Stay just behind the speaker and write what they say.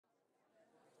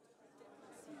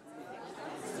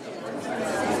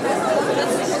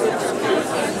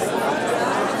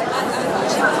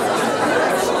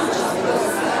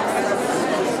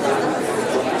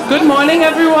morning,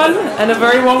 everyone, and a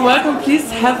very warm welcome. Please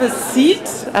have a seat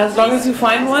as long as you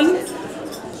find one.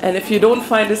 And if you don't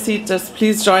find a seat, just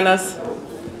please join us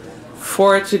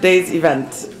for today's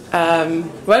event.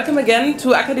 Welcome again to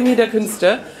Akademie der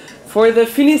Künste for the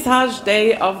Finissage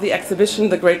day of the exhibition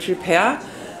The Great Repair.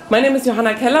 My name is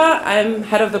Johanna Keller. I'm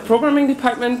head of the programming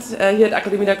department here at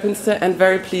Akademie der Künste and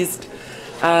very pleased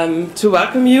to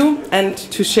welcome you and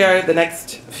to share the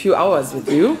next few hours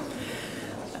with you.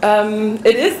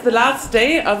 It is the last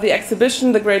day of the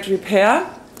exhibition The Great Repair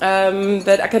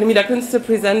that Akademie der Künste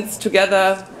presents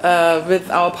together with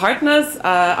our partners,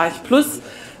 Arch Plus,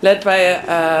 led by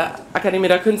Akademie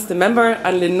der Künste member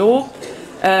Anne Lenot,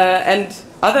 and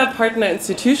other partner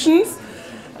institutions.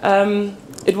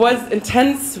 It was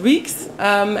intense weeks,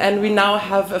 and we now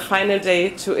have a final day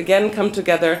to again come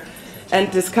together and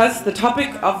discuss the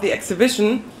topic of the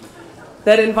exhibition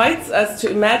that invites us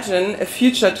to imagine a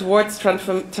future towards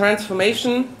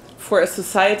transformation for a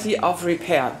society of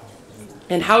repair.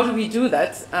 And how do we do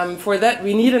that? For that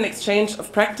we need an exchange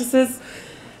of practices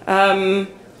and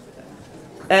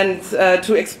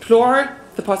to explore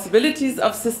the possibilities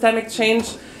of systemic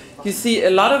change. You see a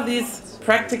lot of these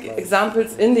practical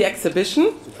examples in the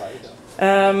exhibition.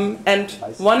 And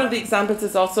one of the examples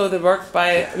is also the work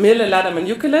by Mierle Laderman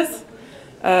Ukeles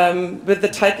with the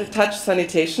title Touch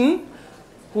Sanitation,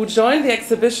 who joined the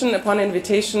exhibition upon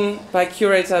invitation by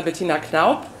curator Bettina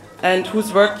Knaup, and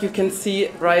whose work you can see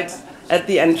right at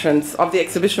the entrance of the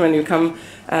exhibition when you come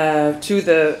to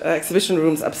the exhibition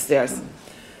rooms upstairs.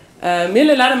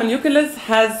 Mierle Laderman Ukeles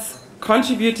has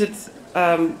contributed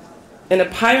in a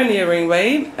pioneering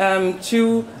way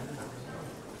to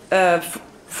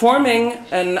forming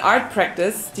an art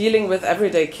practice dealing with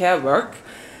everyday care work.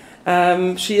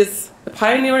 She is a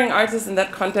pioneering artist in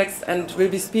that context and will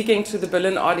be speaking to the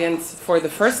Berlin audience for the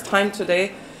first time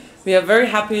today. We are very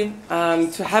happy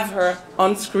to have her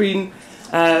on screen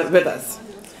with us.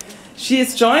 She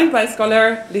is joined by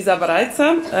scholar Lisa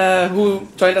Baraitser, who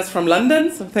joined us from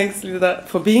London. So thanks, Lisa,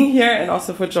 for being here and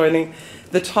also for joining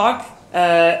the talk.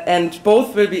 And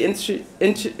both will be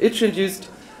introduced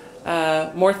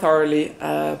more thoroughly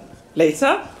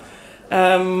later.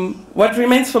 What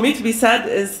remains for me to be said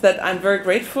is that I'm very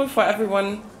grateful for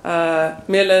everyone,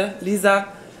 Mierle, Lisa,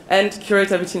 and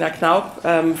curator Bettina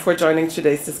Knaup for joining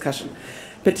today's discussion.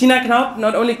 Bettina Knaup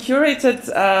not only curated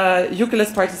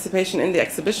Ukeles' participation in the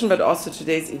exhibition, but also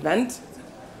today's event.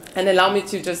 And allow me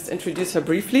to just introduce her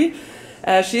briefly.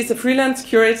 She is a freelance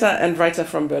curator and writer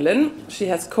from Berlin. She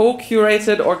has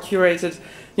co-curated or curated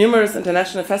numerous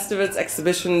international festivals,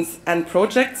 exhibitions, and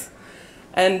projects.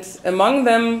 And among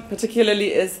them,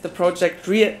 particularly, is the project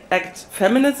React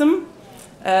Feminism.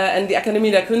 And the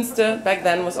Akademie der Künste back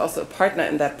then was also a partner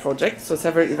in that project. So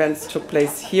several events took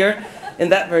place here in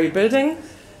that very building.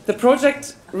 The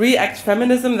project React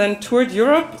Feminism then toured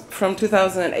Europe from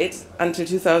 2008 until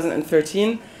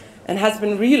 2013 and has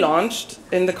been relaunched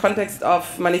in the context of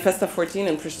Manifesta 14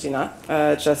 in Pristina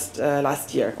just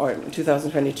last year, or in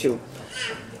 2022.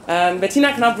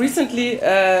 Bettina Knaup recently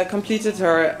completed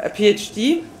her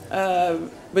PhD,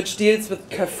 which deals with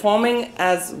performing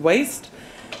as waste.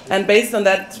 And based on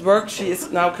that work, she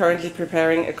is now currently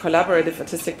preparing a collaborative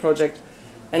artistic project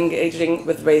engaging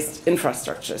with waste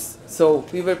infrastructures. So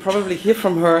we will probably hear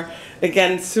from her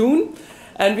again soon.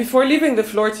 And before leaving the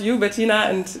floor to you, Bettina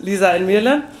and Lisa and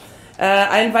Mierle,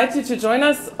 I invite you to join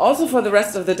us also for the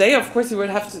rest of the day. Of course, you will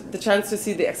have the chance to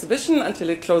see the exhibition until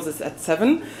it closes at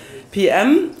 7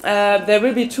 p.m. There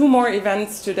will be 2 more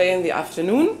events today in the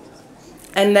afternoon.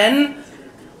 And then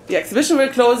the exhibition will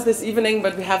close this evening,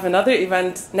 but we have another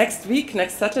event next week,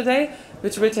 next Saturday,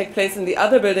 which will take place in the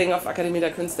other building of Akademie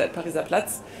der Künste at Pariser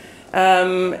Platz.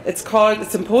 It's called a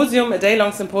symposium, a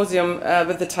day-long symposium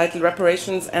with the title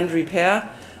Reparations and Repair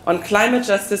on Climate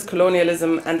Justice,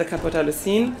 Colonialism and the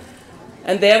Capitalocene.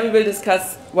 And there we will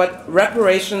discuss what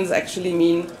reparations actually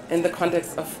mean in the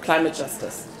context of climate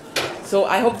justice. So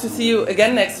I hope to see you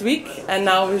again next week, and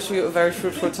now wish you a very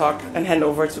fruitful talk and hand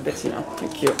over to Bettina.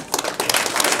 Thank you.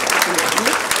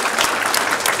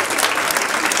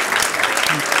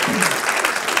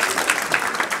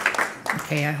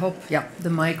 Okay, I hope, yeah, the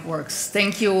mic works.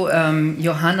 Thank you,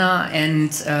 Johanna,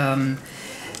 and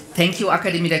thank you,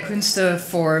 Akademie der Künste,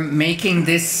 for making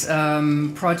this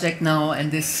project now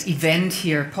and this event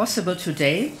here possible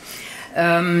today.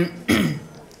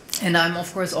 And I'm,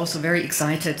 of course, also very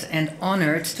excited and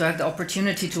honored to have the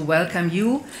opportunity to welcome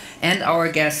you and our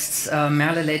guests,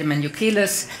 Mierle Laderman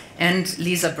Ukeles and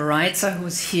Lisa Baraitser,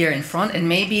 who's here in front. And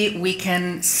maybe we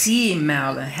can see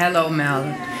Mierle. Hello,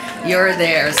 Mierle. You're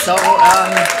there. So,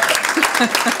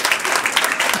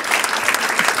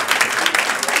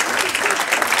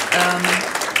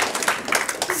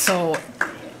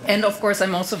 And of course,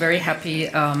 I'm also very happy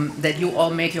that you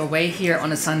all made your way here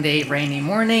on a Sunday rainy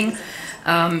morning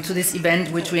to this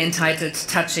event, which we entitled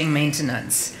Touching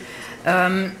Maintenance.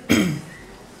 Let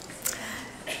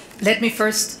me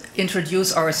first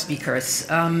introduce our speakers.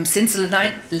 Since the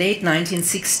late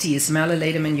 1960s, Mierle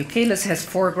Laderman Ukeles has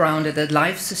foregrounded the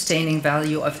life-sustaining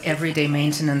value of everyday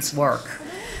maintenance work.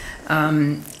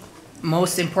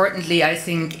 Most importantly, I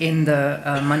think, in the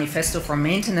Manifesto for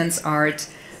Maintenance Art,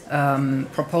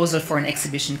 proposal for an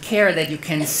exhibition Care that you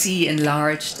can see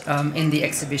enlarged in the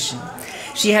exhibition.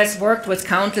 She has worked with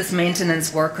countless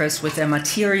maintenance workers with their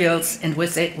materials and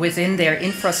within their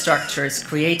infrastructures,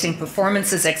 creating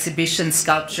performances, exhibitions,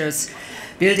 sculptures,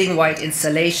 building-wide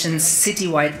installations,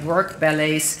 city-wide work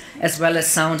ballets, as well as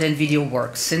sound and video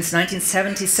works. Since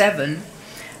 1977,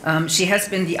 she has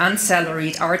been the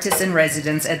unsalaried artist in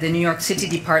residence at the New York City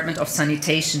Department of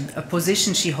Sanitation, a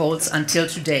position she holds until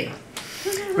today.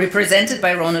 Represented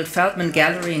by Ronald Feldman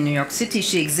Gallery in New York City,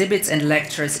 she exhibits and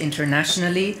lectures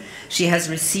internationally. She has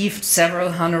received several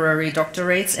honorary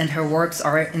doctorates, and her works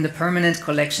are in the permanent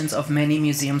collections of many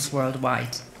museums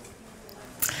worldwide.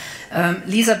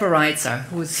 Lisa Baraitser,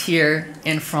 who is here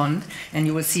in front, and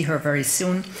you will see her very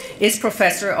soon, is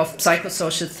professor of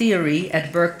psychosocial theory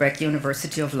at Birkbeck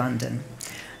University of London.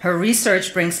 Her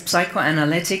research brings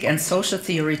psychoanalytic and social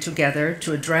theory together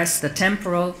to address the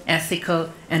temporal, ethical,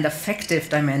 and affective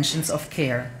dimensions of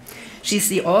care. She's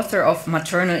the author of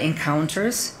Maternal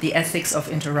Encounters, The Ethics of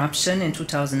Interruption in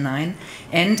 2009,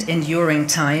 and Enduring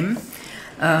Time,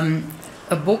 a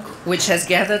book which has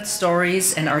gathered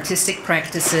stories and artistic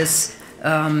practices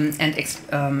and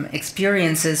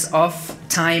experiences of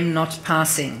time not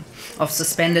passing, of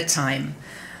suspended time.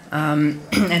 And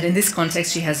in this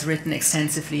context, she has written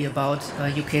extensively about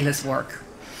Ukeles' work.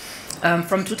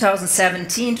 From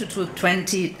 2017 to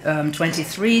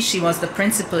 2023, she was the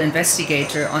principal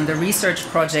investigator on the research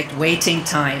project Waiting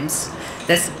Times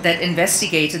that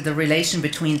investigated the relation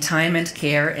between time and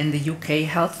care in the UK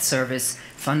Health Service,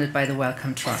 funded by the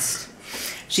Wellcome Trust.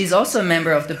 She's also a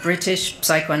member of the British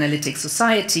Psychoanalytic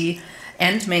Society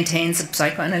and maintains a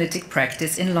psychoanalytic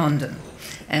practice in London.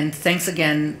 And thanks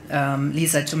again,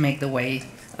 Lisa, to make the way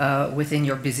within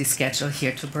your busy schedule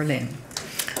here to Berlin.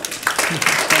 Thank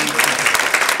you.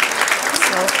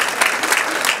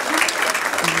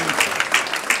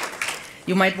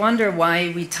 You might wonder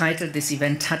why we titled this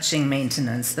event Touching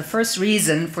Maintenance. The first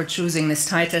reason for choosing this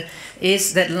title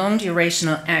is that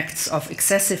long-durational acts of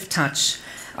excessive touch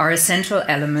are a central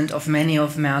element of many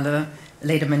of Mierle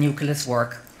Laderman Ukeles'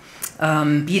 work.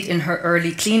 Be it in her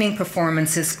early cleaning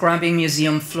performances, scrubbing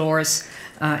museum floors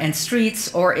and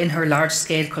streets, or in her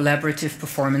large-scale collaborative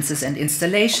performances and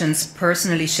installations,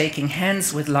 personally shaking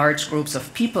hands with large groups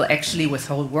of people, actually with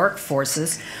whole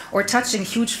workforces, or touching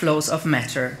huge flows of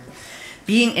matter.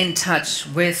 Being in touch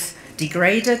with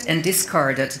degraded and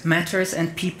discarded matters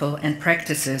and people and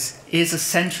practices is a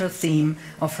central theme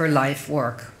of her life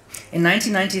work. In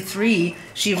 1993,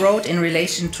 she wrote in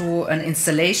relation to an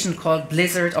installation called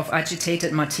Blizzard of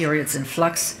Agitated Materials in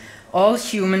Flux, all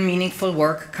human meaningful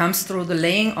work comes through the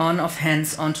laying on of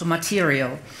hands onto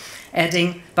material,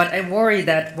 adding, but I worry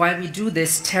that while we do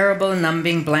this, terrible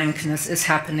numbing blankness is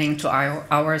happening to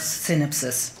our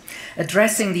synapses,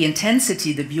 addressing the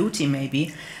intensity, the beauty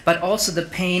maybe, but also the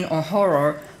pain or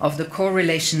horror of the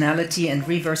correlationality and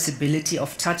reversibility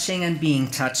of touching and being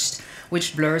touched,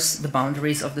 which blurs the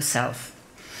boundaries of the self.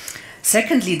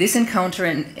 Secondly, this encounter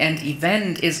and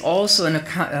event is also an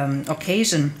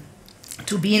occasion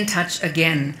to be in touch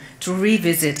again, to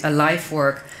revisit a life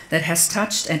work that has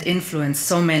touched and influenced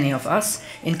so many of us,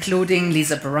 including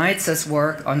Lisa Baraitser's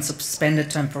work on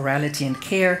suspended temporality and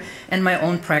care, and my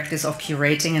own practice of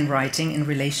curating and writing in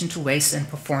relation to waste and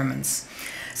performance.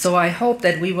 So I hope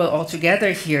that we will all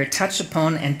together here touch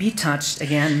upon and be touched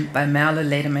again by Mierle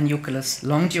Laderman Ukeles'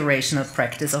 long-durational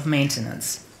practice of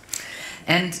maintenance.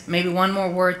 And maybe one more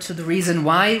word to the reason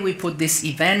why we put this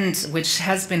event, which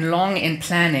has been long in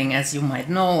planning, as you might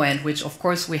know, and which, of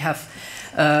course, we have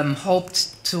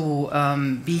hoped to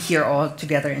be here all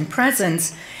together in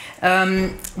presence,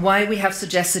 why we have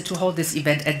suggested to hold this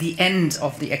event at the end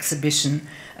of the exhibition,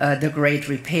 The Great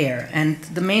Repair. And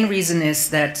the main reason is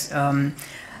that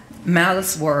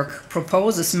Mierle's work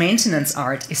proposes maintenance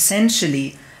art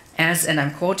essentially as, and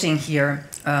I'm quoting here,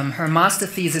 her master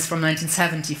thesis from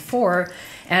 1974,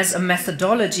 as a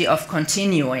methodology of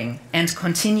continuing and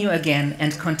continue again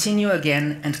and continue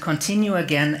again and continue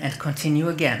again and continue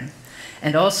again.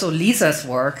 And also Lisa's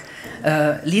work,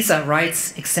 Lisa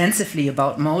writes extensively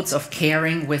about modes of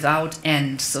caring without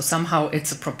end. So somehow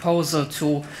it's a proposal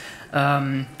to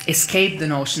escape the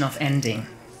notion of ending.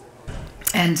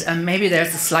 And maybe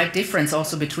there's a slight difference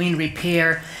also between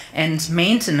repair and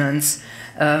maintenance,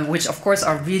 which of course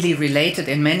are really related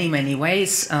in many, many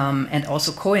ways and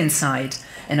also coincide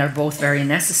and are both very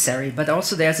necessary. But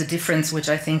also there's a difference which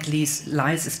I think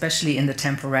lies especially in the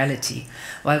temporality.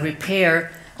 While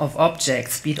repair of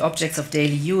objects, be it objects of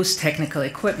daily use, technical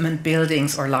equipment,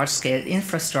 buildings, or large-scale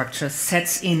infrastructure,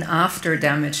 sets in after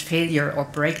damage, failure, or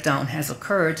breakdown has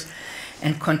occurred,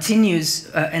 and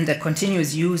the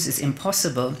continuous use is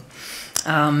impossible.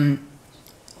 And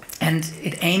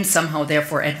it aims somehow,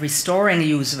 therefore, at restoring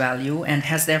use value and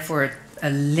has therefore a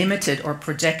limited or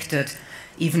projected,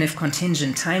 even if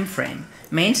contingent, time frame.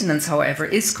 Maintenance, however,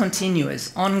 is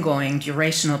continuous, ongoing,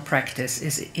 durational practice.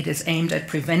 It is aimed at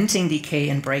preventing decay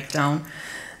and breakdown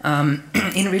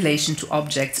in relation to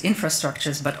objects,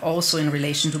 infrastructures, but also in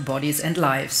relation to bodies and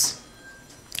lives.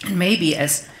 And maybe,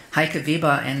 as Heike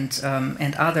Weber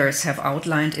and others have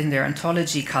outlined in their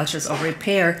anthology, Cultures of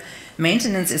Repair,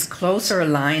 maintenance is closer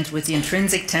aligned with the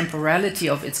intrinsic temporality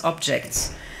of its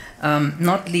objects,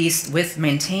 not least with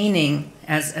maintaining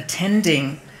as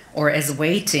attending or as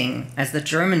waiting, as the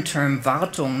German term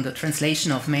Wartung, the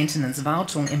translation of maintenance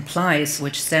Wartung, implies,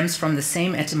 which stems from the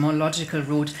same etymological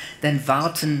root than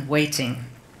warten, waiting.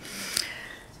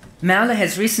 Mierle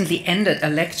has recently ended a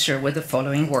lecture with the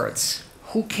following words: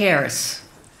 "Who cares?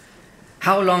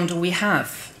 How long do we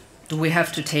have? Do we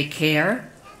have to take care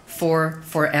for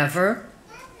forever?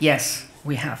 Yes,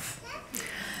 we have."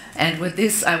 And with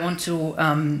this, I want to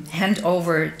hand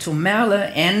over to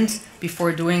Mierle, and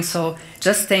before doing so,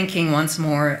 just thanking once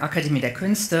more Akademie der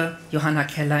Künste, Johanna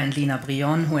Keller and Lina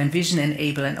Brion, who envision,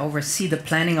 enable, and oversee the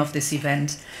planning of this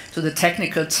event, to the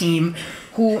technical team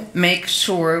who make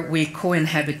sure we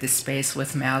co-inhabit this space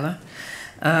with Mierle.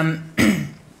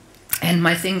 And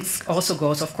my thanks also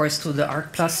goes, of course, to the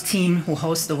Art Plus team who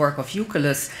host the work of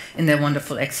Ukeles in their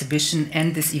wonderful exhibition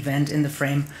and this event in the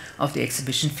frame of the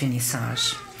exhibition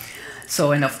Finissage.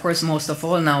 So, and of course, most of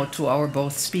all now to our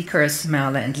both speakers,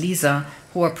 Mierle and Lisa,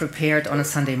 who are prepared on a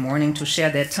Sunday morning to share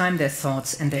their time, their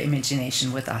thoughts, and their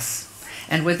imagination with us.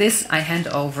 And with this, I hand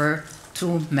over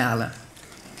to Mierle.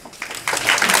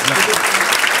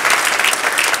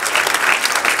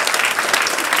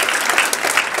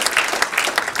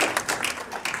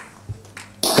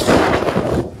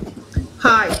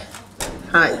 Hi.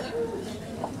 Hi.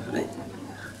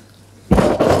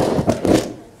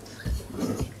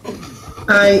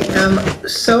 I am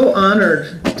so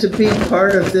honored to be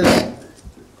part of this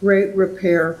great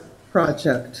repair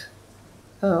project.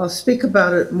 I'll speak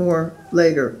about it more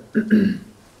later.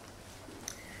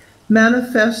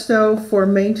 Manifesto for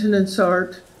Maintenance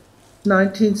Art,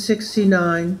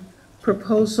 1969,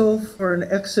 proposal for an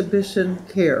exhibition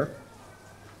care.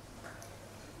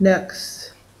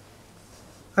 Next.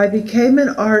 I became an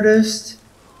artist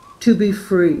to be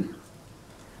free,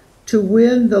 to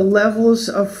win the levels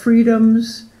of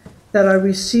freedoms that I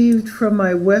received from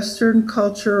my Western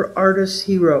culture artist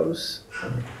heroes.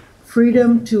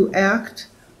 Freedom to act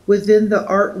within the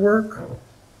artwork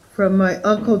from my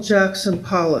Uncle Jackson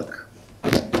Pollock.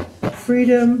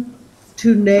 Freedom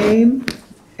to name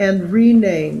and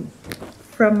rename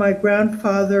from my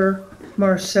grandfather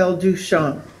Marcel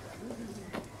Duchamp.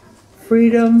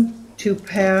 Freedom to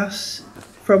pass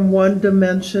from one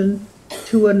dimension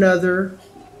to another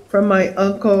from my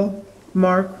uncle,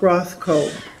 Mark Rothko.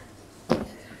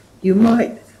 You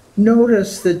might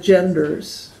notice the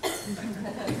genders.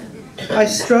 I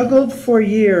struggled for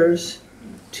years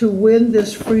to win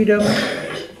this freedom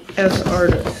as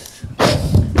artist.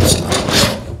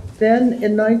 Then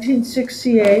in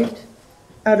 1968,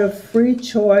 out of free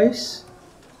choice,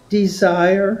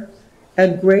 desire,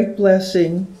 and great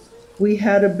blessing, we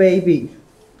had a baby.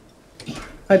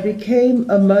 I became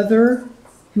a mother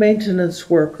maintenance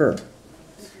worker.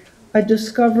 I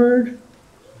discovered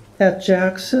that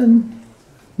Jackson,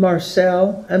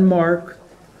 Marcel, and Mark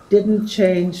didn't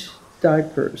change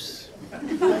diapers.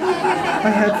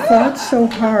 I had fought so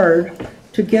hard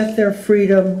to get their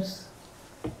freedoms,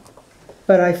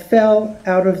 but I fell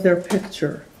out of their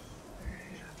picture.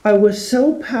 I was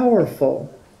so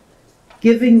powerful,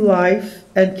 giving life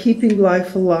and keeping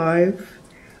life alive,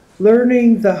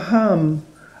 learning the hum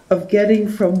of getting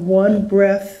from one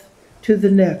breath to the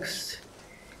next,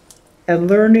 and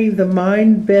learning the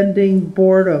mind-bending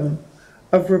boredom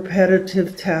of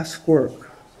repetitive task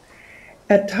work.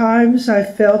 At times, I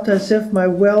felt as if my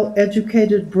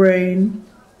well-educated brain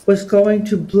was going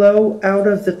to blow out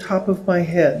of the top of my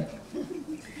head.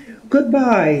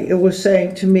 Goodbye, it was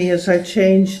saying to me as I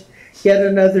changed yet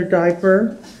another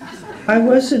diaper. I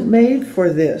wasn't made for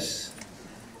this.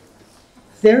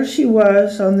 There she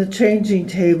was on the changing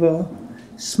table,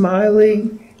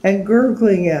 smiling and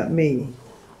gurgling at me.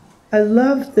 I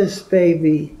loved this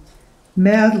baby,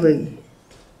 madly,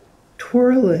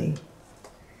 twirling,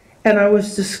 and I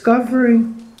was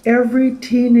discovering every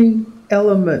teeny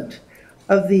element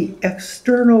of the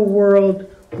external world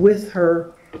with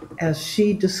her as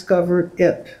she discovered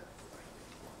it.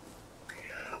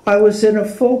 I was in a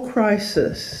full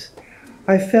crisis.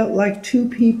 I felt like two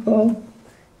people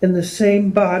in the same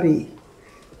body,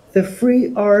 the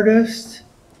free artist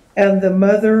and the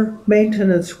mother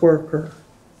maintenance worker,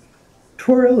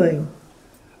 twirling.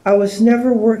 I was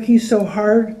never working so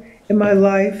hard in my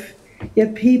life,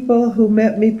 yet people who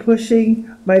met me pushing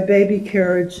my baby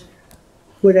carriage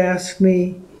would ask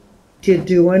me, "Did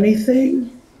you do anything?"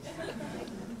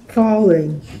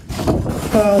 Falling,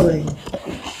 falling,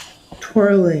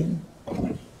 twirling.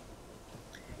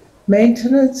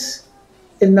 Maintenance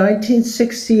in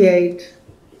 1968.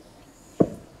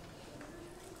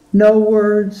 No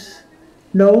words,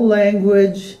 no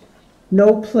language,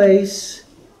 no place,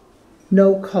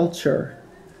 no culture.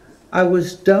 I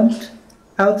was dumped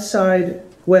outside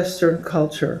Western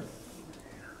culture.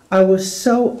 I was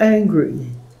so angry,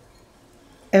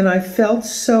 and I felt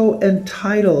so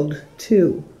entitled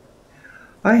too.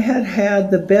 I had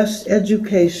had the best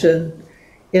education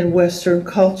in Western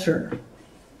culture.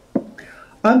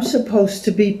 I'm supposed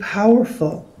to be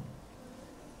powerful.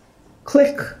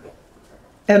 Click.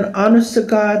 An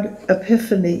honest-to-God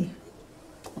epiphany.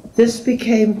 This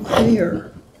became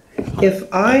clear. If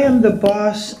I am the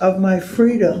boss of my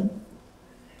freedom,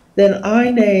 then I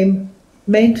name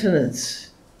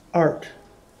maintenance art.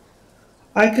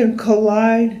 I can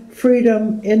collide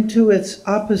freedom into its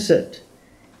opposite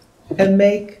and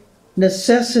make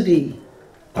necessity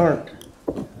art.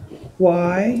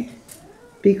 Why?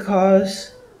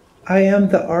 Because I am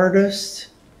the artist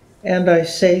and I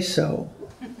say so.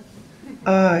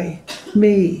 I,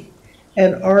 me,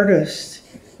 an artist.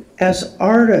 As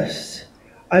artist,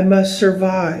 I must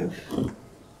survive.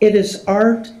 It is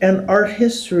art and art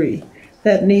history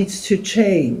that needs to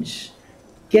change.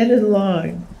 Get in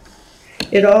line.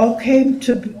 It all came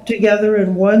together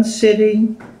in one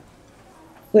sitting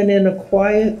when, in a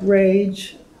quiet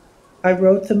rage, I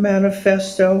wrote the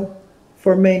manifesto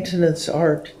for maintenance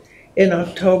art in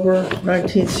October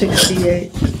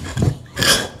 1968.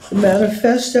 The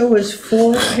manifesto is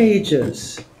 4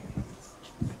 pages.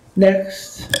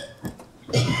 Next.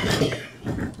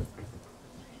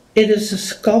 It is a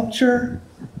sculpture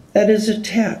that is a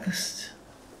text.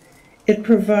 It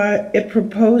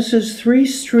proposes 3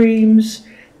 streams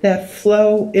that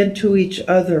flow into each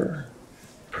other: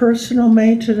 personal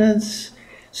maintenance,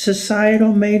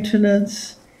 societal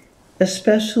maintenance,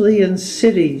 especially in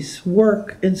cities,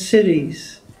 work in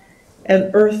cities,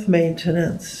 and earth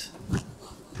maintenance.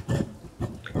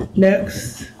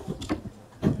 Next.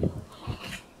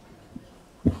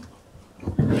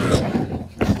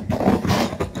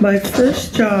 My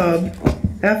first job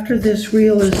after this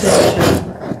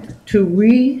realization, to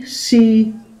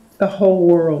re-see the whole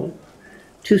world,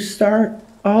 to start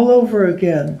all over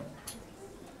again,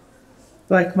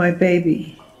 like my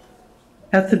baby,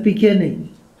 at the beginning.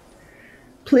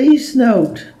 Please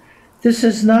note, this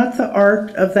is not the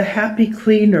art of the happy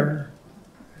cleaner.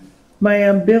 My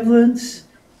ambivalence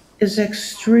is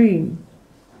extreme,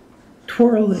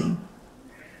 twirling.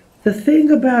 The thing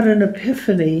about an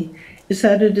epiphany is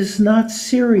that it is not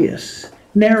serious,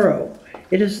 narrow.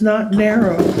 It is not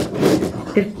narrow.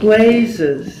 It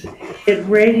blazes. It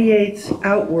radiates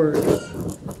outward.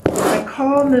 I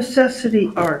call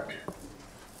necessity art.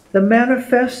 The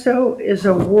manifesto is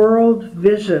a world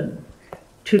vision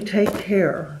to take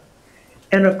care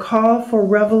and a call for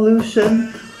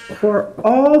revolution for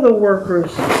all the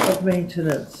workers of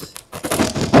maintenance.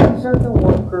 These are the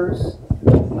workers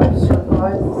of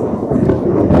survival.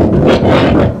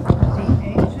 The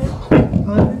ancient,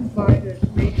 uninvited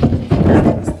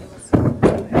maintenance who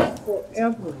have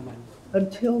forever,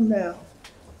 until now,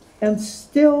 and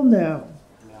still now,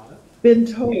 been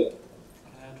told. Can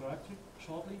I interrupt you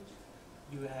shortly?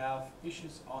 You have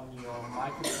issues on your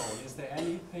microphone. Is there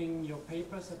anything in your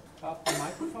papers about the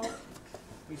microphone?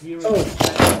 We hear it the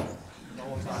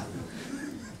whole time.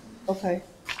 Okay,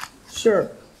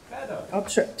 sure. Better. I'll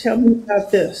tell me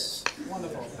about this.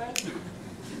 Wonderful. Thank you.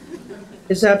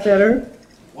 Is that better?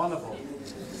 Wonderful.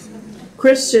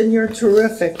 Christian, you're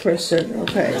terrific, Christian.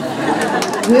 Okay.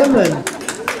 Women,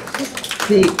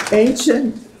 the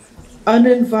ancient,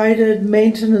 uninvited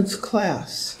maintenance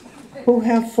class who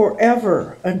have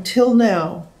forever, until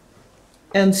now,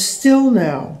 and still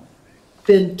now,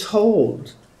 been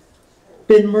told,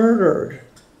 been murdered,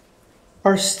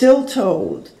 are still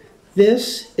told,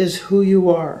 this is who you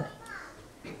are.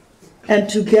 and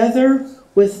together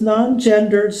with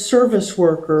non-gendered service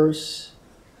workers.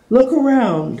 Look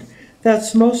around,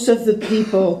 that's most of the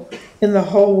people in the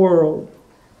whole world.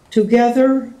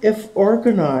 Together, if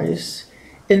organized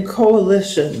in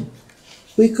coalition,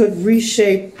 we could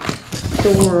reshape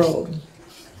the world.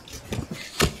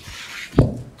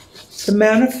 The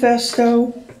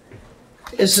manifesto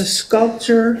is a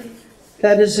sculpture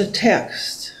that is a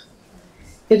text.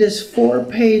 It is 4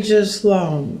 pages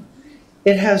long.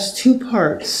 It has 2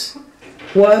 parts.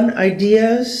 1,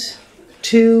 ideas.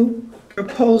 2,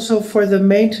 proposal for the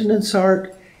maintenance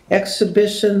art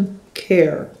exhibition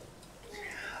Care.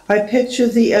 I picture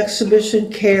the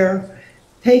exhibition Care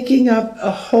taking up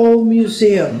a whole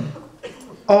museum,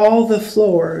 all the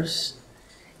floors.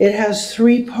 It has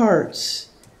 3 parts: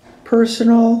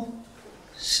 personal,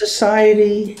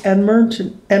 society, and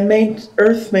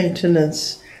earth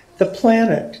maintenance, the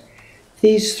planet.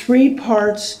 These 3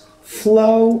 parts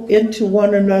flow into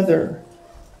one another.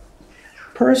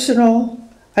 Personal,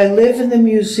 I live in the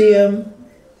museum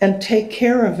and take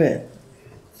care of it.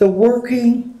 The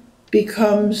working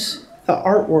becomes the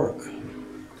artwork.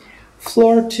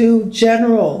 Floor 2,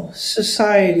 general,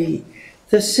 society,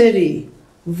 the city,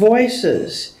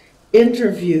 voices,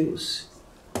 interviews.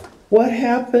 What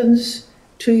happens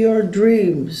to your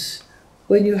dreams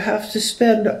when you have to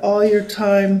spend all your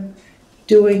time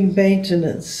doing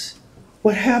maintenance?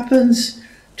 What happens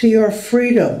to your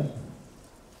freedom?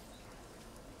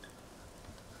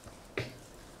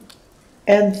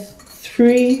 And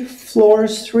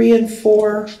floors 3 and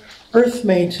 4, earth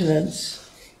maintenance.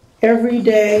 Every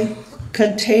day,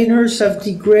 containers of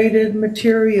degraded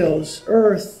materials,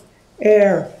 earth,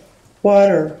 air,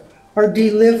 water, are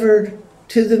delivered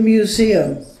to the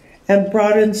museum and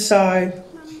brought inside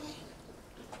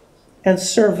and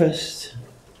serviced.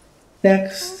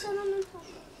 Next.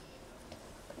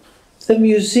 The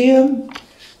museum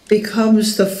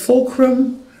becomes the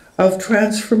fulcrum of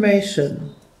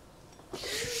transformation.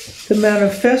 The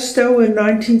manifesto in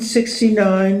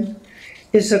 1969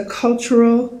 is a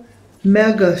cultural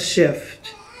mega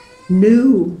shift,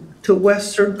 new to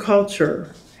Western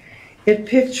culture. It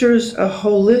pictures a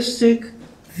holistic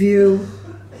view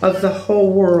of the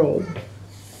whole world.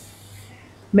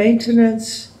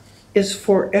 Maintenance is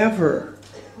forever,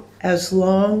 as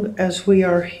long as we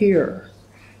are here.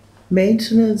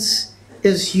 Maintenance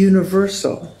is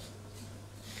universal.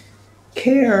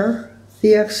 Care,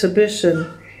 the exhibition,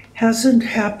 hasn't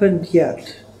happened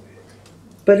yet,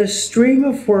 but a stream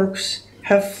of works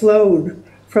have flowed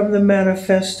from the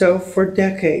manifesto for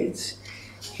decades.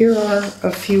 Here are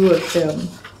a few of them.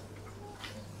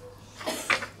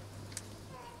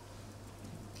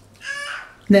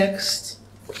 Next.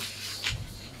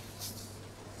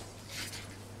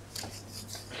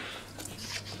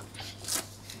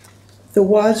 The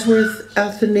Wadsworth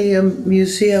Atheneum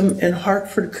Museum in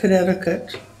Hartford,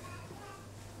 Connecticut.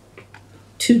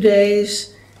 2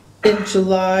 days in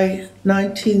July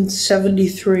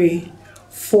 1973,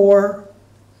 4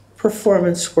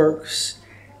 performance works,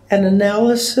 an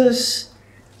analysis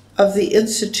of the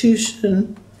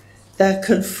institution that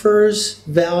confers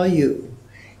value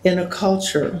in a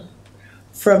culture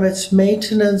from its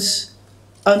maintenance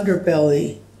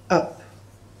underbelly up.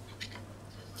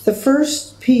 The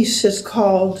first piece is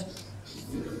called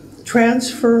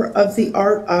Transfer of the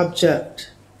Art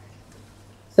Object,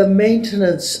 the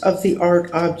maintenance of the art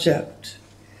object.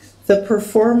 The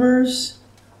performers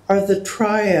are the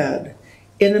triad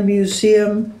in a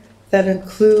museum that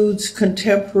includes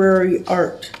contemporary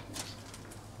art.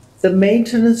 The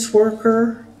maintenance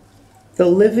worker, the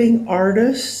living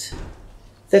artist,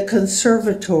 the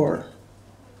conservator.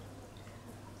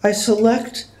 I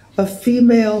select a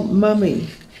female mummy,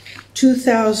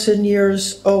 2,000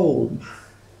 years old.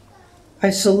 I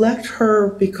select her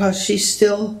because she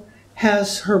still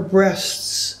has her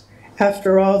breasts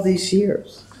after all these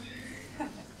years.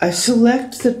 I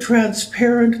select the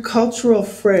transparent cultural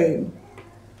frame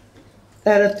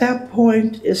that at that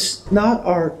point is not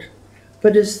art,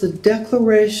 but is the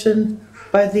declaration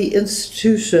by the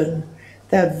institution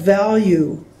that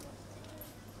value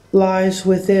lies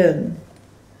within.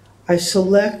 I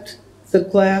select the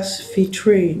glass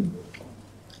vitrine.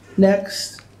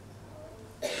 Next.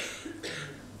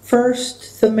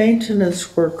 First, the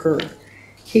maintenance worker.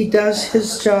 He does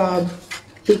his job.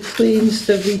 He cleans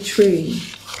the vitrine.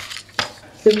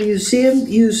 The museum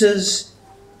uses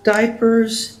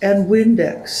diapers and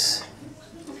Windex.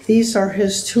 These are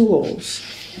his tools.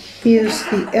 He is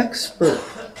the expert.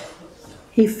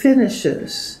 He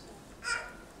finishes.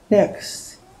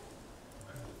 Next.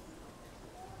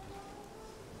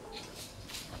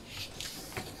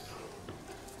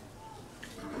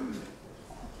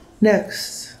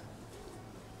 Next.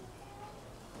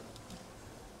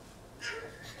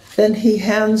 Then he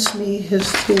hands me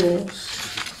his tools.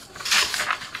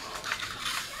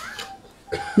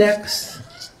 Next.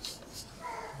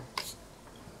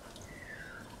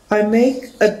 I make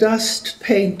a dust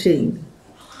painting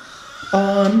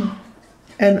on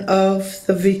and of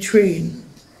the vitrine.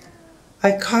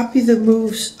 I copy the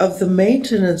moves of the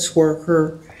maintenance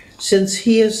worker since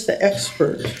he is the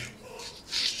expert.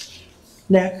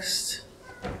 Next.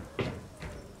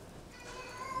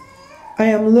 I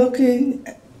am looking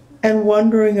and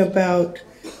wondering about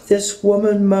this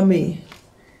woman mummy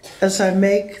as I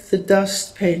make the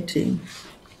dust painting.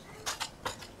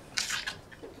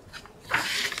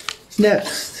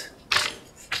 Next.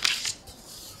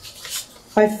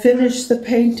 I finish the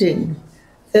painting,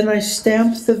 then I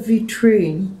stamp the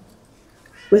vitrine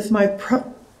with my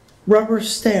rubber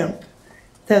stamp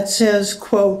that says,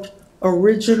 quote,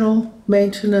 original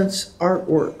maintenance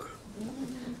artwork.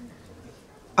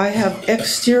 I have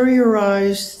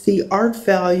exteriorized the art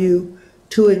value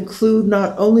to include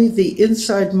not only the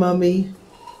inside mummy,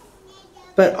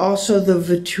 but also the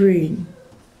vitrine.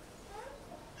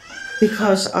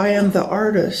 Because I am the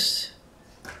artist,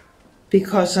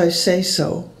 because I say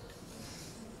so.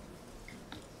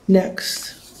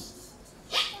 Next.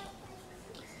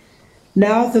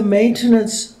 Now the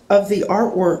maintenance of the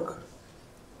artwork,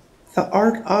 the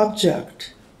art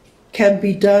object, can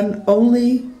be done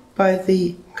only by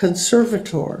the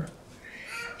conservator.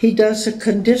 He does a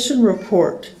condition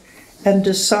report and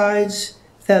decides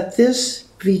that this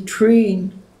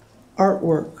vitrine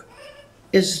artwork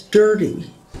is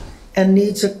dirty and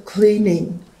needs a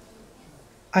cleaning.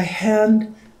 I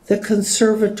hand the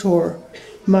conservator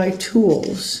my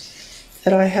tools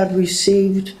that I had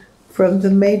received from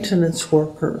the maintenance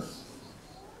worker.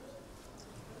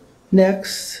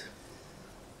 Next,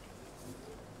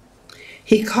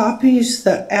 he copies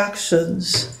the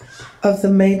actions of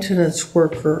the maintenance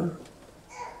worker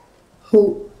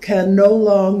who can no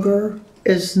longer,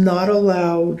 is not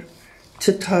allowed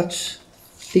to touch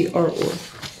the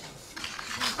artwork.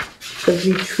 The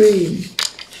vitrine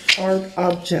art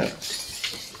object.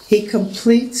 He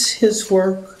completes his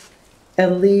work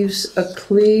and leaves a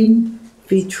clean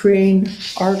vitrine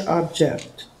art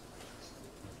object.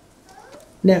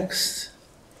 Next.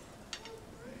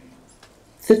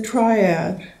 The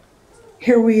triad.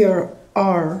 Here we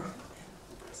are.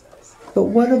 But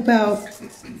what about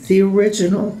the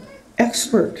original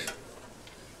expert?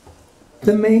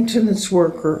 The maintenance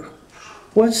worker.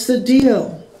 What's the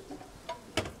deal?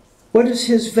 What is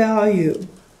his value?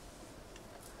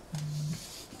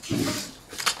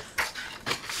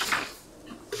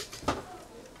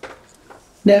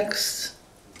 Next.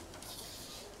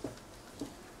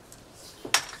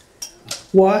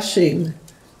 Washing,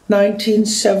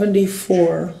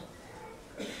 1974.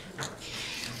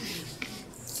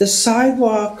 The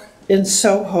sidewalk in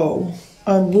Soho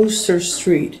on Wooster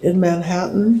Street in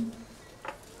Manhattan,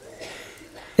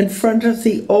 in front of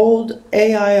the old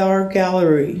AIR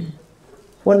gallery,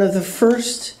 one of the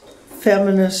first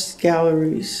feminist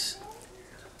galleries.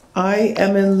 I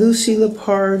am in Lucy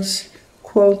Lepard's,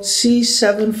 quote,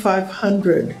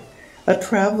 C7500, a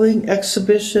traveling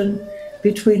exhibition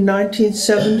between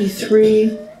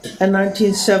 1973 and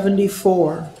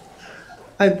 1974.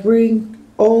 I bring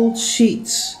old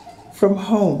sheets from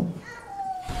home.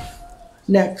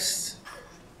 Next.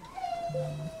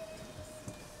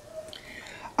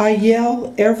 I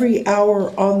yell every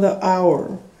hour on the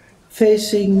hour,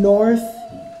 facing north,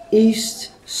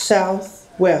 east, south,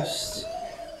 west.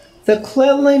 The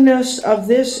cleanliness of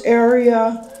this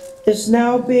area is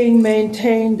now being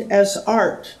maintained as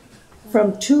art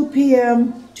from 2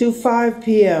 p.m. to 5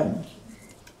 p.m.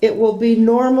 It will be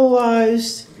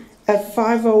normalized at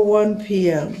 5:01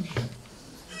 p.m.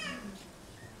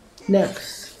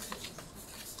 Next.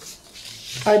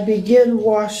 I begin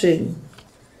washing.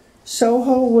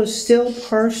 Soho was still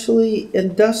partially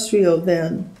industrial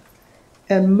then,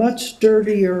 and much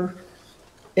dirtier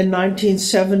in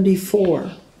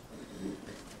 1974.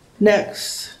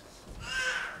 Next.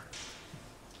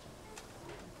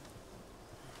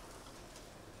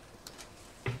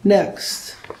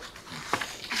 Next.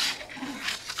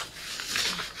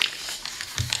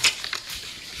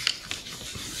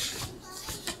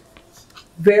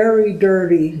 Very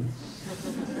dirty.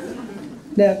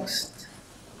 Next.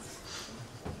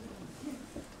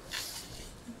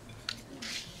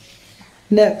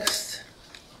 Next.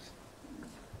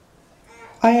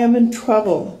 I am in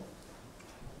trouble.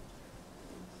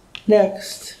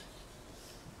 Next.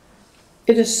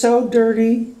 It is so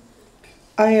dirty,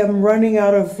 I am running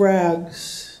out of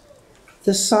rags.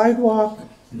 The sidewalk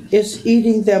is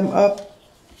eating them up,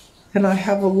 and I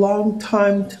have a long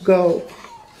time to go.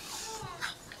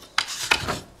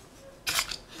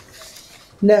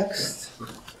 Next.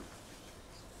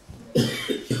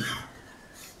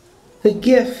 The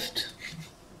gift.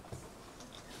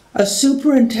 A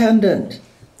superintendent,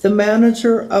 the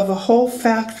manager of a whole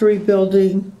factory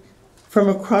building from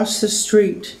across the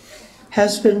street,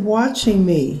 has been watching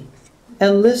me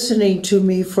and listening to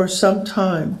me for some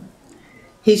time.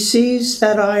 He sees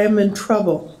that I am in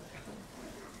trouble.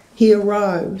 He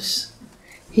arrives.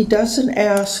 He doesn't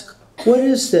ask, "What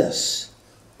is this?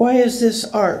 Why is this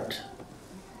art?"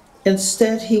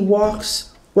 Instead, he walks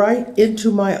right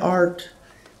into my art,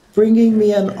 bringing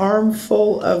me an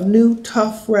armful of new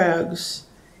tough rags,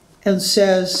 and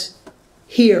says,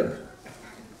 "Here."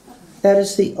 That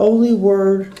is the only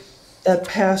word that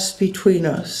passed between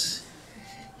us.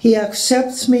 He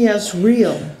accepts me as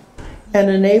real and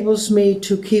enables me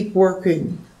to keep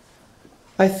working.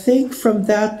 I think from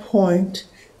that point,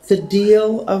 the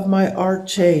deal of my art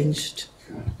changed,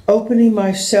 opening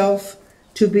myself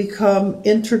to become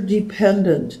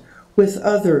interdependent with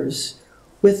others,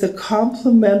 with a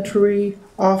complementary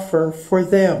offer for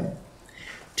them,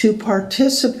 to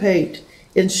participate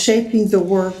in shaping the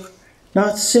work,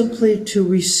 not simply to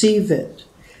receive it.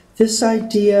 This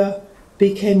idea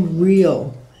became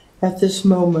real at this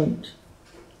moment.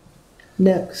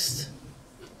 Next.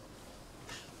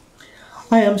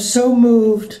 I am so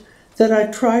moved that I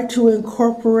try to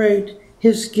incorporate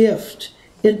his gift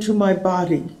into my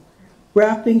body,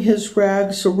 wrapping his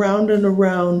rags around and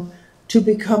around to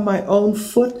become my own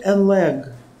foot and leg,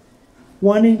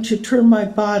 wanting to turn my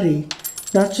body,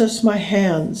 not just my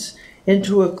hands,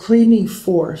 into a cleaning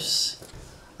force.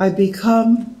 I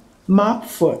become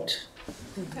Mopfoot.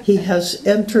 He has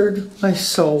entered my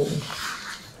soul.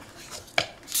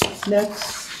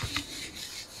 Next.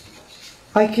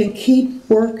 I can keep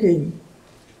working.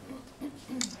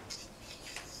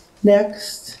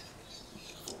 Next.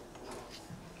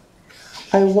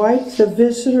 I wipe the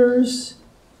visitor's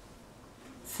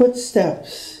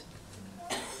footsteps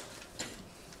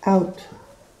out.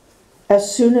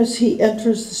 As soon as he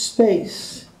enters the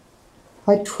space,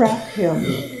 I track him.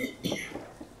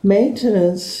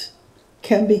 Maintenance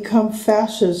can become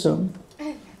fascism,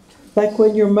 like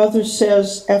when your mother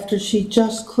says after she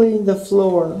just cleaned the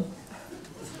floor,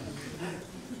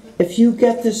 "If you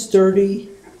get this dirty,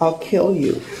 I'll kill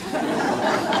you."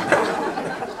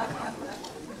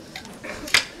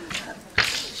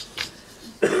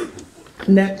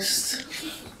 Next.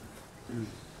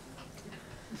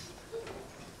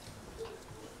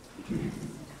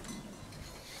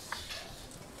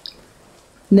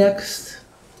 Next.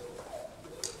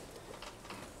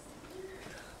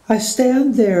 I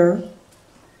stand there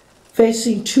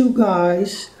facing two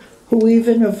guys who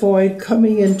even avoid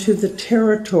coming into the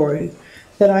territory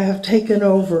that I have taken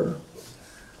over.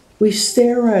 We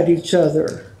stare at each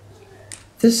other.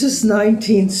 This is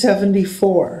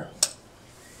 1974.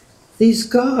 These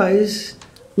guys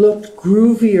looked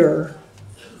groovier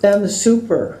than the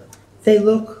super. They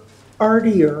look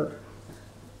artier.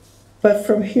 But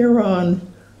from here on,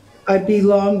 I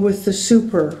belong with the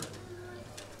super.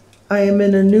 I am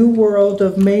in a new world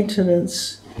of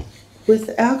maintenance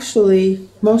with actually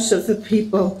most of the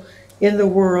people in the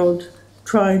world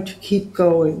trying to keep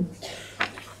going.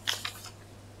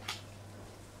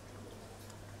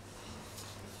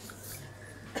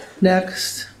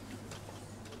 Next.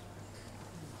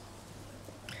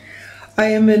 I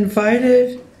am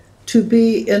invited to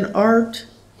be in art,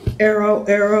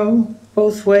 arrow,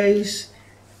 both ways,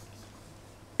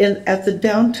 at the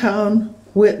downtown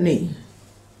Whitney.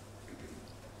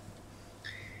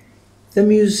 The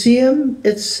museum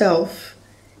itself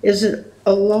is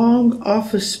a long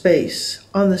office space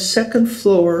on the second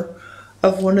floor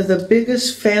of one of the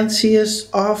biggest, fanciest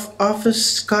office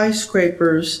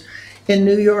skyscrapers in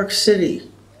New York City.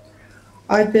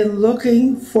 I've been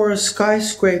looking for a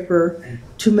skyscraper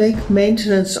to make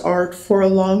maintenance art for a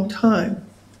long time.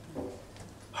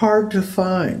 Hard to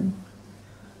find.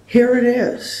 Here it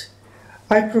is.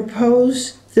 I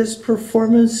propose this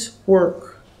performance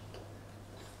work.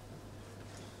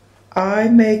 I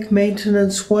make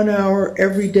maintenance 1 hour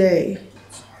every day,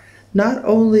 not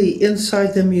only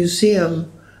inside the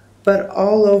museum, but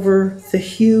all over the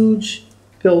huge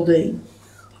building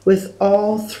with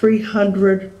all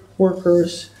 300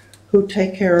 workers who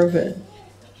take care of it.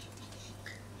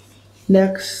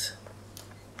 Next.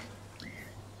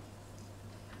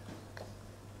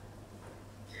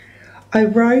 I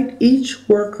write each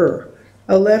worker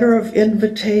a letter of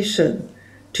invitation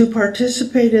to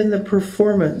participate in the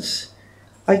performance.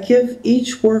 I give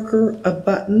each worker a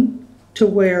button to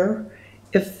wear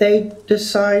if they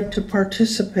decide to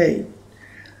participate.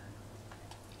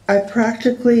 I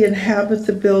practically inhabit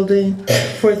the building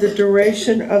for the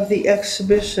duration of the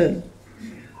exhibition.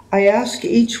 I ask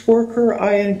each worker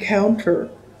I encounter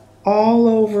all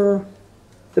over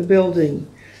the building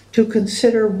to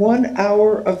consider 1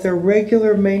 hour of their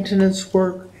regular maintenance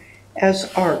work as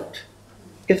art,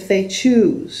 if they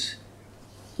choose.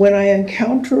 When I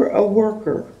encounter a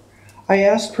worker, I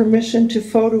ask permission to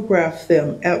photograph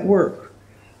them at work.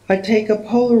 I take a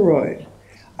Polaroid.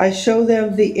 I show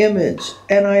them the image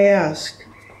and I ask,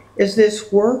 is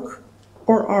this work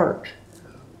or art?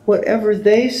 Whatever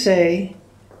they say,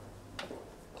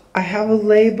 I have a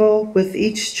label with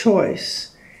each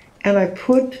choice, and I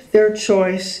put their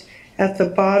choice at the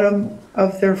bottom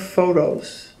of their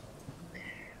photos.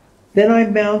 Then I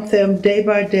mount them day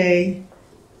by day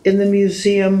in the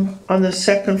museum on the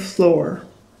 2nd floor.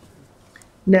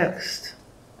 Next.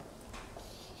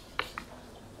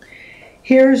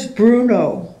 Here's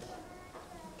Bruno,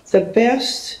 the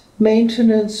best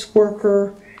maintenance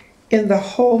worker in the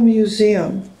whole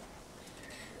museum.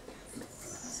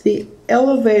 The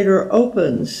elevator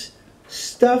opens,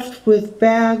 stuffed with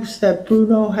bags that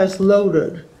Bruno has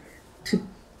loaded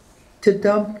to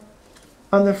dump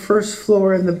on the 1st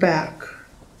floor in the back.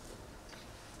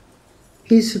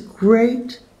 He's a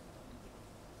great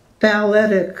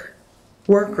balletic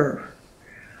worker.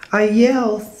 I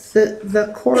yell that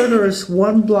the corridor is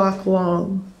 1 block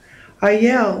long. I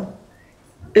yell,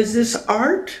 is this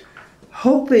art?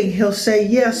 Hoping he'll say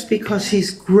yes because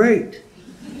he's great.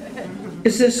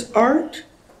 Is this art?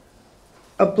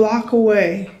 A block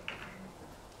away.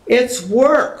 It's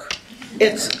work.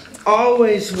 It's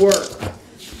always work.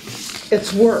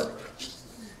 It's work.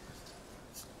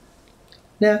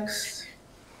 Next.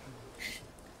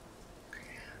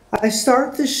 I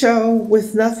start the show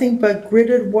with nothing but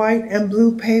gridded white and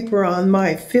blue paper on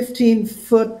my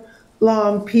 15-foot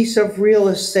long piece of real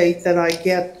estate that I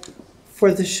get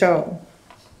for the show.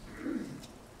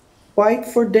 White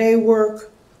for day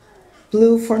work,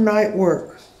 blue for night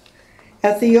work.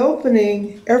 At the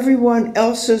opening, everyone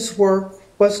else's work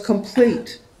was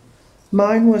complete.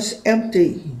 Mine was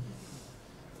empty.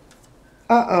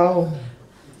 Uh-oh,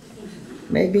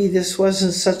 maybe this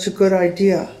wasn't such a good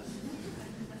idea.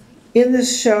 In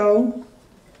this show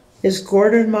is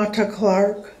Gordon Matta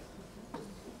Clark,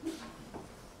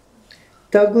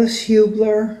 Douglas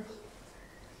Hubler,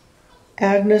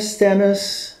 Agnes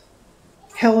Dennis,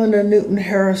 Helena Newton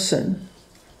Harrison.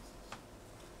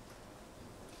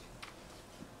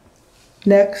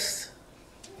 Next.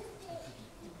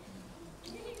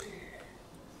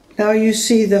 Now you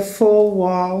see the full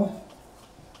wall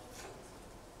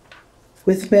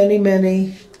with many,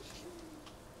 many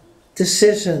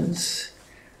decisions.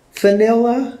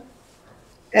 Vanilla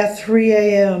at 3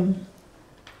 a.m.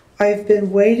 I've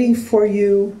been waiting for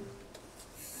you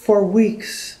for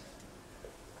weeks.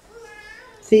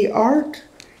 The art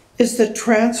is the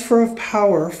transfer of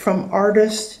power from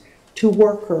artist to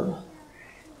worker.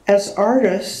 As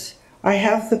artist, I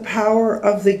have the power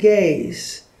of the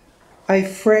gaze. I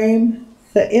frame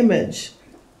the image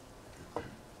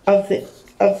of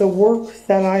the work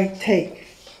that I take,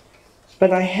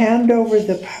 but I hand over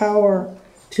the power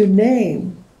to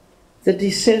name the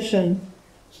decision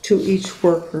to each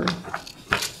worker.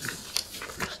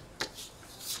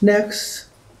 Next.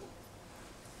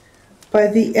 By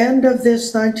the end of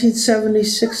this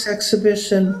 1976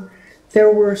 exhibition,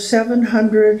 there were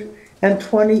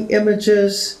 720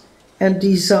 images and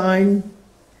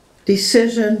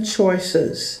decision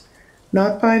choices,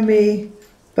 not by me,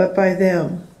 but by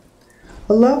them.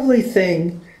 A lovely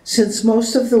thing, since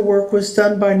most of the work was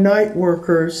done by night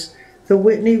workers, the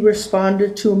Whitney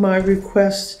responded to my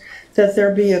request that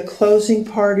there be a closing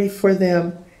party for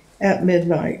them at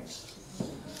midnight.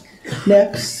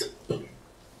 Next.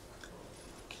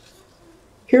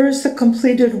 Here is the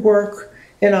completed work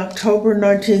in October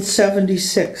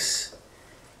 1976.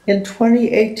 In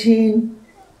 2018,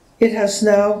 it has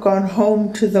now gone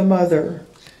home to the mother.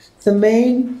 The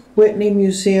main Whitney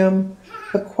Museum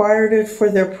acquired it for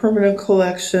their permanent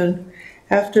collection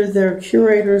after their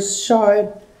curators saw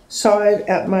it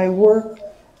at my work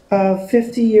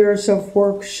 50 Years of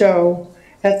Work show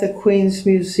at the Queen's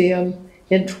Museum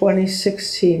in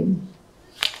 2016.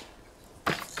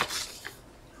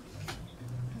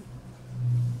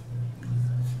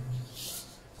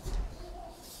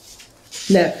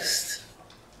 Next.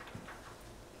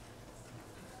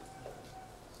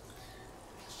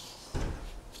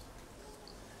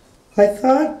 I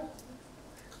thought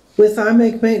with I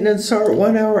Make Maintenance Art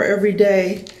 1 hour every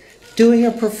day, doing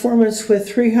a performance with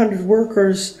 300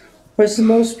 workers was the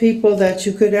most people that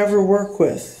you could ever work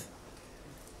with.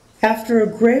 After a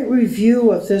great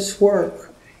review of this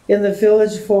work in the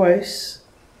Village Voice,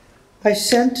 I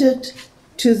sent it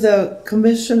to the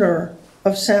Commissioner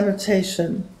of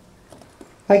Sanitation.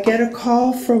 I get a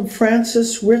call from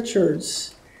Frances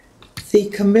Richards, the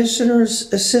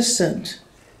Commissioner's assistant.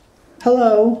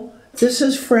 Hello, this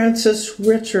is Frances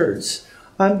Richards.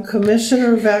 I'm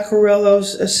Commissioner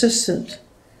Vaccarello's assistant.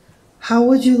 How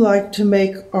would you like to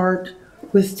make art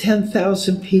with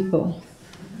 10,000 people?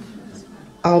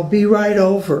 I'll be right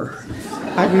over,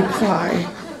 I reply.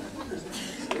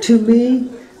 To me,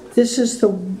 this is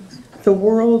the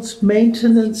world's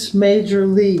maintenance major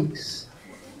leagues,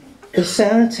 the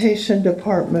sanitation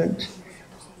department.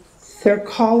 They're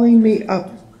calling me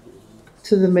up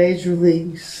to the major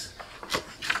leagues.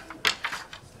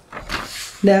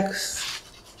 Next.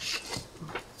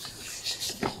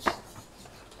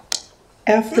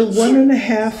 After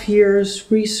 1.5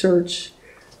 years research,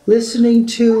 listening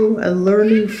to and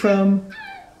learning from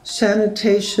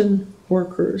sanitation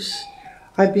workers,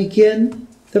 I begin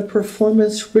the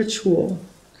performance ritual.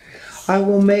 I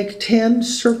will make 10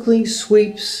 circling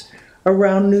sweeps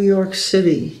around New York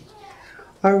City.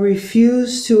 I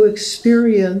refuse to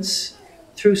experience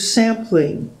through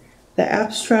sampling the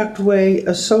abstract way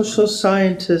a social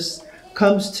scientist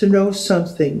comes to know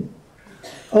something.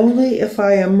 Only if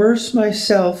I immerse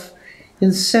myself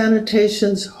in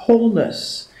sanitation's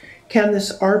wholeness can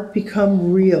this art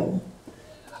become real.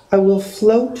 I will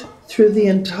float through the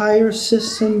entire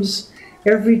system's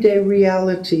everyday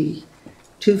reality,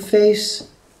 to face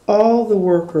all the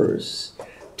workers,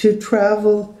 to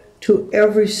travel to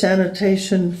every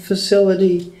sanitation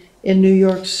facility in New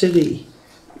York City,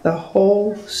 the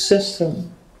whole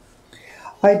system.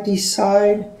 I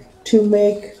decide to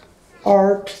make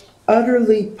art,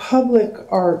 utterly public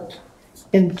art,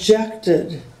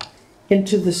 injected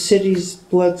into the city's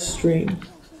bloodstream.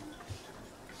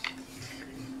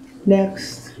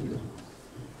 Next.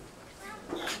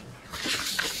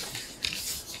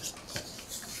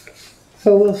 I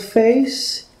will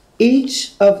face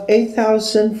each of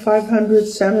 8,500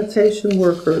 sanitation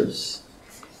workers,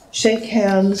 shake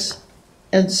hands,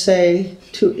 and say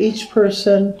to each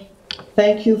person,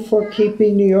 thank you for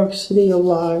keeping New York City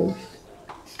alive.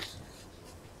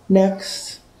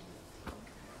 Next.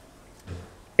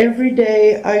 Every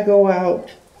day I go out,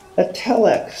 a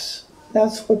telex,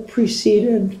 that's what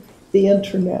preceded the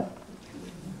internet.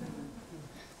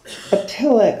 A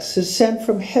telex is sent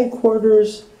from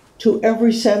headquarters to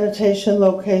every sanitation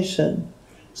location,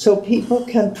 so people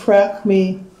can track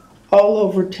me all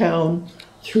over town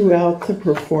throughout the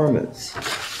performance.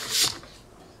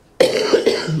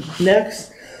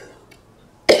 Next.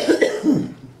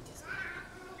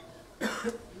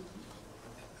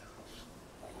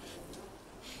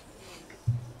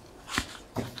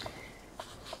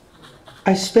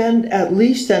 I spend at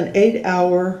least an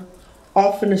 8-hour,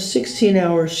 often a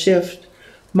 16-hour shift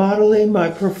modeling my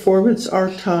performance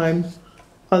art time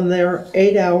on their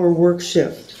 8-hour work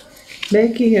shift,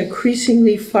 making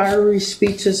increasingly fiery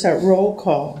speeches at roll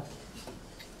call.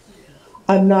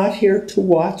 I'm not here to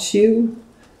watch you,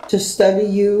 to study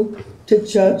you, to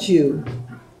judge you.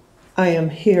 I am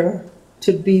here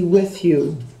to be with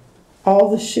you,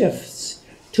 all the shifts,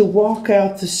 to walk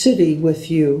out the city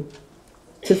with you,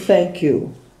 to thank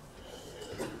you.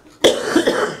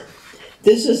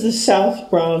 This is the South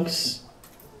Bronx.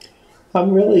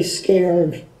 I'm really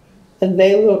scared, and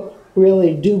they look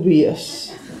really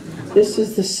dubious. This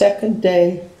is the second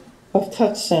day of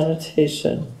touch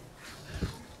sanitation.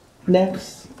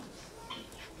 Next.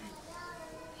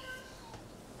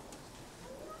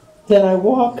 Then I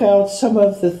walk out some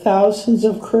of the thousands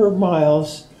of curb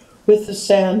miles with the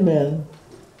Sandmen,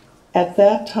 at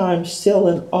that time still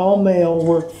an all-male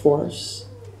workforce.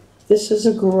 This is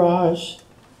a garage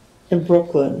in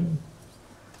Brooklyn.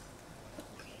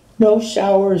 No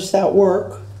showers that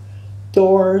work,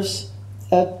 toilets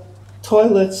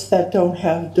that don't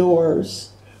have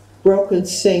doors, broken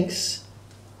sinks,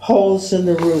 holes in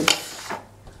the roof.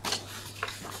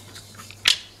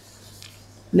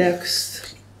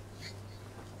 Next.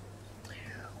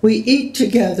 We eat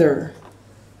together,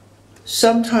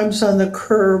 sometimes on the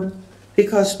curb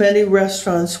because many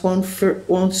restaurants won't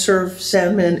serve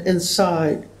Sandmen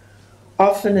inside,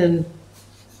 often in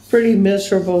pretty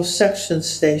miserable section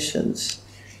stations.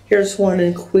 Here's one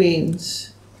in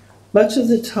Queens. Much of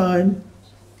the time,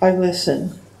 I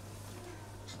listen.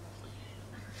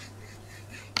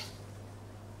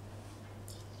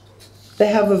 They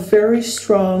have a very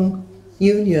strong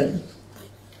union,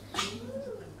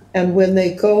 and when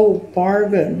they go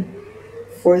bargain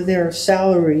for their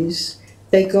salaries,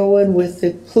 They go in with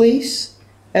the police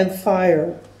and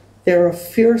fire. They're a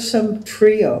fearsome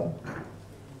trio.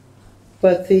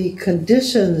 But the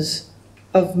conditions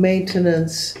of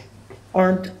maintenance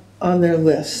aren't on their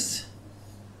list.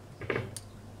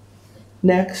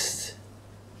 Next.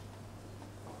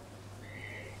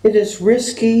 It is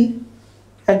risky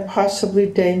and possibly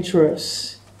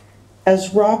dangerous.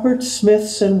 As Robert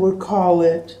Smithson would call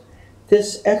it,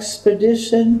 this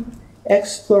exploration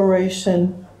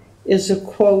is a,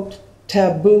 quote,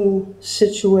 taboo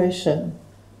situation.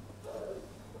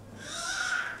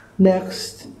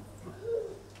 Next.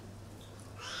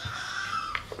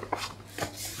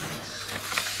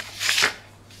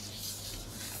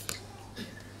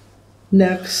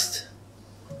 Next.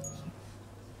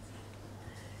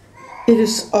 It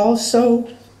is also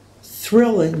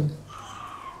thrilling.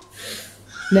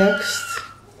 Next.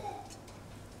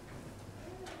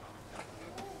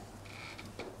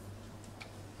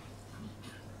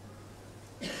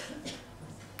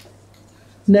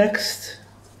 Next.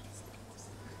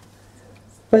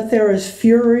 But there is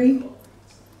fury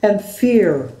and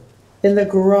fear in the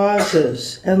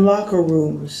garages and locker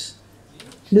rooms.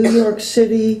 New York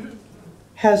City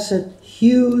has a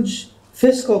huge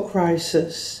fiscal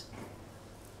crisis,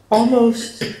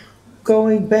 almost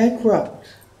going bankrupt.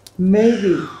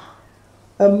 Maybe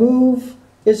a move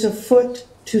is afoot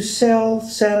to sell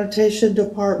sanitation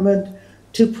department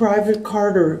to private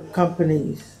charter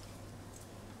companies.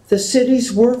 The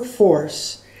city's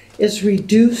workforce is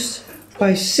reduced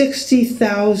by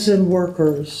 60,000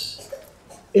 workers.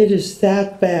 It is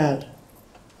that bad.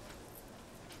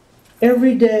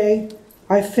 Every day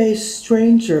I face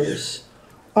strangers.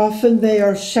 Often they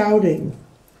are shouting.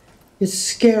 It's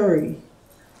scary.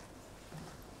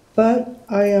 But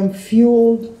I am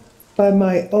fueled by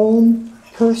my own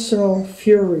personal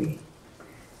fury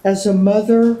as a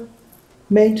mother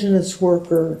maintenance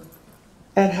worker,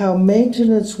 at how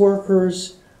maintenance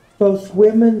workers, both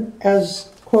women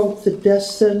as, quote, the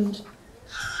destined,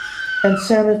 and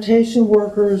sanitation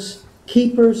workers,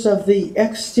 keepers of the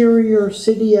exterior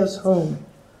city as home,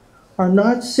 are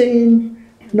not seen,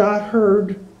 not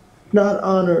heard, not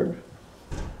honored.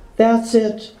 That's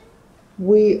it.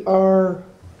 We are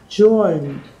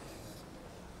joined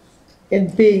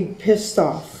in being pissed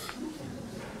off.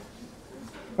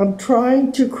 I'm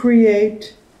trying to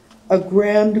create a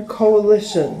grand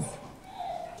coalition,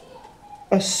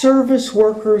 a service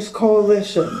workers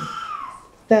coalition.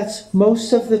 That's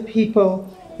most of the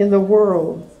people in the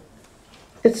world.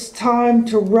 It's time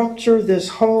to rupture this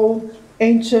whole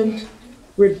ancient,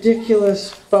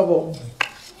 ridiculous bubble.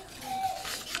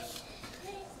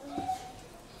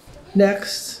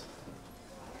 Next.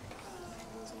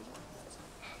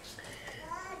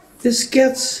 This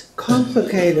gets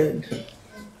complicated.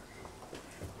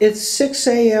 It's 6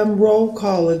 a.m. roll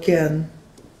call again.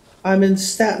 I'm in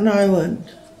Staten Island.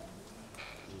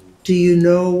 Do you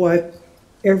know why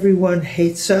everyone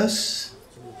hates us?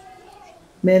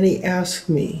 Many ask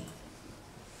me.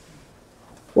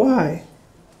 Why?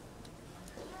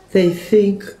 They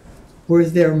think we're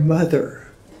their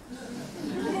mother.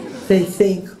 They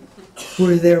think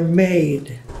we're their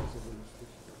maid.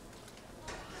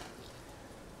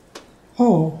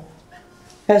 Oh,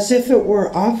 as if it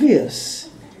were obvious.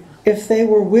 If they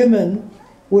were women,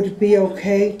 would it be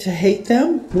okay to hate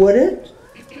them? Would it?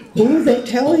 Who are they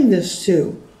telling this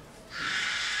to?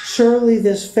 Surely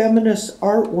this feminist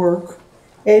artwork,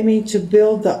 aiming to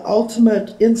build the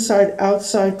ultimate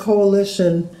inside-outside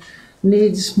coalition,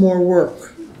 needs more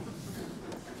work.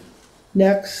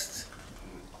 Next.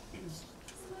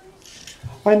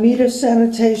 I meet a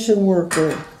sanitation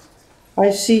worker. I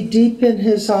see deep in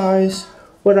his eyes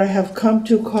what I have come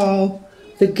to call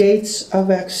the gates of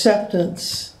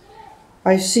acceptance.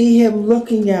 I see him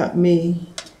looking at me,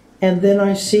 and then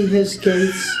I see his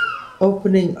gates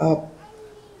opening up.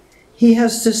 He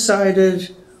has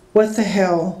decided, what the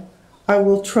hell, I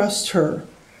will trust her.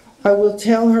 I will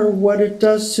tell her what it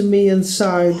does to me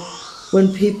inside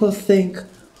when people think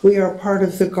we are part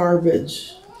of the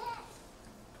garbage.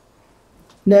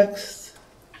 Next.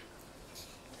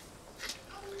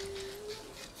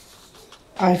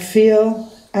 I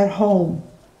feel at home.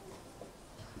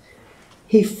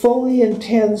 He fully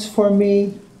intends for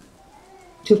me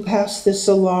to pass this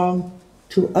along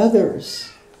to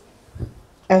others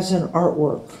as an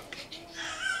artwork.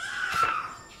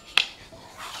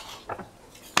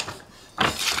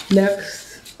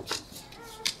 Next.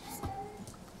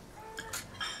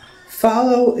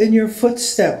 Follow in your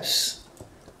footsteps,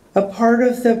 a part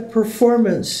of the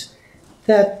performance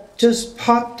that just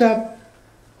popped up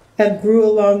and grew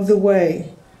along the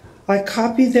way. I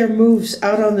copy their moves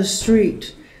out on the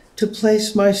street to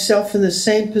place myself in the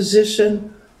same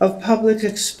position of public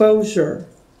exposure.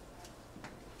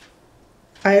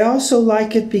 I also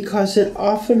like it because it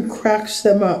often cracks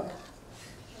them up.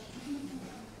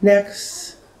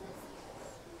 Next.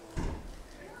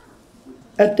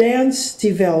 A dance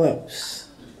develops.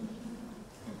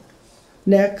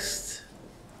 Next.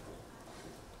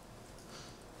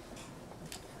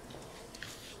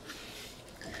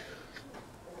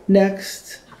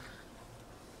 Next.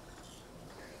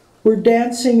 We're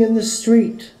dancing in the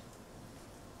street.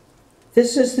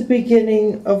 This is the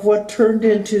beginning of what turned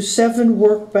into 7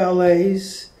 work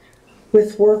ballets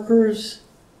with workers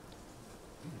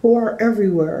who are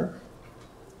everywhere,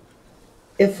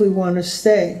 if we want to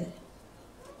stay,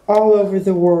 all over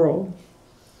the world.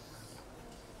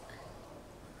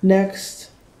 Next.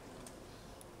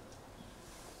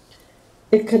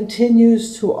 It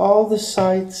continues to all the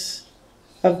sites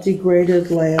of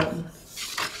degraded land.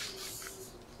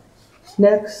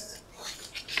 Next.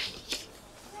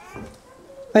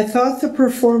 I thought the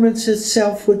performance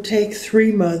itself would take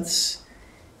 3 months.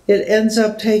 It ends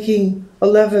up taking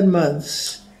 11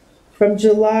 months, from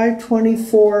July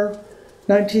 24,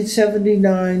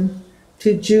 1979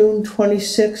 to June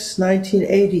 26,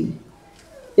 1980.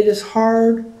 It is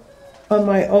hard on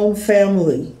my own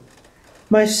family.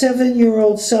 My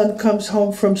 7-year-old son comes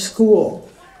home from school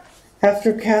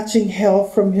after catching hell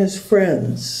from his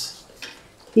friends.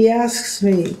 He asks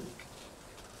me,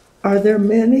 "Are there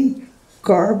many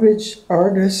garbage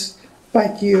artists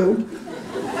like you?"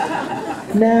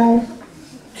 Now,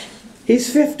 he's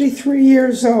 53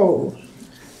 years old.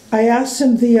 I asked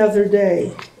him the other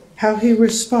day how he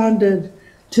responded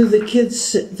to the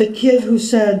kid who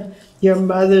said, "Your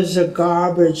mother's a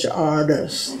garbage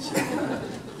artist."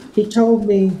 He told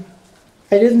me,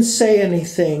 "I didn't say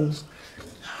anything.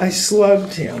 I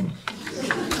slugged him."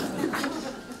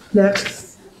 Next.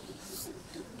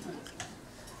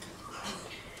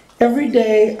 Every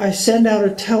day I send out a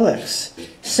telex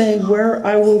saying where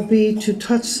I will be to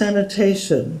touch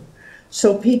sanitation,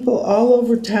 so people all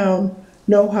over town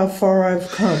know how far I've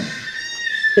come.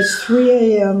 It's 3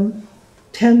 a.m.,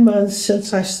 10 months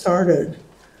since I started.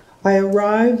 I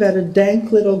arrive at a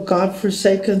dank little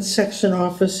godforsaken section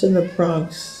office in the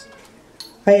Bronx.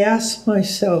 I ask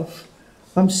myself,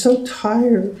 I'm so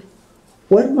tired.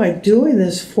 What am I doing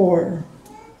this for?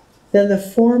 Then the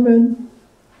foreman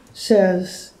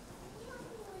says,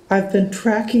 "I've been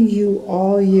tracking you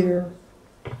all year.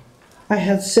 I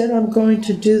had said I'm going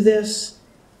to do this,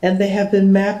 and they have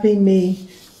been mapping me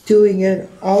doing it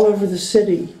all over the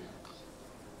city.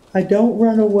 I don't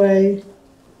run away.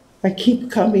 I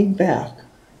keep coming back,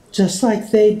 just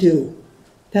like they do.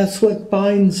 That's what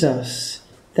binds us.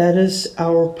 That is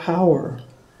our power."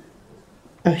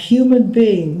 A human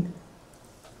being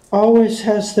always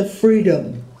has the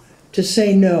freedom to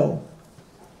say no.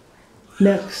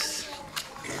 Next.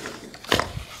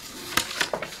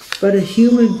 But a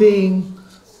human being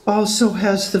also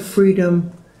has the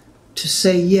freedom to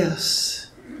say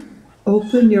yes.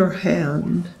 Open your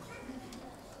hand.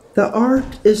 The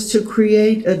art is to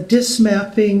create a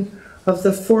dismapping of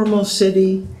the formal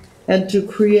city and to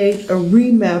create a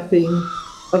remapping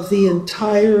of the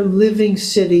entire living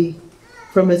city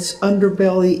from its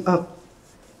underbelly up,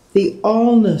 the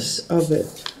allness of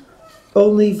it,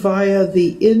 only via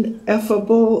the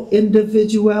ineffable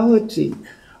individuality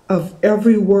of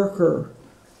every worker,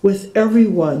 with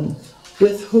everyone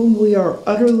with whom we are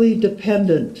utterly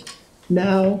dependent,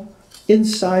 now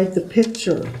inside the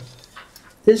picture.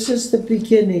 This is the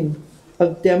beginning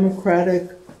of democratic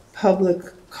public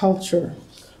culture.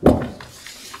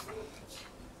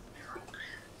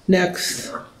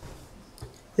 Next.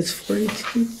 It's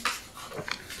 42.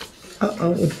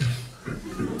 Uh-oh.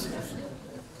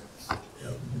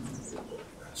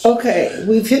 Okay,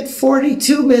 we've hit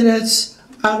 42 minutes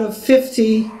out of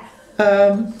 50.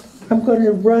 I'm going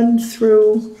to run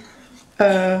through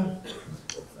the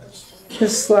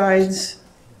slides.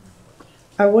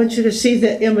 I want you to see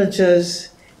the images,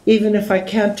 even if I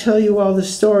can't tell you all the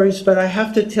stories, but I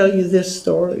have to tell you this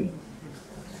story.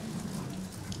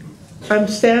 I'm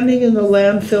standing in the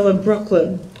landfill in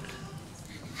Brooklyn.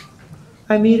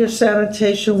 I meet a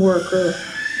sanitation worker.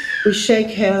 We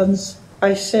shake hands.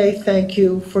 I say thank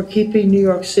you for keeping New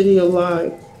York City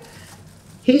alive.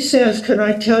 He says, "Can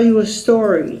I tell you a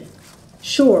story?"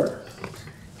 Sure.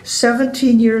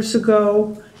 17 years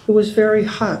ago, it was very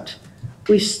hot.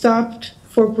 We stopped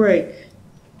for break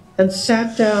and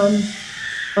sat down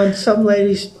on some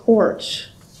lady's porch.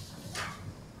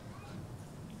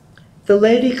 The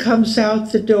lady comes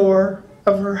out the door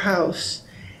of her house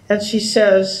and she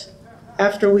says,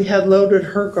 after we had loaded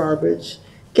her garbage,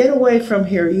 Get away from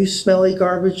here, you smelly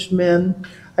garbage men.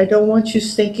 I don't want you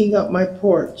stinking up my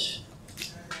porch.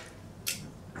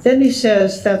 Then he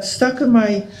says, that's stuck in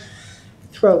my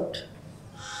throat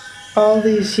all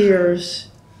these years,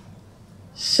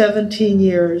 17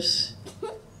 years.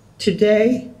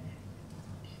 Today,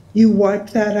 you wipe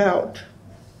that out.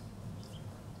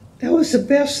 That was the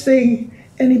best thing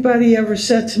anybody ever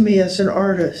said to me as an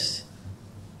artist.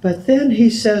 But then he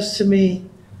says to me,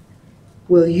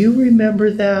 will you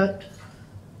remember that?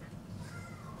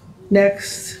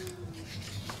 Next.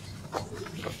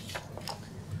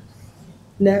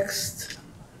 Next.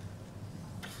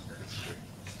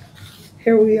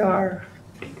 Here we are,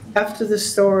 after the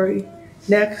story.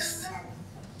 Next.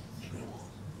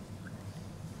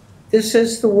 This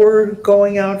is the word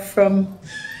going out from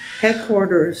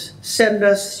headquarters. Send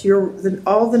us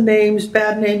all the names,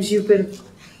 bad names you've been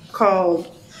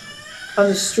called on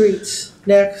the streets.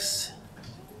 Next.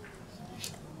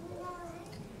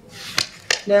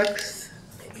 Next.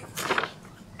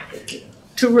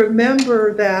 To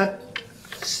remember that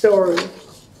story,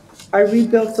 I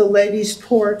rebuilt the ladies'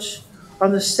 porch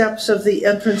on the steps of the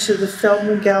entrance of the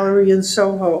Feldman Gallery in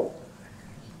Soho.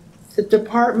 The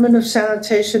Department of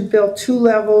Sanitation built 2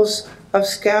 levels of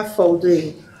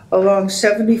scaffolding along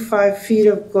 75 feet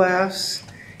of glass,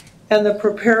 and the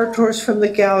preparators from the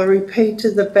gallery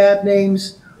painted the bad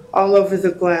names all over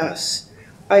the glass.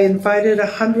 I invited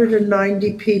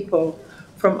 190 people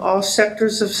from all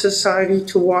sectors of society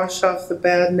to wash off the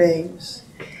bad names.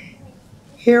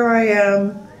 Here I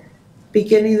am,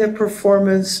 beginning the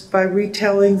performance by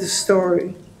retelling the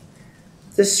story.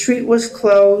 The street was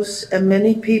closed and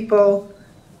many people,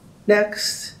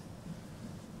 next,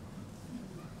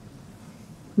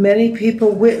 many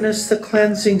people witnessed the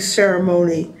cleansing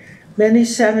ceremony. Many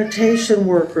sanitation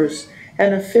workers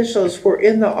and officials were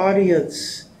in the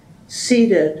audience,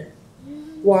 seated,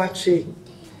 watching,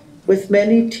 with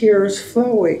many tears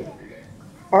flowing.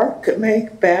 Art can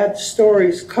make bad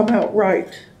stories come out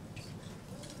right.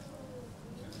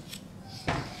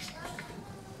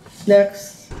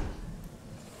 Next.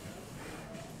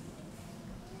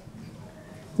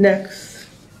 Next.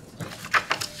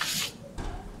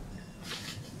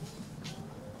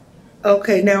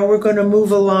 Okay, now we're going to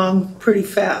move along pretty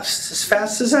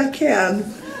fast as I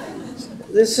can.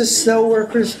 This is Snow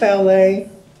Workers Ballet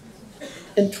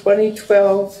in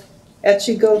 2012,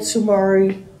 Echigo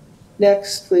Tsumari.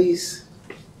 Next, please.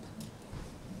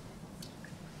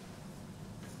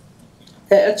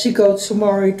 The Echigo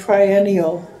Tsumari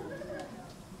Triennial.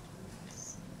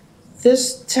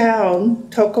 This town,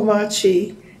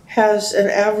 Tokomachi, has an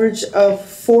average of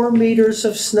 4 meters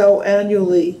of snow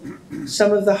annually,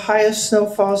 some of the highest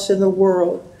snowfalls in the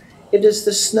world. It is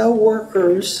the snow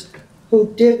workers who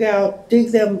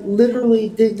literally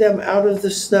dig them out of the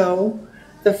snow.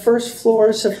 The first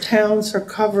floors of towns are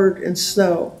covered in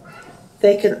snow.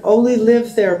 They can only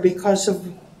live there because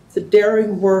of the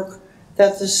daring work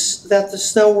that the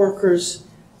snow workers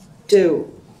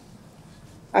do.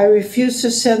 I refuse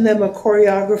to send them a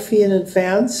choreography in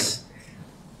advance.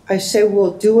 I say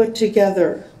we'll do it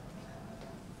together.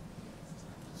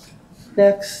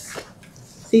 Next.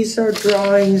 These are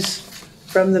drawings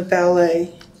from the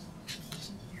ballet.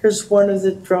 Here's one of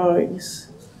the drawings.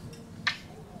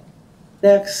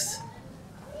 Next.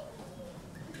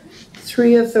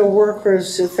 3 of the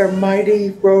workers with their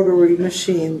mighty rotary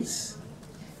machines.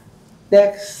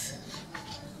 Next.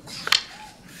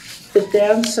 The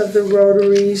dance of the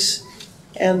rotaries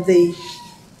and the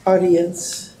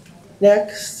audience.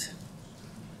 Next.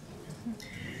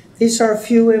 These are a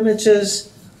few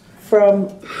images from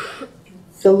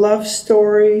the love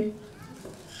story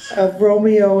of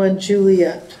Romeo and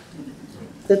Juliet,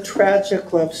 the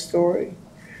tragic love story.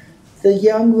 The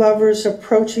young lovers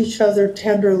approach each other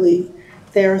tenderly.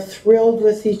 They are thrilled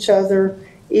with each other,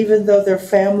 even though their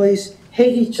families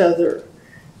hate each other.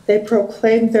 They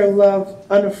proclaim their love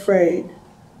unafraid.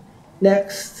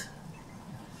 Next.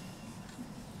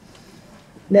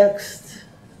 Next.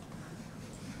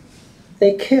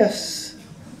 They kiss.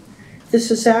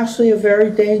 This is actually a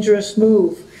very dangerous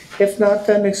move. If not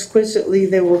done exquisitely,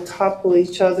 they will topple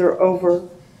each other over.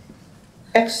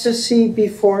 Ecstasy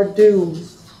before doom.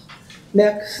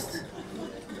 Next.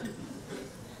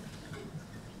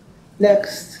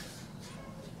 Next.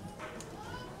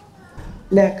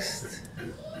 Next.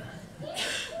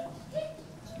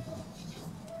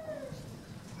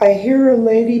 I hear a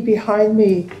lady behind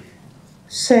me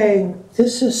saying,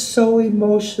 "This is so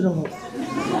emotional."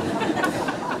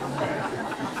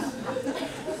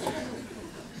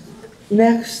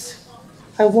 Next,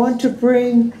 I want to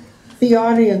bring the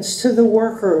audience to the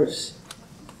workers.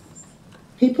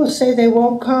 People say they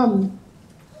won't come.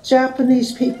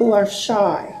 Japanese people are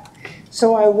shy.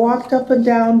 So I walked up and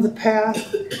down the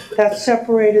path that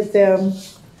separated them,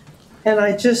 and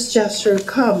I just gestured,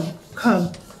 come,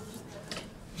 come.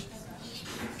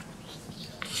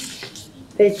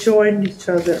 They joined each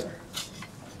other.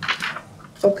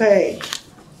 Okay.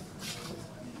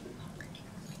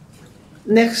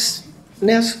 Next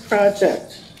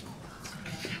project.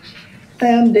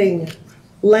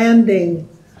 Landing.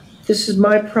 This is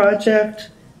my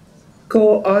project,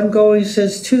 ongoing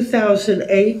since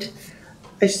 2008.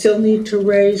 I still need to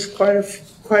raise quite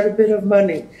a bit of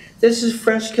money. This is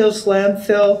Freshkills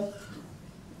landfill,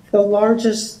 the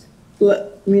largest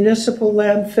municipal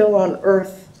landfill on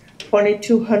earth,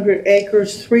 2,200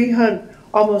 acres,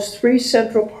 almost 3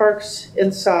 central parks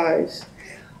in size.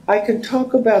 I can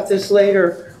talk about this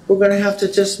later. We're going to have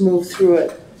to just move through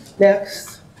it.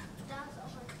 Next.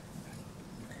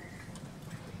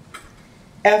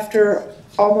 After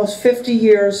almost 50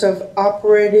 years of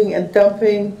operating and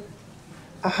dumping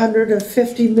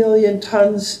 150 million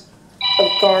tons of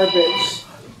garbage,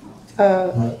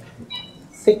 the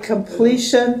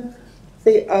completion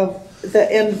of the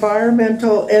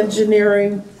environmental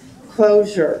engineering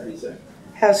closure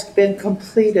has been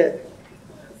completed.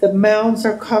 The mounds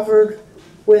are covered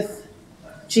with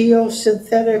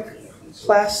geosynthetic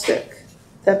plastic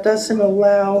that doesn't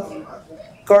allow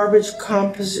garbage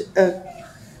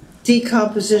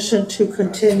decomposition to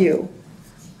continue.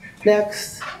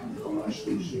 Next.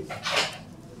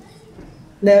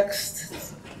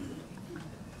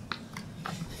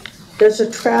 There's a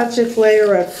tragic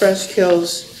layer at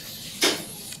Freshkills.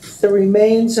 The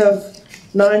remains of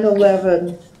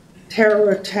 9/11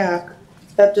 terror attack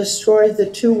that destroyed the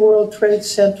 2 World Trade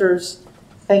Centers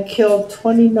and killed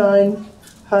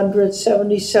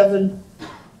 2,977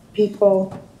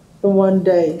 people in one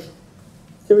day.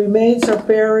 The remains are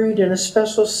buried in a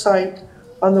special site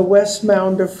on the west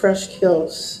mound of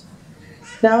Freshkills.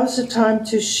 Now is the time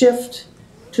to shift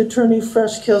to turning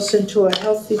Freshkills into a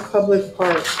healthy public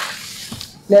park.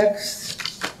 Next.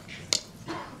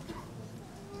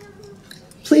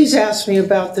 Please ask me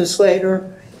about this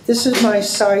later. This is my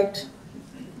site.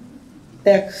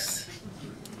 Next.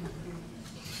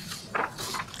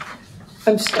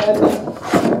 I'm standing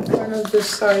in front of the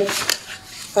site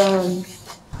on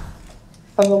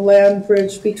the land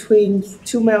bridge between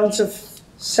 2 mounds of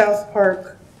South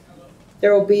Park.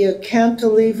 There will be a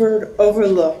cantilevered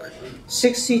overlook,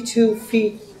 62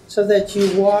 feet, so that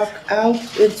you walk out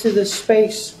into the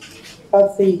space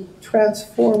of the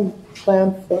transformed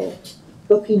landfill,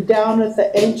 looking down at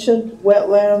the ancient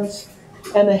wetlands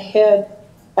and ahead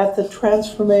at the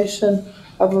transformation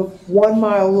of a 1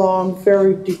 mile long,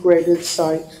 very degraded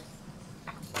site.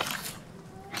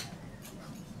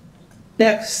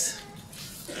 Next.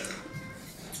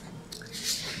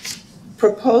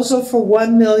 Proposal for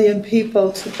 1 million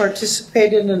people to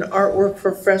participate in an artwork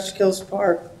for Freshkills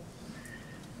Park.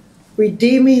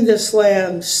 Redeeming this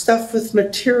land, stuffed with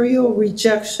material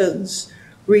rejections,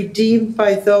 redeemed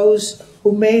by those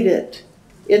who made it,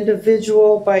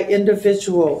 individual by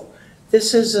individual.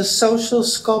 This is a social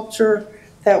sculpture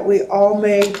that we all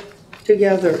made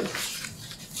together.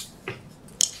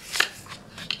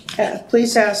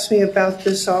 Please ask me about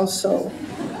this also.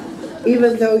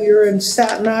 Even though you're in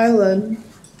Staten Island,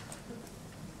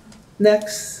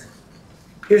 next,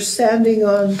 you're standing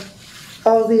on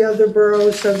all the other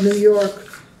boroughs of New York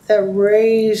that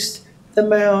raised the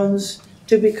mounds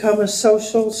to become a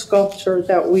social sculpture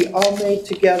that we all made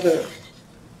together.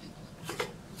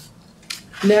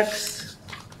 Next,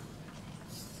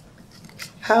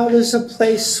 how does a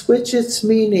place switch its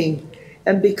meaning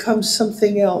and become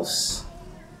something else?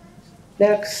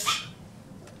 Next.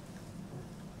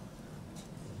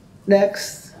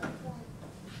 Next.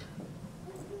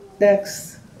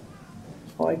 Next.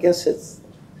 Oh, I guess it's.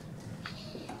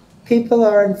 People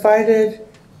are invited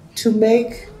to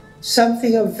make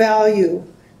something of value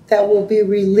that will be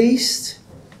released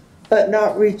but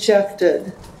not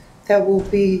rejected, that will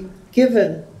be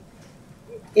given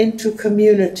into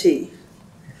community.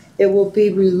 It will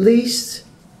be released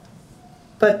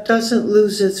but doesn't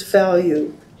lose its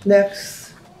value. Next.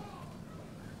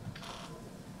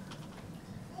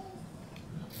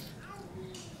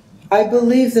 I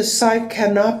believe the site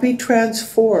cannot be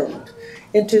transformed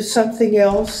into something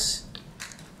else,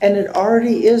 and it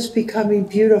already is becoming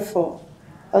beautiful,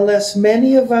 unless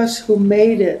many of us who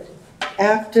made it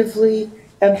actively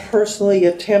and personally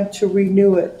attempt to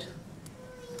renew it.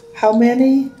 How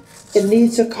many? It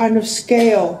needs a kind of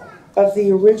scale of the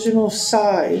original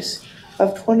size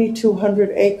of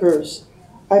 2,200 acres.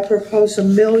 I propose a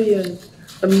million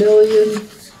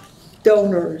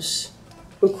donors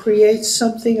who create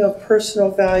something of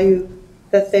personal value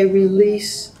that they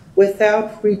release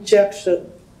without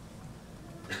rejection.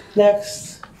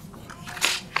 Next.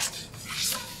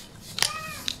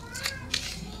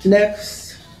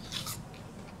 Next.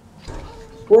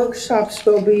 Workshops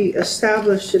will be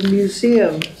established in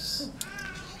museums.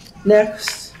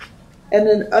 Next. And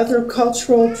in other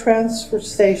cultural transfer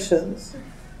stations,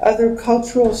 other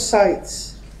cultural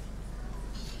sites,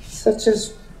 such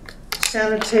as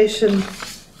sanitation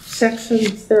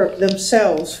sections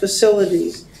themselves,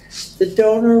 facilities. The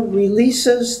donor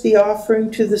releases the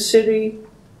offering to the city.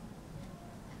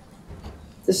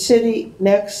 The city,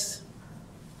 next.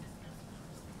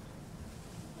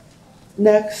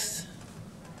 Next.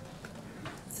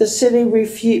 The city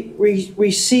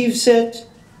receives it.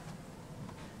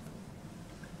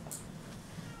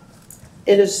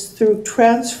 It is through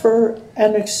transfer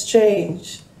and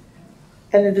exchange,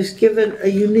 and it is given a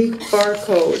unique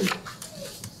barcode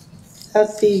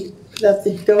that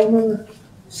the donor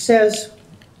says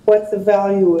what the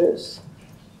value is.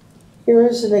 Here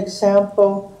is an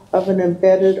example of an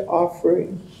embedded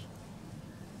offering.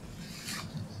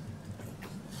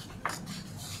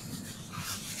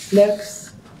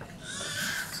 Next.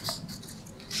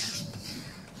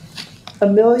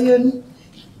 1 million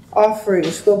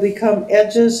offerings will become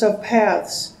edges of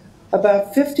paths,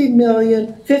 about 50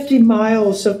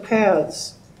 miles of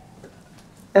paths,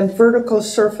 and vertical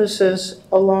surfaces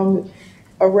around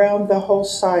the whole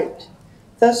site.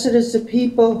 Thus it is the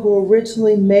people who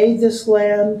originally made this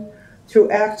land through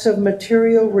acts of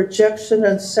material rejection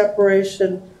and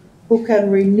separation who can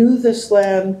renew this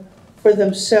land for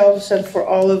themselves and for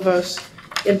all of us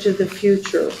into the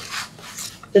future.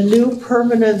 The new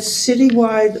permanent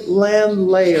citywide land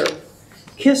layer,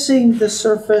 kissing the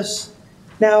surface,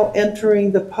 now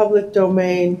entering the public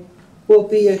domain, will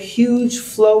be a huge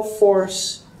flow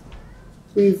force,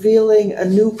 revealing a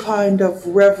new kind of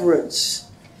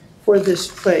reverence for this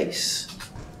place.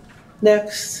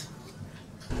 Next.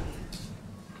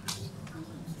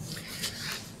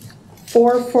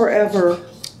 For Forever,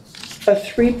 a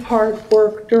 3-part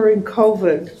work during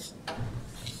COVID.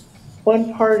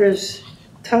 One part is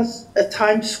a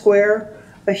Times Square,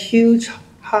 a huge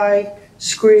high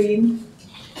screen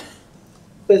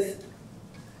with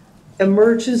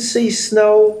emergency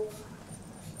snow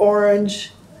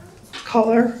orange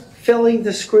color filling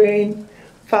the screen,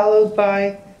 followed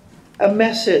by a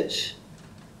message.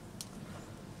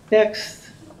 Next.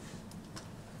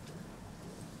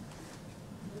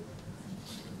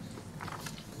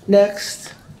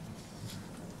 Next.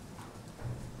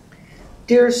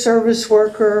 Dear service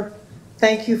worker,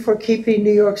 thank you for keeping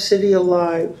New York City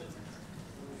alive.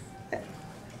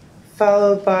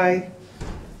 Followed by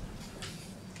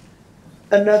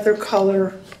another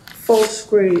color, full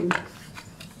screen.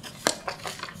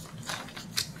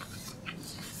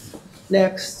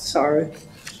 Next, sorry.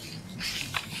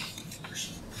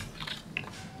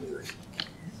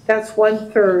 That's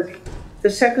 1/3. The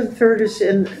second third is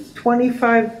in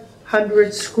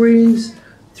 2,500 screens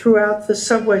throughout the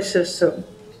subway system.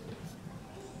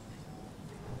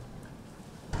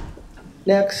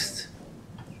 Next.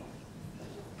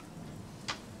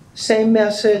 Same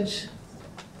message.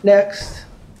 Next.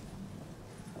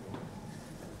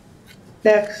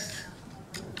 Next.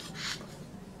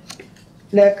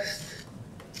 Next.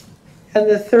 And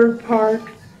the third part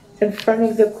in front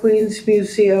of the Queen's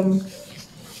Museum.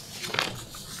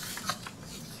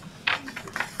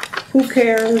 Who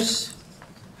cares?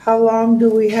 How long do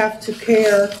we have to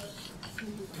care?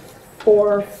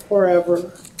 For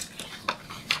forever.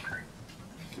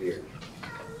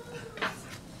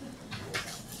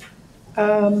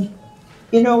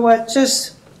 You know what,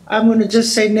 I'm gonna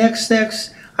just say next.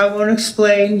 I won't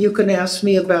explain, you can ask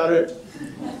me about it.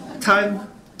 Time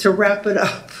to wrap it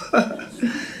up.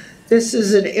 This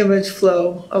is an image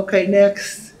flow. Okay,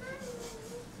 next.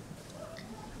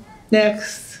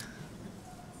 Next.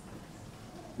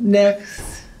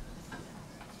 Next.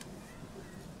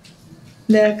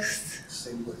 Next.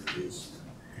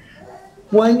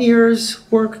 1 year's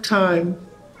work time.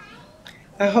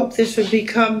 I hope this would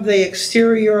become the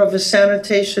exterior of a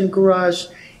sanitation garage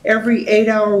every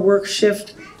 8-hour work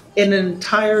shift in an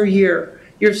entire year.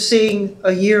 You're seeing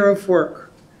a year of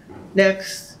work.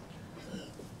 Next.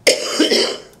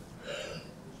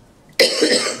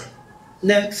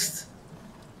 Next.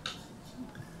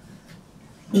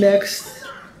 Next.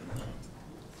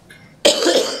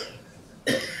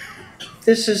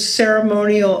 This is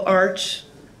ceremonial arch,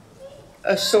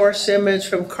 a source image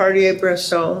from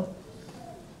Cartier-Bresson.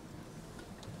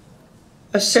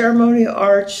 A ceremonial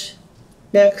arch.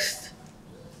 Next.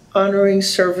 honoring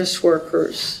service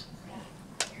workers.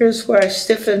 Here's where I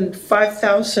stiffened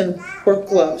 5,000 work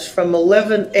gloves from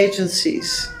 11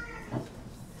 agencies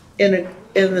in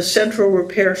the central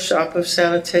repair shop of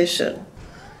sanitation.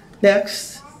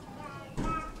 Next.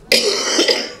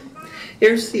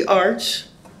 Here's the arch.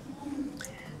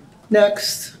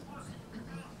 Next.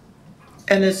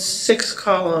 And it's 6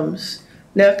 columns.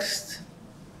 Next.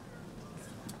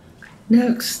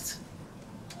 Next.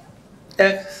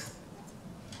 Next.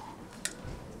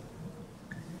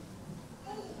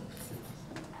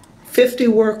 "50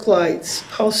 work lights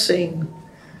pulsing,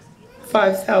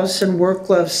 5,000 work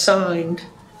gloves signed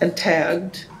and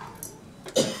tagged."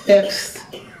 Next.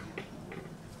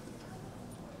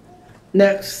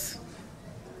 Next.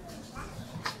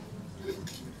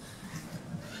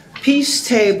 Peace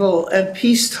table and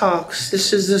peace talks.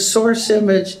 This is the source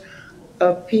image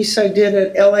of a piece I did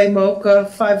at LA MoCA,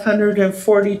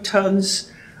 540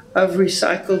 tons of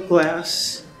recycled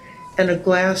glass and a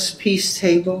glass peace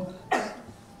table.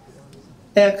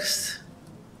 Next.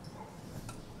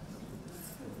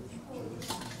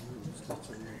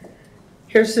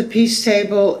 Here's the peace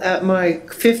table at my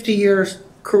 50-year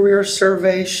career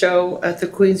survey show at the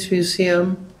Queen's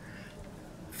Museum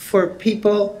for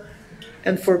people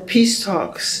and for peace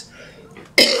talks.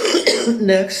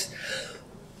 Next.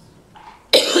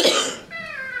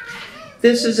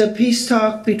 This is a peace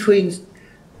talk between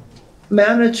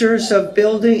managers of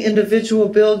individual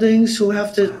buildings who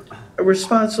are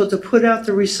responsible to put out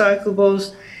the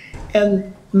recyclables,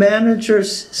 and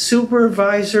managers,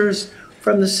 supervisors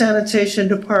from the sanitation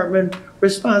department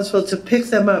responsible to pick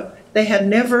them up. They had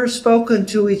never spoken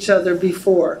to each other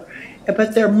before,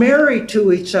 but they're married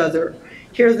to each other.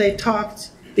 Here they talked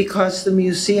because the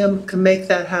museum can make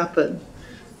that happen.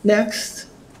 Next.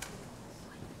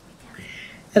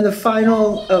 And the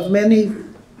final of many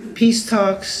peace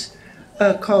talks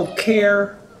called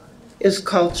Care is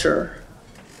Culture,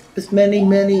 with many,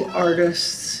 many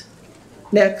artists.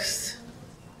 Next.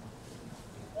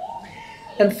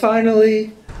 And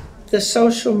finally, the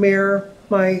social mirror,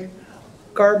 my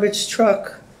garbage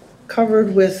truck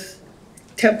covered with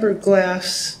tempered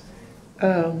glass,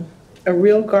 a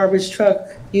real garbage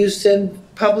truck used in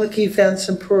public events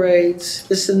and parades.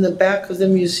 This is in the back of the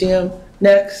museum.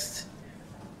 Next.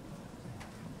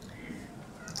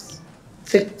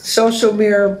 The social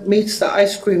mirror meets the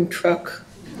ice cream truck.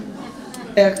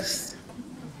 Next.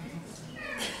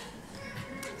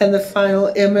 And the final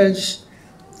image,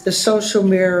 the social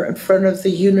mirror in front of the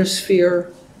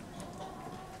Unisphere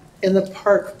in the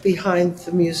park behind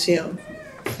the museum.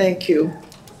 Thank you.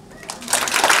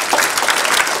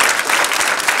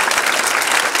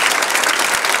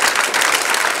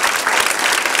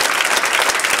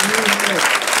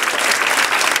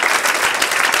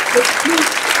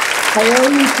 I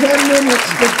owe you 10 minutes,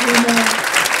 Bettina.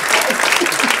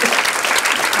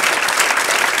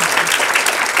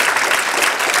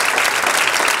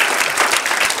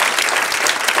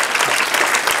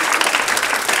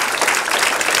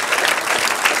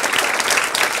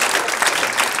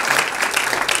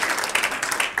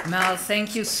 Mel,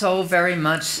 thank you so very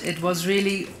much. It was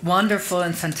really wonderful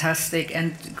and fantastic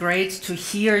and great to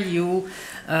hear you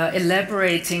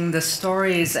elaborating the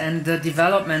stories and the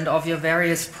development of your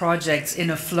various projects in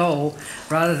a flow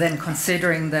rather than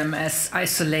considering them as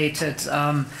isolated,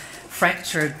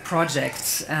 fractured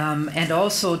projects. And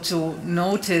also to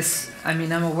notice, I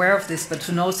mean, I'm aware of this, but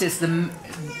to notice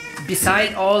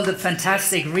beside all the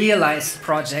fantastic realized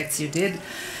projects you did,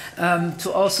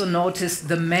 to also notice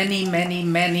the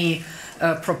many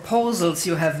proposals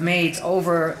you have made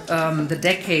over the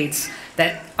decades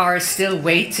that are still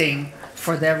waiting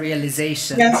for their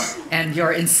realization. Yes. And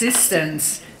your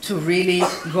insistence to really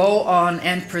go on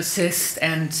and persist,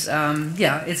 and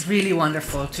yeah, it's really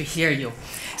wonderful to hear you.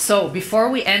 So before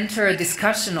we enter a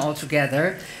discussion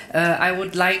altogether, I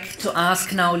would like to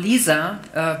ask now Lisa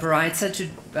Baraitser to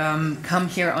come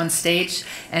here on stage,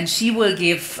 and she will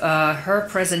give her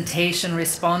presentation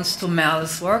response to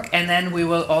Mel's work, and then we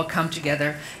will all come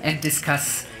together and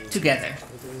discuss together.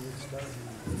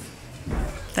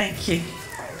 Thank you.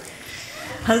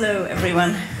 Hello,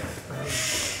 everyone.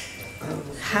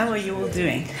 How are you all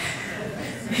doing?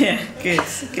 Yeah, good.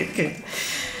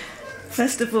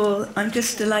 First of all, I'm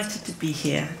just delighted to be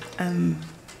here.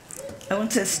 I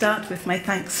want to start with my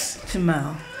thanks to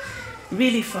Mel,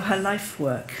 really for her life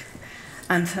work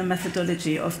and her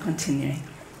methodology of continuing.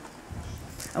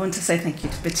 I want to say thank you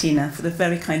to Bettina for the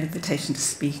very kind invitation to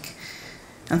speak,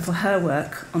 and for her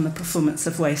work on the performance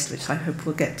of waste, which I hope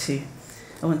we'll get to,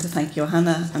 I want to thank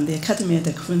Johanna and the Akademie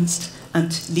der Künste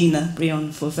and Lina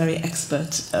Brion for a very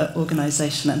expert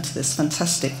organisation, and to this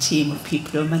fantastic team of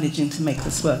people who are managing to make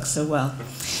this work so well.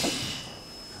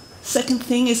 Second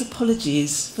thing is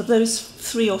apologies for those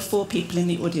 3 or 4 people in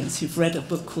the audience who've read a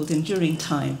book called Enduring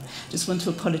Time. Just want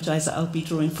to apologise that I'll be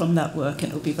drawing from that work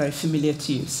and it will be very familiar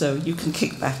to you. So you can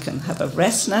kick back and have a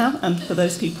rest now. And for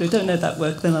those people who don't know that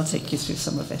work, then I'll take you through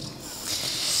some of it.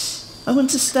 I want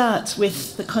to start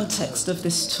with the context of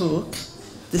this talk.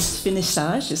 This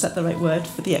finissage, is that the right word,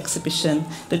 for the exhibition,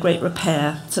 The Great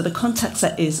Repair. So the context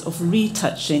that is of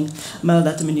retouching Mierle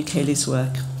Laderman Ukeles'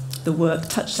 work. The work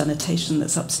touched annotation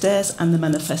that's upstairs and the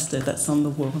manifesto that's on the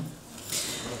wall.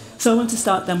 So I want to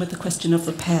start then with the question of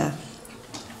repair.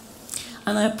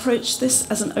 And I approach this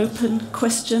as an open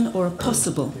question or a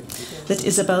possible that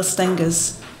Isabel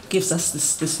Stengers gives us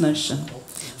this notion.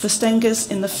 For Stengers,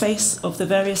 in the face of the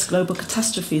various global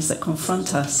catastrophes that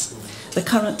confront us, the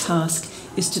current task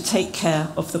is to take care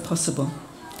of the possible,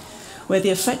 where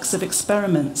the effects of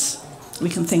experiments, we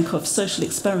can think of social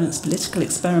experiments, political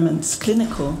experiments,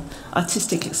 clinical,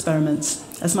 artistic experiments,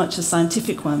 as much as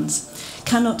scientific ones,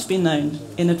 cannot be known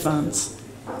in advance.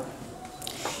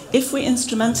 If we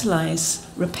instrumentalize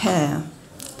repair,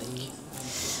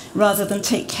 rather than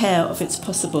take care of its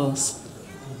possibles,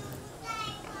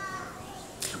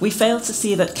 we fail to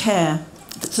see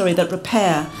that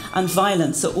repair and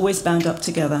violence are always bound up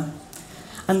together,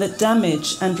 and that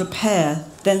damage and repair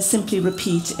then simply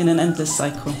repeat in an endless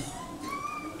cycle.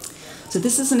 So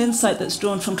this is an insight that's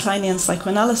drawn from Kleinian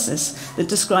psychoanalysis that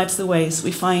describes the ways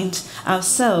we find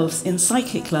ourselves in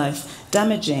psychic life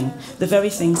damaging the very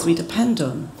things we depend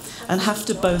on, and have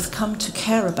to both come to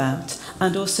care about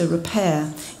and also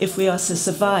repair if we are to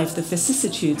survive the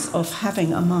vicissitudes of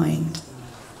having a mind.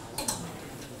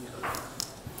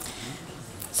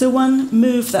 So one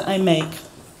move that I make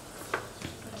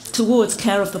towards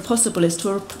care of the possible is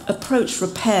to approach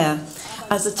repair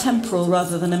as a temporal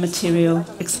rather than a material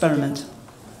experiment.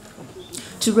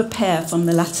 To repair, from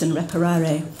the Latin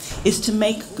reparare, is to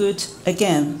make good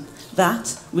again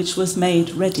that which was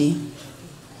made ready,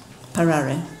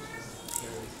 parare,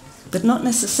 but not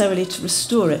necessarily to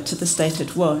restore it to the state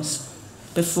it was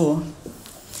before.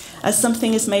 As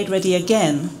something is made ready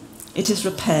again, it is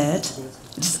repaired,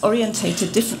 it is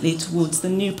orientated differently towards the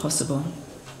new possible.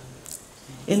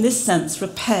 In this sense,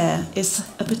 repair is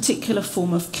a particular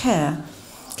form of care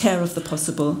of the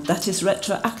possible, that is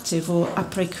retroactive or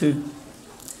après coup.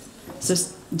 So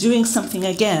doing something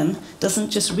again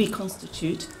doesn't just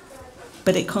reconstitute,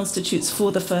 but it constitutes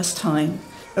for the first time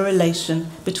a relation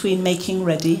between making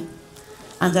ready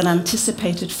and an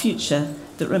anticipated future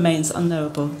that remains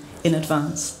unknowable in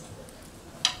advance.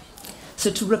 So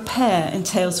to repair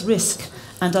entails risk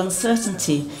and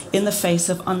uncertainty in the face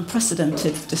of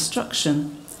unprecedented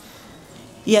destruction.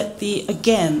 Yet the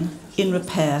again in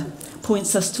repair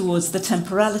points us towards the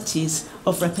temporalities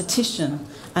of repetition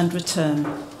and return.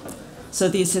 So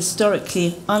these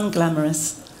historically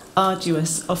unglamorous,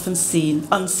 arduous, often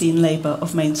unseen labour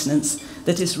of maintenance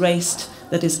that is raced,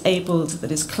 that is abled,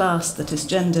 that is classed, that is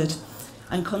gendered,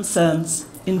 and concerns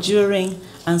enduring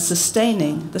and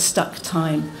sustaining the stuck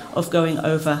time of going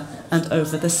over and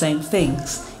over the same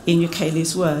things, in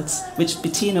Ukeles' words, which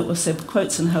Bettina also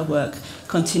quotes in her work,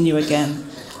 continue again,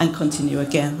 and continue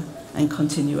again, and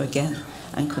continue again,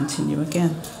 and continue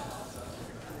again.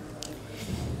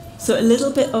 So a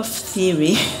little bit of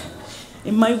theory.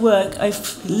 In my work,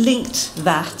 I've linked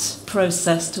that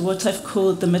process to what I've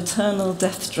called the maternal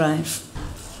death drive,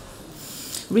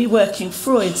 reworking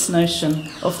Freud's notion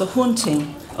of the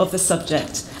haunting of the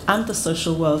subject and the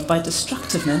social world by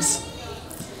destructiveness,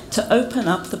 to open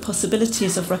up the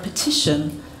possibilities of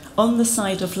repetition on the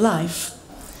side of life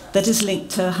that is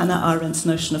linked to Hannah Arendt's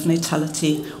notion of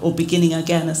natality, or beginning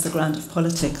again as the ground of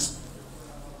politics.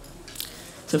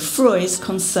 So Freud's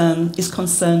is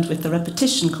concerned with the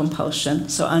repetition compulsion,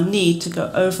 so our need to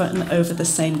go over and over the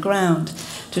same ground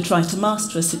to try to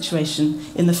master a situation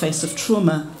in the face of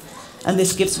trauma. And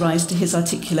this gives rise to his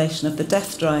articulation of the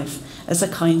death drive as a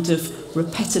kind of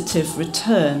repetitive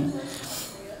return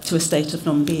to a state of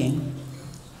non-being.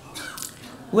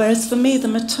 Whereas for me, the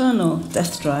maternal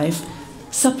death drive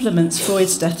supplements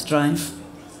Freud's death drive.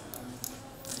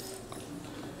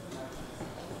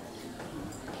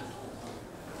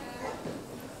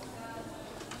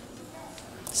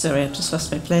 Sorry, I've just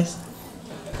lost my place.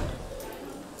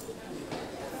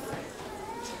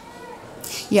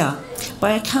 Yeah,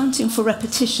 by accounting for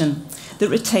repetition that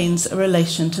retains a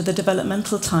relation to the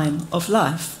developmental time of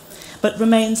life, but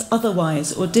remains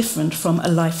otherwise or different from a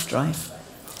life drive.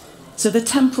 So the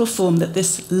temporal form that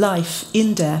this life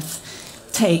in death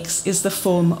takes is the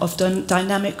form of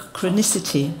dynamic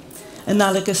chronicity,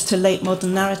 analogous to late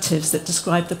modern narratives that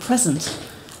describe the present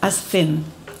as thin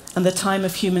and the time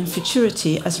of human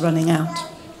futurity as running out.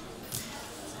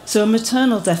 So a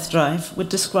maternal death drive would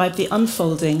describe the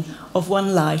unfolding of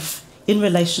one life in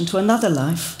relation to another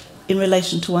life, in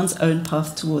relation to one's own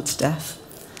path towards death.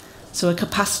 So a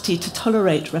capacity to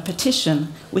tolerate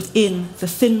repetition within the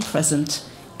thin present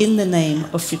in the name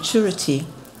of futurity,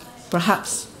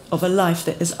 perhaps of a life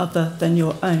that is other than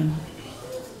your own.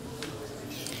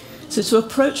 So to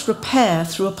approach repair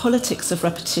through a politics of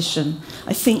repetition,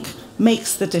 I think,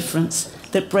 makes the difference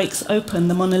that breaks open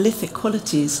the monolithic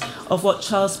qualities of what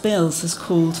Charles Mills has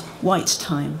called white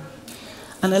time,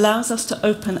 and allows us to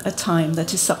open a time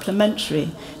that is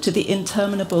supplementary to the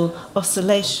interminable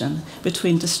oscillation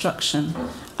between destruction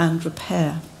and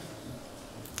repair.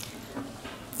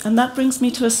 And that brings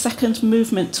me to a second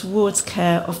movement towards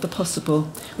care of the possible,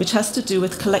 which has to do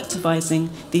with collectivizing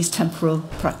these temporal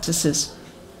practices.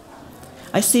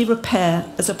 I see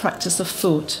repair as a practice of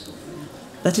thought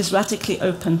that is radically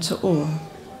open to all.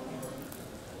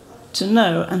 To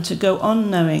know and to go on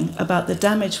knowing about the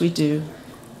damage we do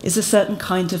is a certain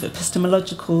kind of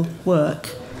epistemological work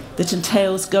that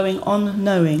entails going on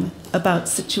knowing about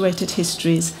situated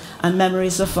histories and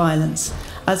memories of violence,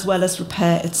 as well as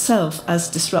repair itself as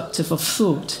disruptive of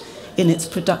thought in its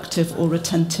productive or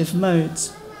retentive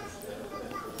modes.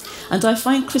 And I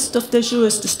find Christophe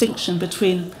Dejour's distinction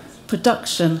between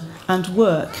production and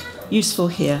work useful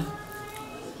here.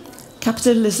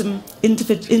 Capitalism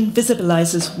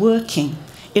invisibilizes working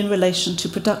in relation to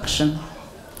production.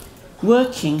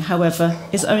 Working, however,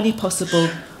 is only possible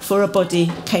for a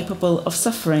body capable of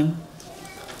suffering,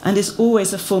 and is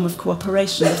always a form of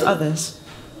cooperation with others.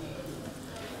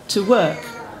 To work,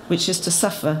 which is to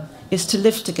suffer, is to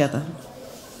live together.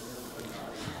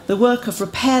 The work of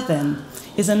repair, then,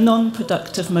 is a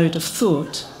non-productive mode of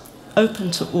thought, open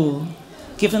to all,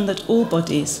 given that all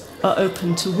bodies are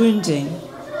open to wounding,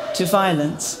 to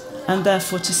violence, and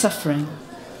therefore to suffering.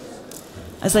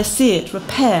 As I see it,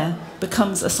 repair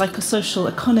becomes a psychosocial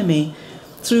economy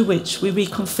through which we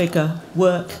reconfigure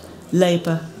work,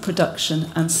 labour,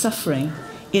 production, and suffering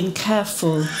in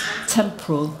careful,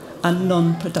 temporal, and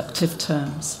non-productive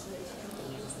terms.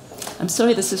 I'm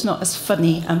sorry this is not as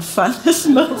funny and fun as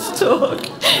Mel's talk.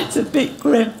 It's a bit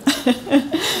grim.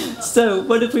 So,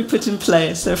 what have we put in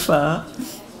play so far?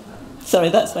 Sorry,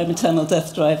 that's my maternal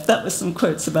death drive. That was some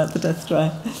quotes about the death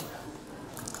drive.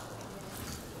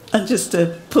 And just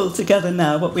to pull together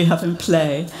now, what we have in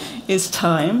play is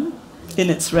time, in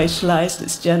its racialized,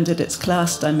 its gendered, its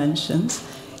class dimensions,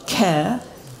 care,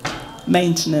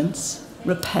 maintenance,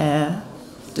 repair,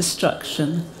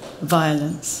 destruction,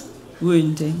 violence,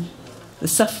 wounding, the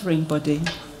suffering body,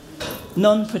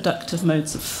 non-productive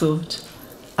modes of thought,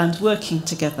 and working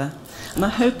together. And I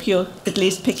hope you're at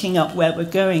least picking up where we're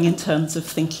going in terms of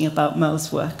thinking about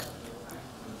Mel's work.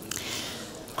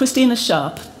 Christina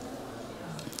Sharp,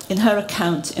 in her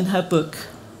account in her book,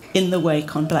 In the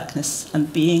Wake on Blackness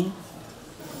and Being,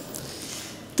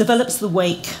 develops the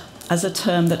wake as a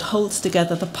term that holds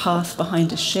together the path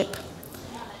behind a ship,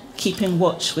 keeping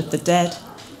watch with the dead,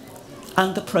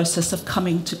 and the process of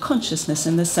coming to consciousness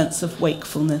in the sense of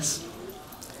wakefulness.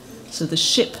 So the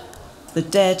ship, the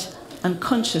dead, and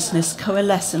consciousness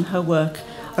coalesce in her work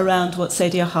around what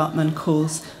Saidiya Hartman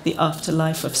calls the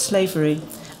afterlife of slavery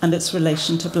and its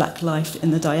relation to black life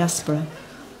in the diaspora.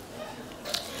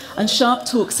 And Sharp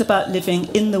talks about living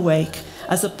in the wake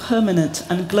as a permanent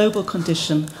and global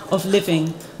condition of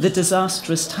living the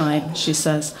disastrous time, she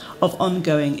says, of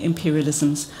ongoing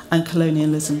imperialisms and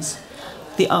colonialisms,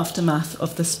 the aftermath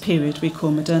of this period we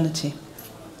call modernity.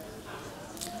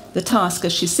 The task,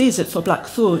 as she sees it, for black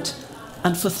thought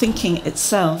and for thinking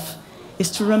itself is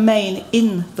to remain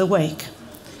in the wake,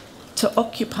 to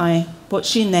occupy what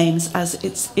she names as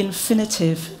its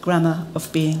infinitive grammar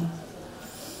of being,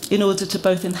 in order to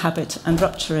both inhabit and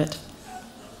rupture it.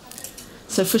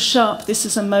 So for Sharp, this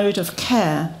is a mode of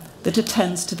care that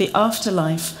attends to the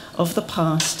afterlife of the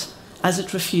past as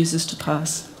it refuses to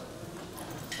pass.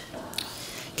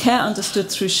 Care understood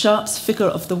through Sharp's figure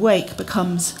of the wake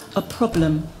becomes a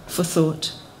problem for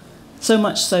thought, so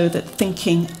much so that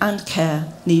thinking and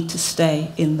care need to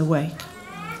stay in the wake.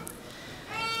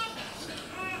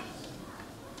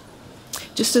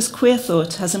 Just as queer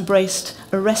thought has embraced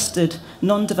arrested,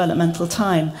 non-developmental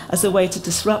time as a way to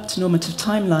disrupt normative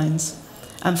timelines,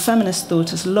 and feminist thought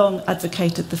has long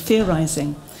advocated the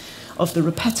theorizing of the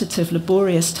repetitive,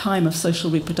 laborious time of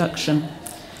social reproduction,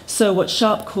 so what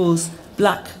Sharp calls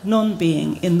black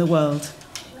non-being in the world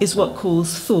is what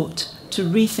calls thought to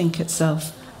rethink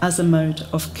itself as a mode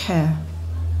of care.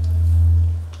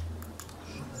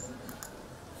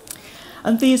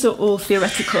 And these are all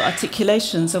theoretical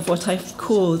articulations of what I've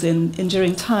called in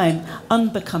Enduring Time,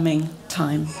 unbecoming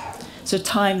time. So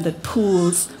time that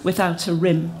pools without a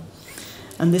rim.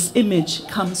 And this image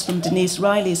comes from Denise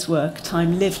Riley's work,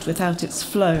 Time Lived Without Its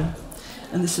Flow.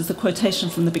 And this is the quotation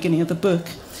from the beginning of the book,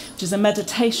 which is a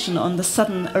meditation on the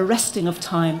sudden arresting of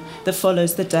time that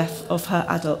follows the death of her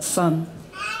adult son.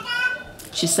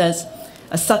 She says,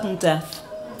 "A sudden death,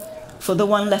 for the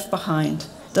one left behind,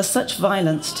 does such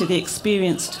violence to the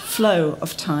experienced flow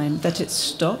of time that it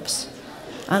stops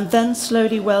and then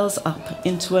slowly wells up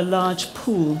into a large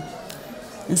pool.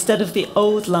 Instead of the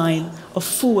old line of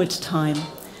forward time,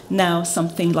 now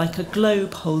something like a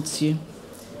globe holds you.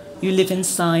 You live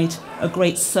inside a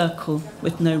great circle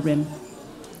with no rim."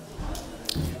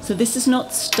 So this is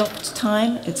not stopped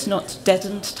time, it's not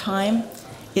deadened time,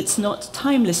 it's not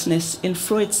timelessness in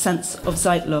Freud's sense of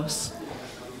Zeitlos.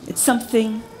 It's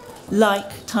something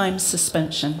like time's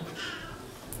suspension.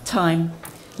 Time,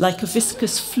 like a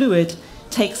viscous fluid,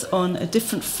 takes on a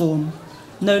different form,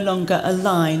 no longer a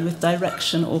line with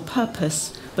direction or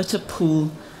purpose, but a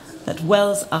pool that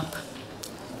wells up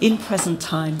in present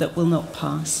time that will not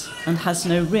pass and has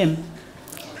no rim.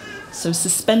 So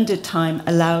suspended time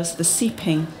allows the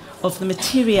seeping of the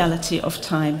materiality of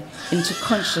time into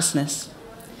consciousness.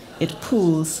 It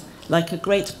pools like a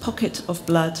great pocket of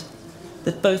blood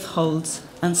that both holds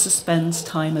and suspends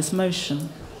time as motion.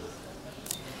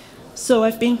 So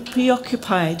I've been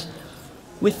preoccupied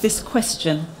with this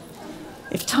question.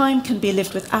 If time can be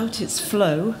lived without its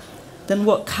flow, then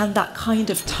what can that kind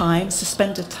of time,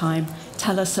 suspended time,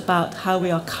 tell us about how we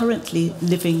are currently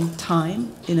living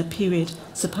time in a period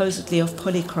supposedly of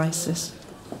polycrisis?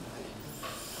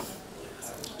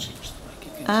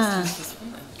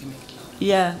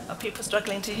 Yeah, are people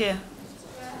struggling to hear?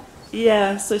 Yeah,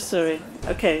 I'm so sorry.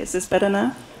 Okay, is this better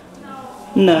now?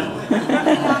 No.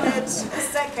 A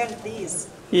second, please.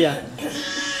 Yeah.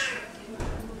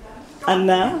 And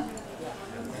now?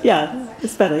 Yeah,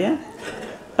 it's better, yeah?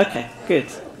 Okay, good.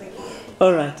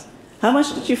 All right. How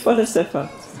much did you follow so far?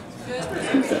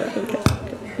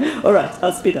 Okay. All right,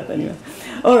 I'll speed up anyway.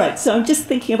 All right, so I'm just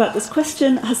thinking about this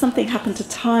question. Has something happened to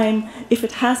time?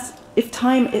 If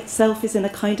time itself is in a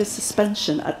kind of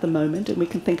suspension at the moment, and we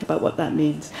can think about what that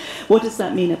means, what does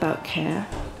that mean about care?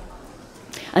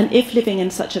 And if living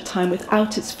in such a time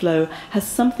without its flow has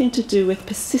something to do with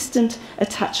persistent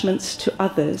attachments to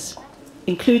others,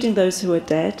 including those who are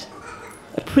dead,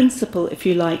 a principle, if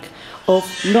you like, of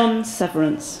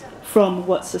non-severance from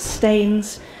what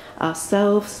sustains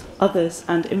ourselves, others,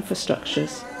 and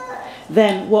infrastructures,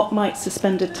 then what might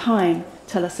suspended time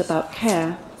tell us about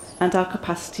care and our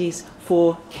capacities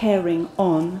for caring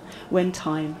on when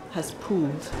time has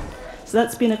pooled? So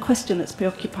that's been a question that's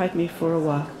preoccupied me for a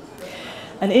while.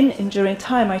 And in Enduring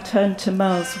Time, I turned to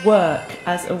Merle's work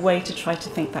as a way to try to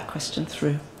think that question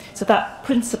through. So that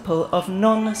principle of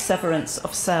non-severance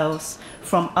of selves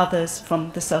from others,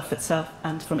 from the self itself,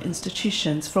 and from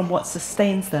institutions, from what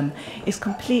sustains them, is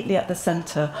completely at the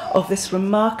centre of this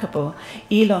remarkable,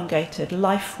 elongated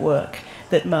life work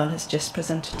that Merle has just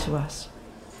presented to us.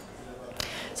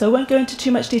 So I won't go into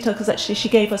too much detail, because actually she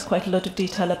gave us quite a lot of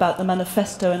detail about the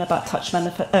manifesto and about touch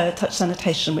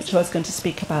sanitation, which I was going to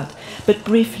speak about. But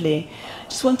briefly, I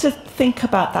just want to think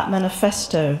about that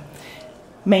manifesto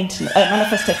for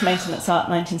Maintenance Art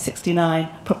 1969,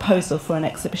 proposal for an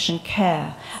exhibition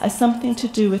Care, as something to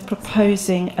do with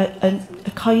proposing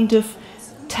a kind of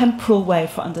temporal way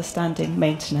for understanding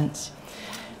maintenance.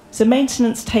 So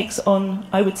maintenance takes on,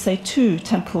 I would say, two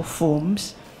temporal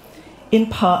forms. In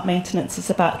part, maintenance is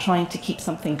about trying to keep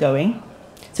something going,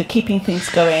 so keeping things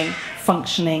going,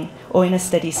 functioning, or in a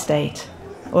steady state,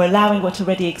 or allowing what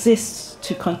already exists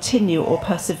to continue or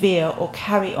persevere or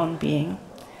carry on being.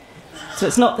 So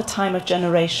it's not the time of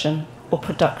generation or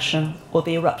production or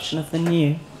the eruption of the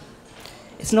new.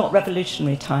 It's not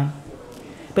revolutionary time,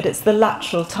 but it's the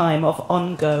lateral time of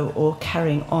on-go or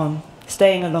carrying on,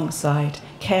 staying alongside,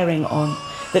 caring on,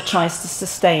 that tries to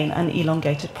sustain an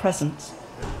elongated presence.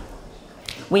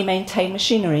 We maintain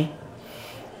machinery,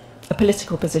 a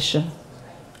political position,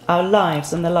 our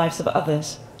lives and the lives of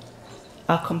others,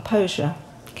 our composure,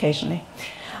 occasionally,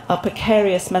 our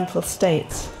precarious mental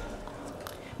states.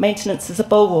 Maintenance is a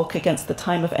bulwark against the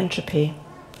time of entropy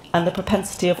and the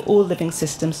propensity of all living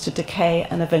systems to decay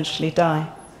and eventually die.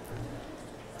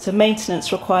 So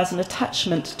maintenance requires an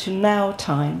attachment to now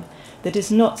time that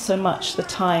is not so much the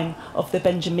time of the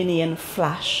Benjaminian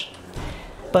flash,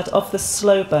 but of the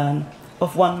slow burn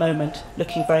of one moment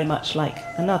looking very much like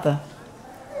another.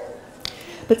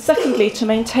 But secondly, to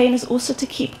maintain is also to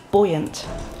keep buoyant.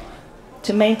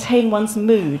 To maintain one's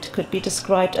mood could be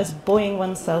described as buoying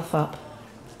oneself up,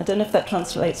 I don't know if that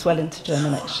translates well into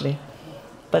German actually,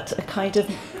 but a kind of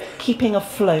keeping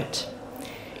afloat,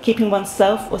 keeping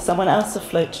oneself or someone else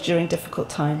afloat during difficult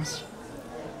times,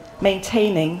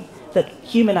 maintaining that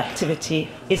human activity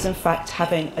is in fact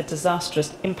having a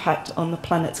disastrous impact on the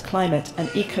planet's climate and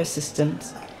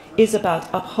ecosystems, is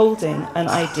about upholding an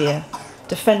idea,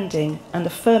 defending and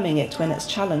affirming it when it's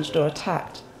challenged or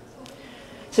attacked.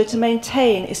 So to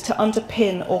maintain is to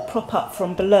underpin or prop up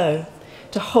from below,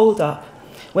 to hold up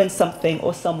when something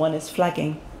or someone is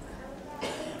flagging.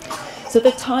 So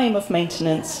the time of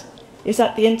maintenance is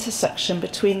at the intersection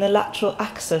between the lateral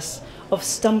axis of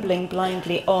stumbling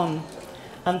blindly on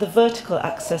and the vertical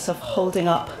axis of holding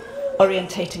up,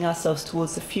 orientating ourselves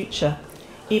towards the future,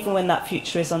 even when that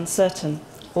future is uncertain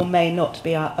or may not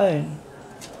be our own.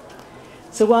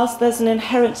 So whilst there's an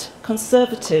inherent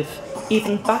conservative,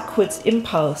 even backwards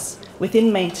impulse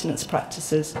within maintenance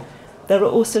practices, there are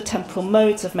also temporal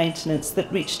modes of maintenance that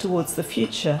reach towards the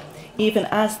future, even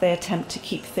as they attempt to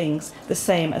keep things the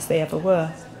same as they ever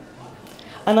were.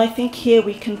 And I think here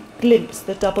we can glimpse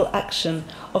the double action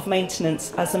of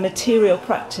maintenance as a material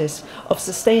practice of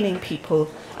sustaining people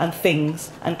and things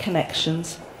and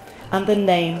connections, and the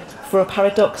name for a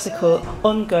paradoxical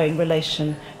ongoing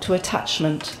relation to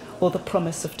attachment or the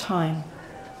promise of time.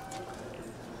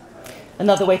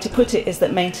 Another way to put it is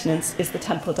that maintenance is the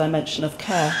temporal dimension of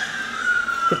care,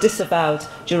 the disavowed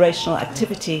durational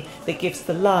activity that gives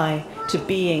the lie to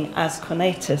being as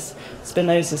conatus,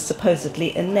 Spinoza's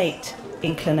supposedly innate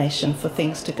inclination for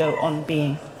things to go on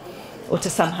being, or to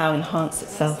somehow enhance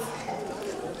itself.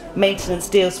 Maintenance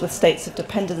deals with states of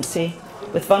dependency,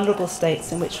 with vulnerable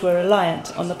states in which we're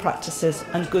reliant on the practices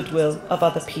and goodwill of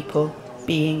other people,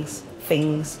 beings,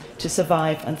 things, to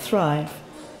survive and thrive.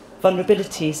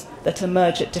 Vulnerabilities that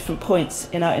emerge at different points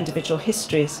in our individual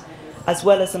histories, as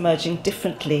well as emerging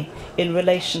differently in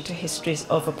relation to histories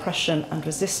of oppression and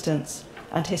resistance,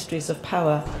 and histories of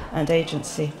power and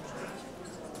agency.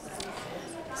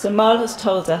 So Mierle has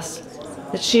told us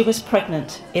that she was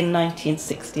pregnant in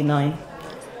 1969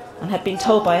 and had been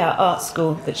told by our art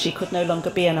school that she could no longer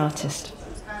be an artist.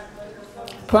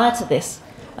 Prior to this,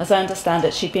 as I understand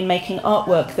it, she'd been making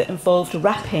artwork that involved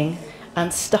wrapping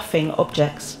and stuffing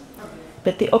objects,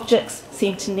 but the objects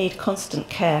seemed to need constant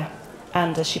care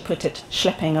and, as she put it,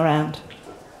 schlepping around.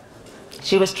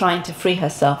 She was trying to free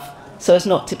herself so as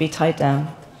not to be tied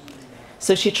down.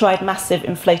 So she tried massive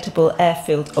inflatable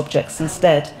air-filled objects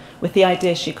instead, with the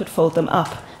idea she could fold them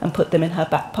up and put them in her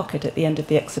back pocket at the end of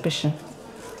the exhibition.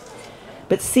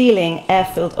 But sealing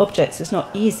air-filled objects is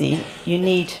not easy. You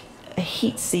need a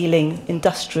heat-sealing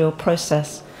industrial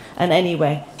process, and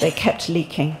anyway, they kept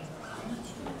leaking.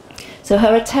 So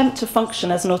her attempt to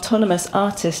function as an autonomous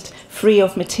artist, free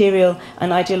of material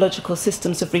and ideological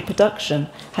systems of reproduction,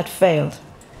 had failed.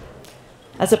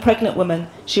 As a pregnant woman,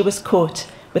 she was caught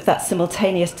with that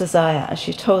simultaneous desire, as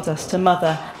she told us, to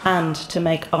mother and to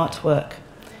make artwork.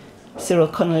 Cyril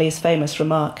Connolly's famous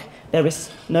remark, "There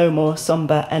is no more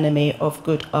sombre enemy of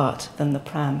good art than the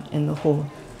pram in the hall."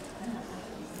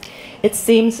 It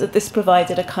seems that this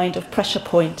provided a kind of pressure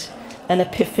point, an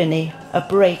epiphany, a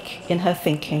break in her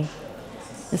thinking.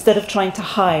 Instead of trying to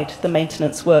hide the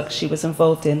maintenance work she was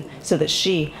involved in so that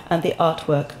she and the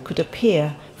artwork could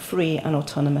appear free and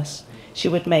autonomous, she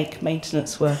would make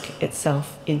maintenance work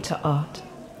itself into art.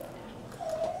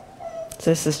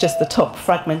 So this is just the top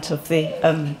fragment of the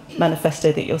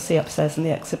manifesto that you'll see upstairs in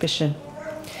the exhibition.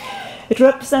 It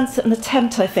represents an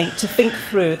attempt, I think, to think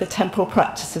through the temporal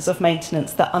practices of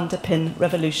maintenance that underpin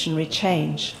revolutionary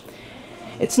change.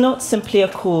 It's not simply a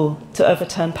call to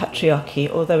overturn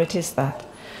patriarchy, although it is that,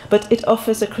 but it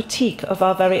offers a critique of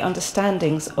our very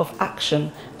understandings of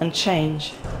action and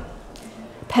change.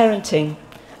 Parenting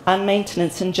and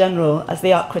maintenance in general, as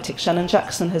the art critic Shannon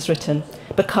Jackson has written,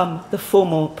 become the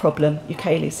formal problem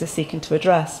Ukeles is seeking to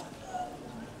address.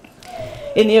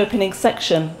 In the opening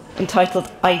section,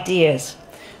 entitled Ideas,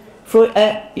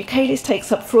 Ukeles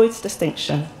takes up Freud's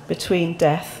distinction between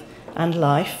death and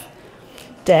life.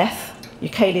 Death,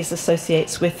 Ukeles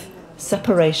associates with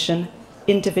separation,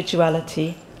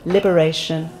 individuality,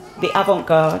 liberation, the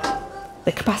avant-garde,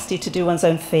 the capacity to do one's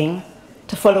own thing,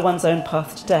 to follow one's own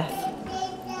path to death.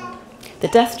 The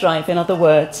death drive, in other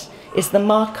words, is the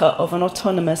marker of an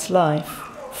autonomous life,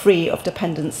 free of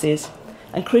dependencies,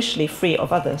 and crucially free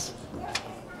of others.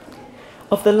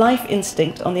 Of the life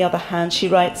instinct, on the other hand, she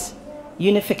writes,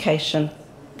 unification,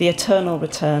 the eternal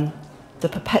return, the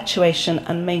perpetuation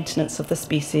and maintenance of the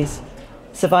species,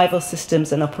 survival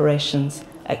systems and operations,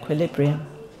 equilibrium.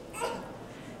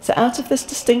 So out of this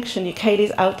distinction,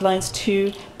 Ukeles outlines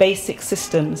two basic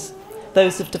systems,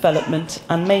 those of development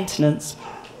and maintenance.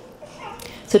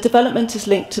 So development is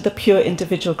linked to the pure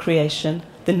individual creation,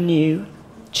 the new,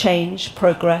 change,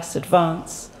 progress,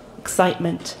 advance,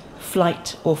 excitement,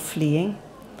 flight or fleeing.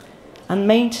 And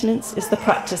maintenance is the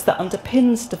practice that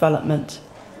underpins development.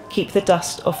 Keep the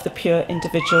dust off the pure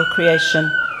individual creation,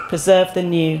 preserve the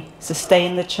new,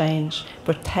 sustain the change,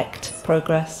 protect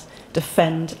progress,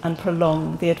 defend and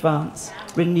prolong the advance,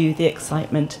 renew the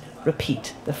excitement,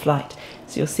 repeat the flight.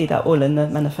 So you'll see that all in the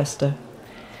manifesto.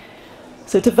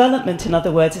 So development, in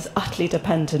other words, is utterly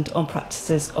dependent on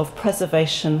practices of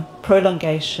preservation,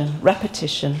 prolongation,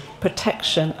 repetition,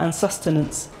 protection and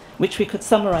sustenance, which we could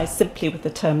summarize simply with the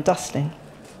term dusting.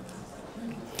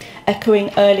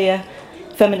 Echoing earlier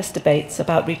feminist debates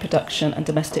about reproduction and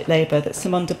domestic labour that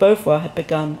Simone de Beauvoir had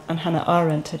begun and Hannah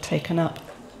Arendt had taken up.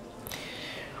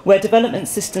 Where development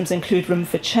systems include room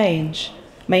for change,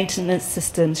 maintenance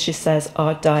systems, she says,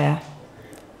 are dire,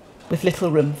 with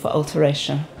little room for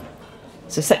alteration.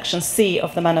 So section C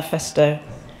of the manifesto,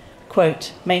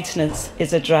 quote, maintenance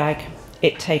is a drag,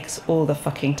 it takes all the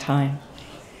fucking time.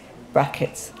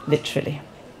 Brackets, literally.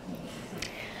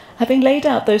 Having laid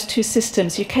out those two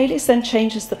systems, Ukeles then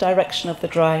changes the direction of the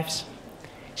drives.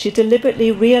 She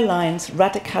deliberately realigns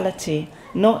radicality,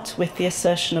 not with the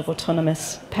assertion of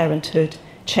autonomous parenthood,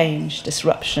 change,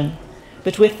 disruption,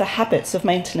 but with the habits of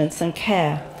maintenance and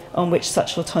care on which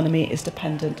such autonomy is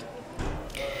dependent.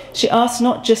 She asks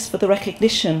not just for the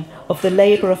recognition of the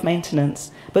labour of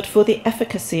maintenance, but for the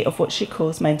efficacy of what she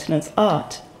calls maintenance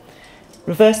art,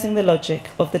 reversing the logic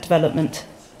of the development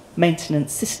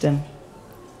maintenance system.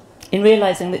 In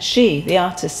realising that she, the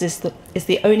artist, is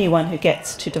the only one who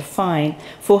gets to define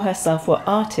for herself what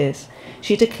art is,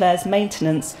 she declares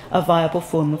maintenance a viable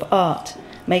form of art,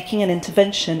 making an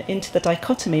intervention into the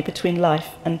dichotomy between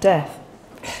life and death.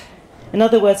 In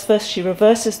other words, first she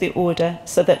reverses the order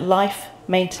so that life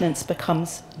maintenance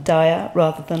becomes dire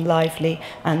rather than lively,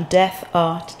 and death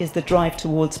art is the drive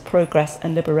towards progress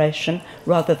and liberation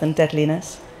rather than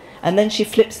deadliness. And then she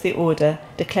flips the order,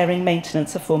 declaring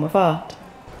maintenance a form of art.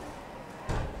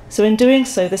 So in doing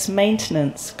so, this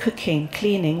maintenance, cooking,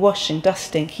 cleaning, washing,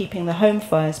 dusting, keeping the home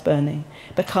fires burning,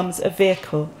 becomes a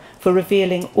vehicle for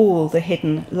revealing all the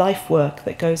hidden life work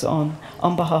that goes on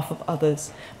behalf of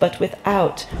others, but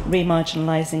without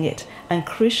remarginalising it, and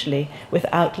crucially,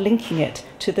 without linking it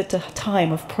to the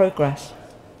time of progress.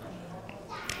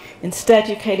 Instead,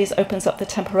 Ukeles opens up the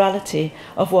temporality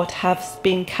of what has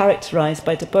been characterised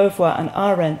by de Beauvoir and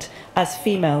Arendt as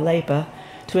female labour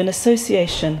to an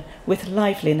association with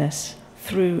liveliness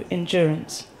through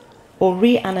endurance, or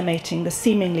reanimating the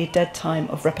seemingly dead time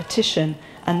of repetition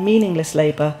and meaningless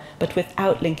labour, but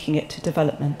without linking it to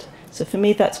development. So for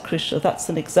me, that's crucial. That's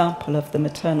an example of the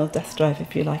maternal death drive,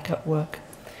 if you like, at work.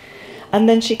 And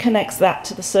then she connects that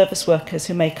to the service workers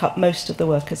who make up most of the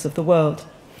workers of the world,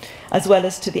 as well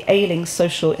as to the ailing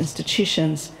social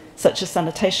institutions, such as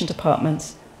sanitation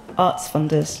departments, arts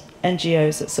funders,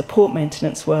 NGOs that support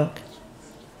maintenance work.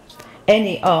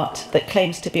 Any art that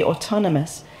claims to be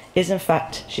autonomous is, in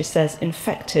fact, she says,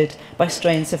 infected by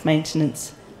strains of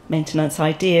maintenance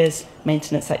ideas,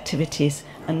 maintenance activities,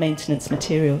 and maintenance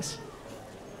materials.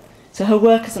 So her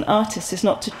work as an artist is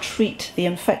not to treat the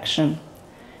infection,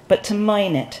 but to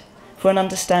mine it for an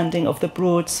understanding of the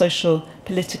broad social,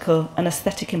 political, and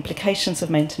aesthetic implications of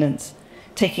maintenance,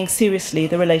 taking seriously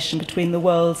the relation between the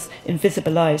world's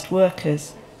invisibilized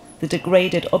workers, the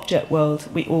degraded object world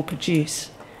we all produce,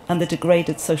 and the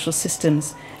degraded social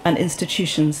systems and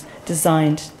institutions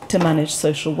designed to manage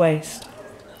social waste.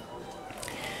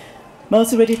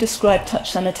 Mel's already described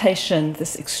touch sanitation,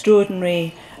 this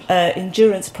extraordinary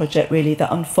endurance project really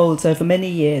that unfolds over many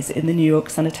years in the New York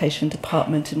Sanitation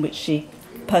Department, in which she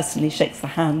personally shakes the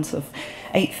hands of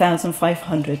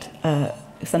 8,500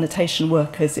 sanitation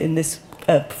workers in this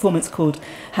performance called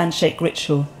Handshake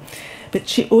Ritual. But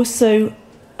she also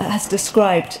has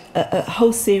described a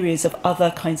whole series of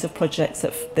other kinds of projects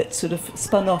that sort of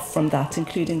spun off from that,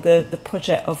 including the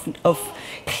project of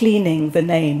cleaning the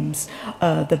names,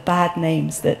 the bad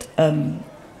names that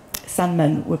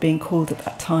Sandmen were being called at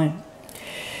that time.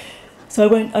 So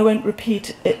I won't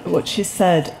repeat what she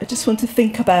said. I just want to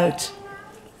think about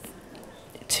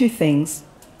two things.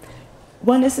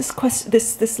 One is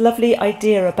this lovely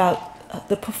idea about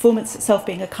the performance itself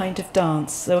being a kind of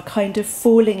dance, so a kind of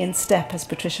falling in step, as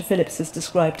Patricia Phillips has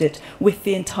described it, with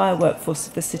the entire workforce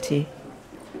of the city.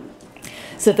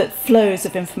 So that flows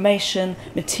of information,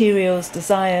 materials,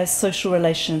 desires, social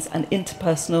relations, and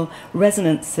interpersonal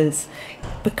resonances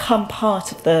become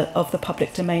part of the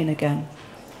public domain again,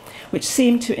 which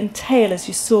seemed to entail, as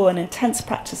you saw, an intense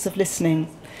practice of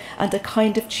listening and a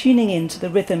kind of tuning in to the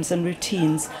rhythms and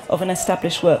routines of an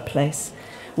established workplace,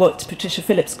 what Patricia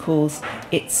Phillips calls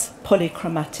its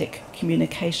polychromatic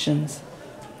communications.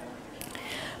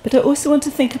 But I also want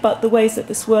to think about the ways that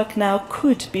this work now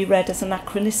could be read as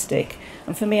anachronistic,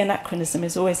 and for me anachronism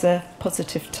is always a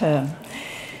positive term.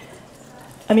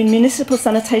 I mean, municipal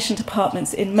sanitation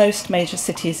departments in most major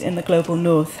cities in the global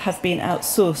north have been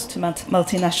outsourced to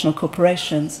multinational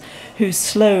corporations whose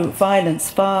slow violence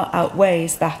far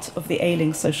outweighs that of the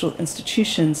ailing social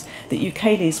institutions that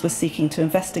Ukeles was seeking to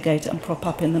investigate and prop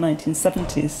up in the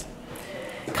 1970s.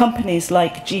 Companies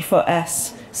like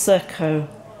G4S, Serco,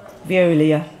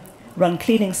 Veolia run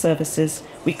cleaning services,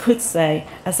 we could say,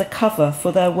 as a cover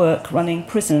for their work running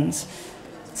prisons,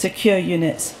 secure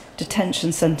units,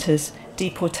 detention centres,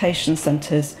 deportation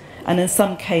centres, and in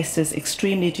some cases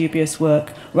extremely dubious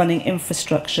work running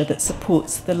infrastructure that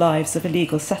supports the lives of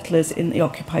illegal settlers in the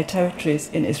occupied territories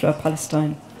in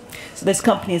Israel-Palestine. So those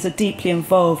companies are deeply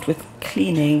involved with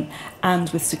cleaning and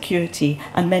with security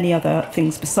and many other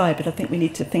things beside, but I think we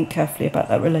need to think carefully about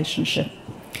that relationship.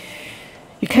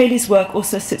 Ukeles' work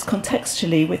also sits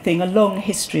contextually within a long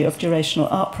history of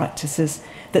durational art practices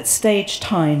that stage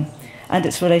time and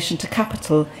its relation to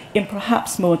capital in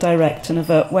perhaps more direct and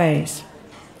overt ways.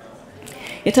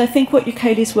 Yet I think what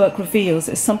Ukeles' work reveals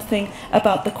is something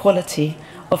about the quality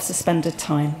of suspended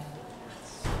time.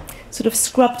 Sort of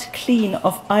scrubbed clean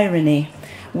of irony,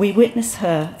 we witness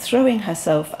her throwing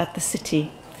herself at the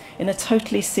city in a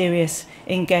totally serious,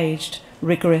 engaged,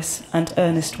 rigorous and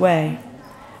earnest way,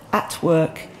 at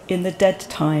work in the dead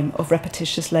time of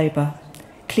repetitious labour,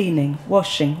 cleaning,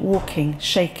 washing, walking,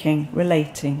 shaking,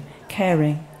 relating,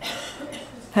 caring.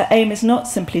 Her aim is not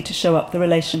simply to show up the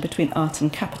relation between art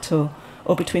and capital,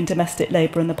 or between domestic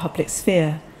labour and the public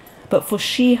sphere, but for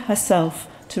she herself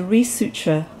to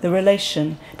resuture the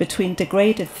relation between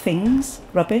degraded things,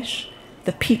 rubbish,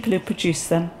 the people who produce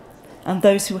them, and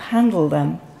those who handle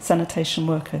them, sanitation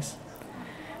workers.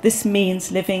 This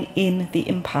means living in the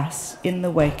impasse, in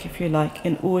the wake, if you like,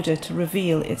 in order to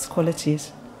reveal its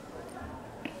qualities.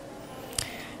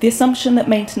 The assumption that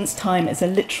maintenance time is a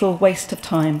literal waste of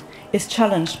time is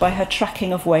challenged by her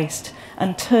tracking of waste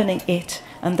and turning it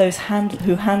and those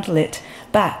who handle it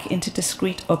back into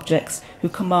discrete objects who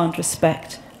command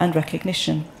respect and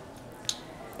recognition.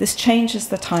 This changes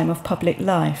the time of public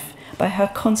life by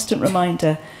her constant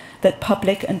reminder that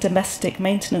public and domestic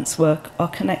maintenance work are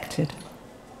connected.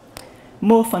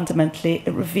 More fundamentally,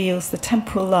 it reveals the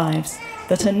temporal lives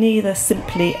that are neither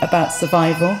simply about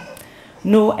survival,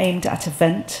 nor aimed at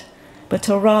event, but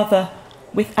are rather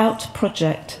without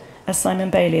project, as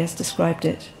Simon Bailey has described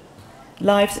it.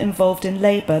 Lives involved in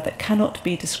labour that cannot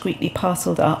be discreetly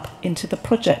parcelled up into the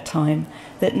project time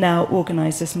that now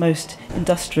organises most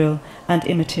industrial and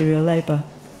immaterial labour.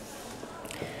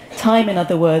 Time, in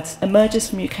other words, emerges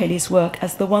from Ukeles' work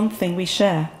as the one thing we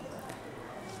share.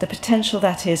 The potential,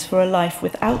 that is, for a life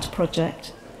without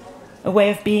project, a way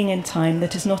of being in time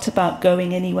that is not about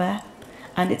going anywhere,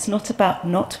 and it's not about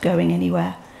not going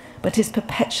anywhere, but is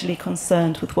perpetually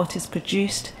concerned with what is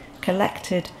produced,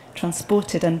 collected,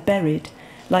 transported and buried,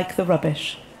 like the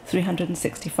rubbish,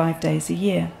 365 days a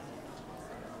year.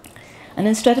 And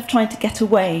instead of trying to get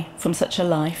away from such a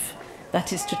life,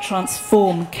 that is to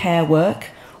transform care work,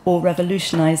 or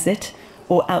revolutionise it,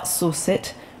 or outsource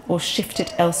it, or shift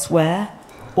it elsewhere,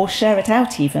 or share it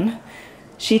out even,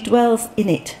 she dwells in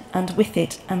it and with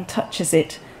it and touches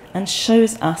it, and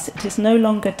shows us it is no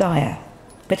longer dire,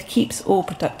 but keeps all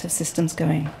productive systems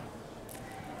going.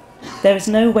 There is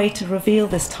no way to reveal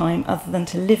this time other than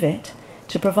to live it,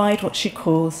 to provide what she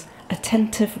calls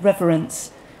attentive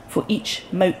reverence for each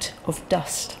mote of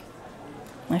dust.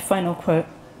 My final quote.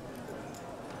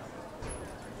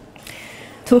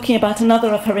 Talking about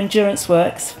another of her endurance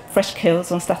works, Fresh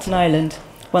Kills on Staten Island,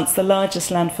 once the largest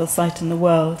landfill site in the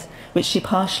world, which she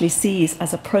partially sees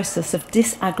as a process of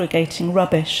disaggregating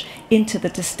rubbish into the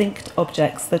distinct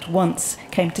objects that once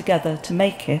came together to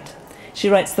make it, she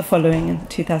writes the following in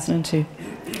 2002.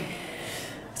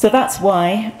 So that's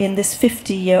why, in this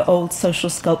 50-year-old social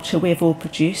sculpture we have all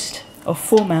produced, of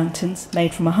 4 mountains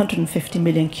made from 150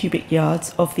 million cubic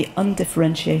yards of the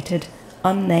undifferentiated,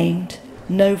 unnamed,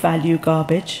 no-value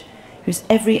garbage, whose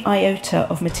every iota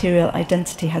of material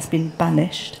identity has been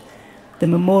banished, the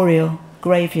memorial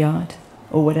graveyard,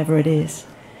 or whatever it is,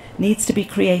 needs to be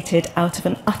created out of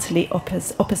an utterly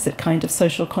opposite kind of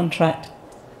social contract.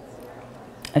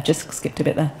 I've just skipped a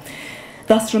bit there.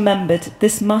 Thus remembered,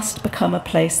 this must become a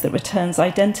place that returns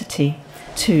identity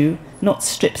to, not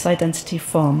strips identity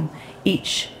from,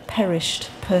 each perished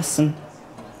person.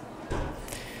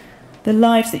 The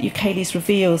lives that Ukeles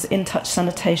reveals in Touch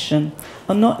Sanitation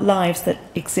are not lives that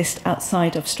exist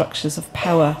outside of structures of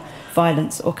power,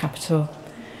 violence or capital,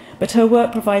 but her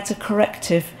work provides a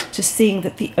corrective to seeing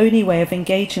that the only way of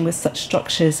engaging with such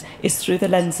structures is through the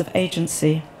lens of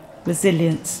agency,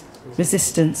 resilience,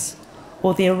 resistance,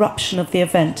 or the eruption of the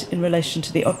event in relation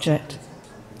to the object.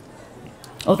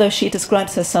 Although she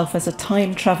describes herself as a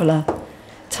time traveller,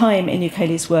 time in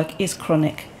Ukeles' work is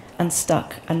chronic and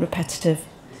stuck and repetitive.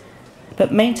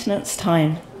 But maintenance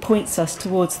time points us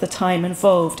towards the time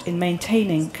involved in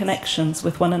maintaining connections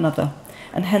with one another,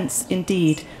 and hence,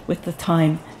 indeed, with the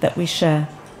time that we share.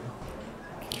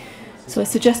 So I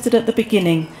suggested at the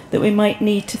beginning that we might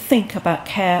need to think about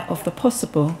care of the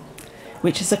possible,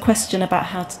 which is a question about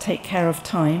how to take care of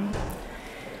time.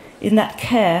 In that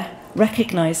care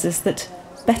recognises that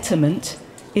betterment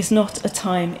is not a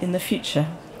time in the future,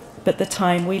 but the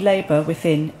time we labour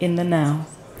within in the now,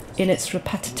 in its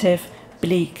repetitive,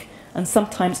 bleak, and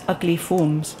sometimes ugly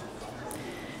forms.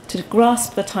 To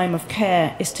grasp the time of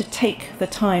care is to take the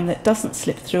time that doesn't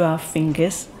slip through our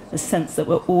fingers, the sense that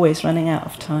we're always running out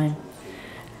of time,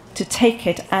 to take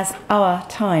it as our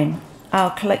time, our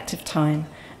collective time,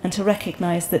 and to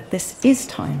recognise that this is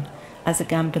time, as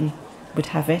Agamben would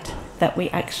have it, that we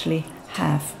actually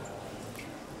have.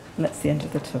 And that's the end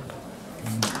of the talk.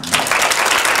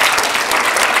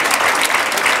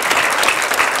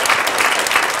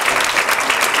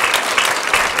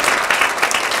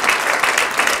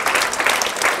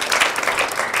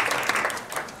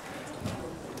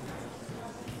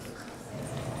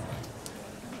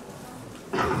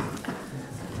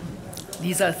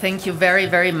 Lisa, thank you very,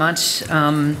 very much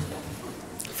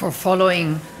for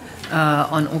following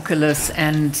on Ukeles.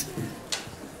 And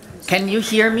can you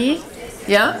hear me?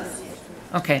 Yeah?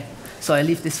 Okay, so I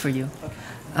leave this for you.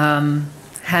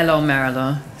 Hello,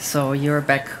 Mierle. So you're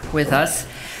back with us.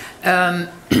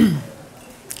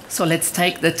 So let's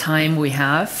take the time we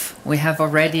have. We have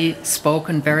already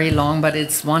spoken very long, but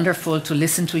it's wonderful to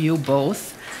listen to you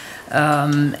both.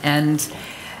 And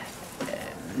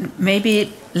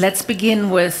maybe let's begin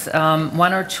with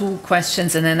one or two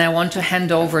questions, and then I want to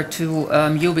hand over to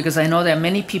you, because I know there are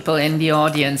many people in the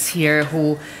audience here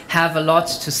who have a lot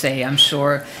to say, I'm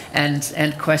sure,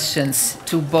 and questions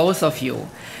to both of you.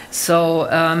 So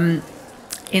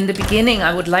in the beginning,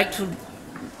 I would like to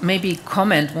maybe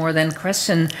comment more than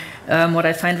question. What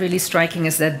I find really striking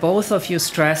is that both of you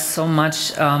stress so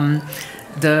much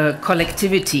the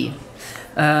collectivity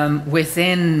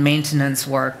within maintenance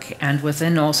work and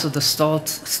within also the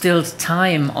stilled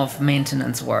time of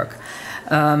maintenance work.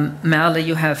 Mierle,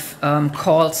 you have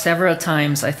called several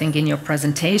times, I think in your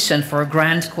presentation, for a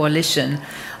grand coalition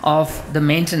of the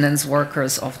maintenance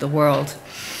workers of the world.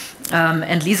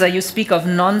 And Lisa, you speak of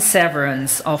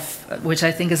non-severance, which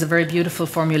I think is a very beautiful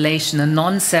formulation, a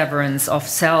non-severance of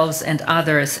selves and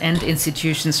others and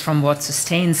institutions from what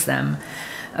sustains them.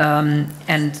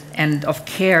 And of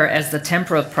care as the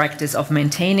temporal practice of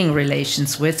maintaining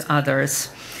relations with others,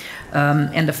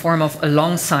 and a form of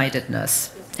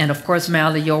along-sidedness. And of course,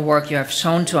 Mierle, your work you have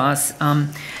shown to us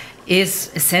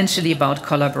is essentially about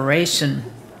collaboration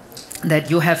that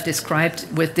you have described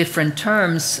with different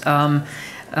terms.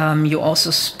 You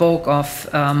also spoke of,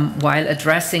 while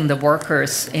addressing the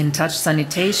workers in touch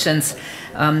sanitations,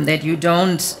 that you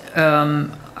don't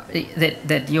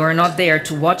that you are not there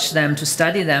to watch them, to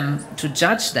study them, to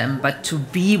judge them, but to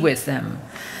be with them.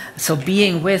 So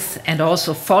being with and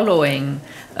also following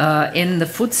in the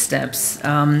footsteps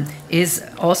is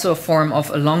also a form of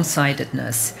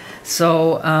along-sidedness.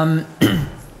 So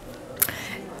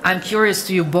I'm curious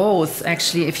to you both,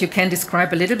 actually, if you can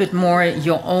describe a little bit more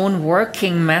your own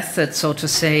working method, so to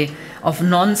say, of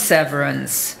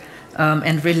non-severance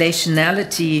and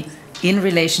relationality in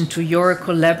relation to your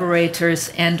collaborators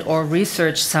and or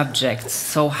research subjects.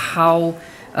 So how,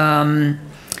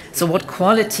 so what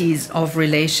qualities of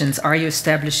relations are you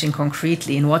establishing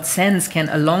concretely? In what sense can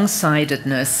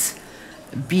along-sidedness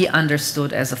be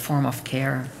understood as a form of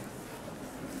care?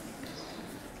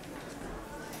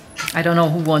 I don't know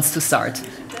who wants to start.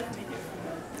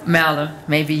 Mierle,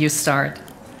 maybe you start.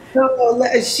 No,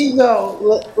 let she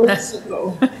go. Let's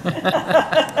go.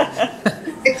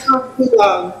 It's not too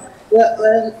long.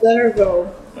 Let her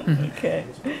go. Okay.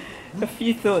 A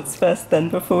few thoughts first then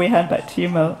before we hand back to you,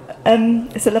 Mel.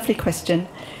 It's a lovely question.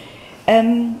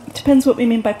 It depends what we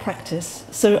mean by practice.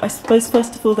 So I suppose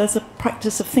first of all there's a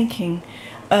practice of thinking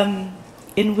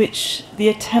in which the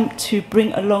attempt to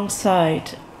bring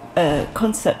alongside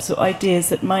concepts or ideas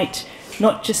that might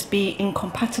not just be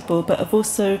incompatible but have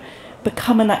also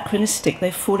become anachronistic,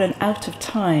 they've fallen out of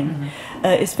time,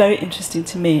 is very interesting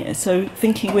to me. So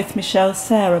thinking with Michel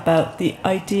Serres about the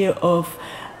idea of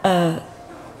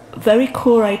very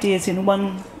core ideas in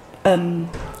one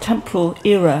temporal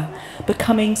era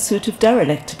becoming sort of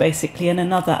derelict, basically, in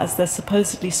another, as they're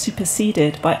supposedly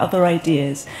superseded by other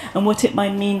ideas, and what it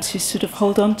might mean to sort of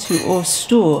hold on to or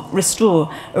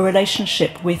restore a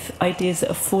relationship with ideas that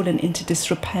have fallen into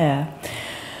disrepair.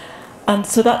 And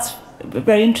so that's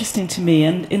very interesting to me,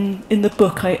 and in the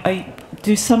book I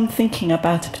do some thinking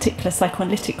about a particular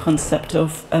psychoanalytic concept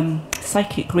of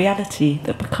psychic reality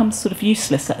that becomes sort of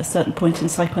useless at a certain point in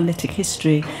psychoanalytic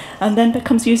history and then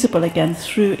becomes usable again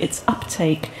through its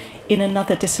uptake in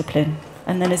another discipline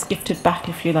and then is gifted back,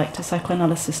 if you like, to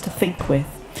psychoanalysis to think with.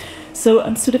 So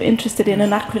I'm sort of interested in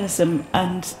anachronism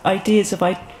and ideas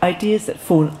that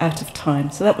fall out of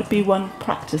time. So that would be one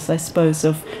practice, I suppose,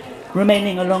 of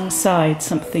remaining alongside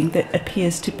something that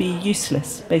appears to be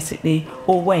useless, basically,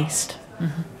 or waste.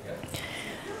 Mm-hmm.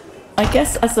 I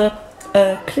guess as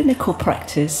a clinical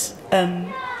practice,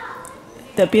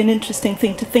 there'd be an interesting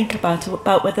thing to think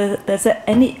about whether there's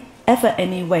ever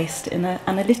any waste in an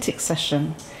analytic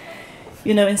session.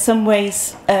 You know, in some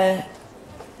ways,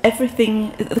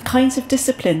 everything, the kinds of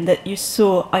discipline that I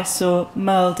saw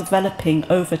Mierle developing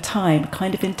over time,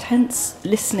 kind of intense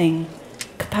listening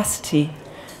capacity.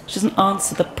 She doesn't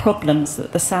answer the problems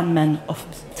that the Sandmen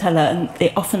often tell her, and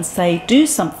they often say, do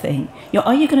something.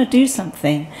 Are you going to do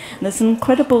something? And there's an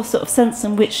incredible sort of sense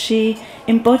in which she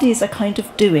embodies a kind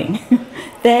of doing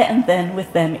there and then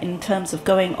with them in terms of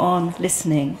going on,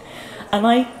 listening. And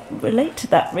I relate to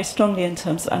that very strongly in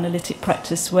terms of analytic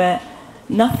practice, where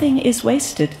nothing is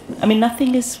wasted. I mean,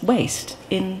 nothing is waste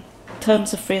in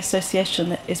terms of free association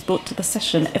that is brought to the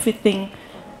session. Everything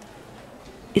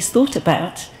is thought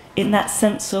about in that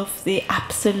sense of the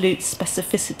absolute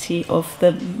specificity of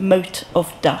the mote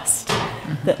of dust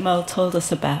that Mierle told us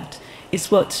about,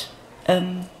 is what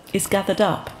is gathered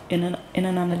up in an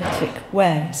analytic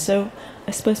way. So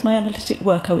I suppose my analytic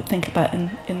work I would think about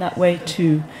in that way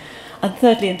too. And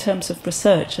thirdly, in terms of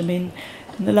research, I mean,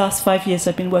 in the last 5 years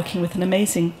I've been working with an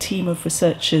amazing team of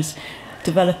researchers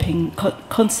developing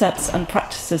concepts and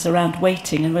practices around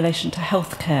waiting in relation to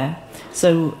healthcare.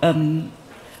 So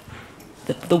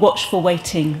the watchful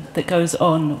waiting that goes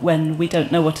on when we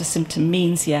don't know what a symptom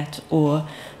means yet, or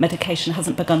medication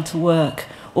hasn't begun to work,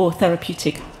 or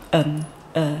therapeutic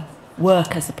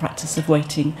work as a practice of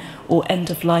waiting, or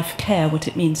end-of-life care, what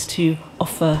it means to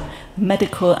offer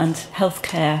medical and health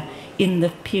care in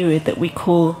the period that we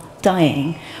call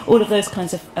dying. All of those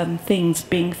kinds of things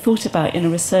being thought about in a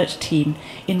research team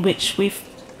in which we've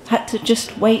had to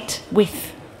just wait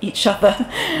with each other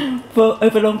for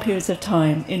over long periods of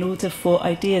time in order for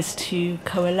ideas to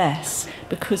coalesce,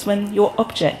 because when your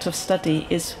object of study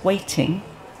is waiting,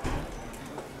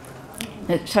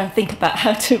 try and think about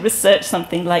how to research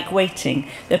something like waiting,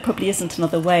 there probably isn't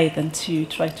another way than to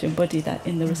try to embody that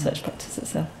in the research practice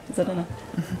itself. Is that enough?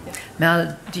 Mm-hmm.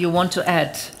 Mierle, do you want to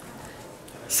add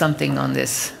something on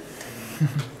this?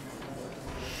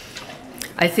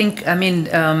 I think, I mean,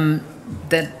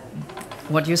 that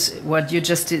what you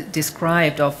just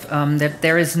described of that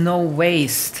there is no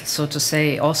waste, so to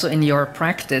say, also in your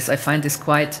practice, I find this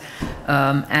quite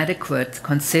adequate,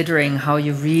 considering how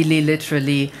you really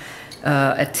literally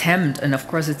attempt, and of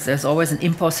course there's always an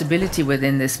impossibility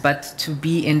within this, but to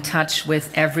be in touch with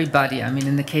everybody. I mean,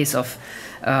 in the case of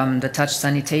the touch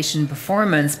sanitation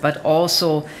performance, but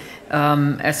also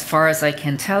as far as I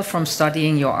can tell from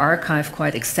studying your archive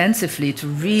quite extensively, to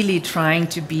really trying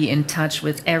to be in touch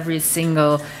with every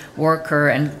single worker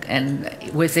and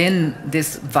within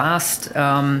this vast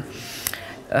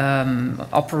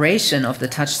operation of the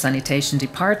touch sanitation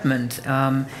department.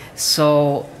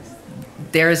 So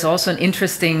there is also an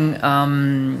interesting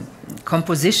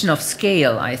composition of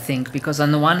scale, I think, because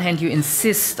on the one hand you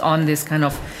insist on this kind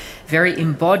of very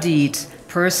embodied,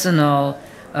 personal,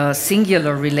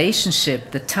 singular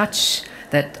relationship, the touch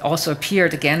that also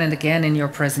appeared again and again in your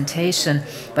presentation,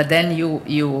 but then you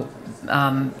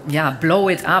blow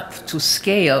it up to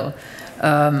scale.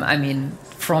 I mean,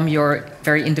 from your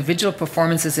very individual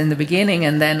performances in the beginning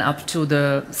and then up to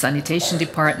the sanitation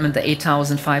department, the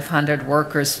 8,500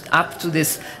 workers, up to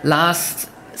this last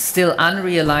still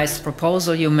unrealized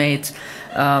proposal you made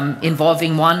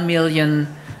involving 1 million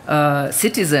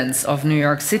citizens of New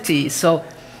York City. So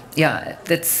yeah,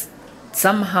 that's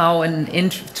somehow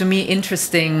to me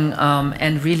interesting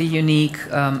and really unique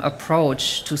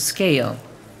approach to scale.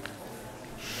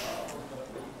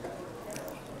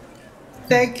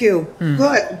 Thank you.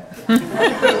 Good.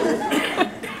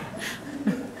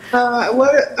 I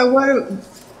want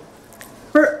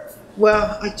to.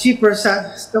 Well, jeepers,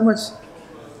 so much.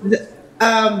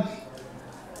 I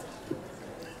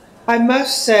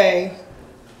must say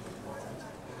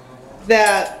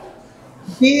that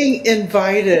being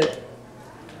invited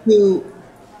to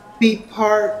be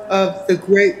part of the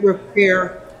Great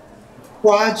Repair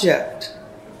project,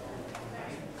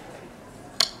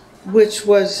 which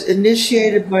was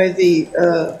initiated by the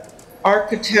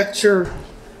architecture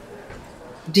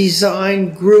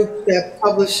design group that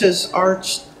publishes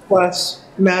Arts Plus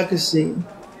magazine.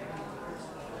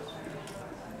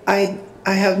 I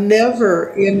have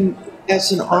never,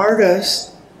 as an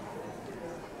artist,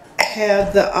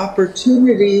 had the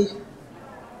opportunity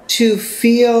to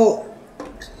feel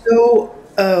so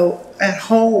at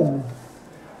home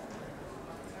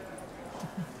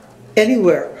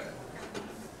anywhere.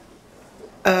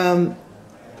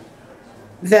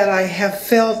 That I have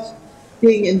felt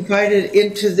being invited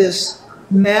into this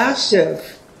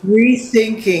massive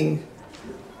rethinking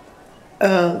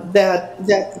that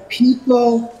the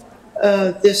people,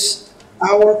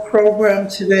 our program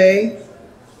today,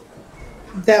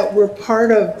 that we're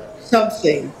part of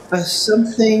something,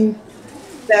 something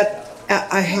that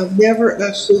I have never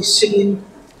actually seen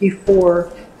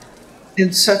before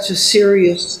in such a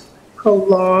serious,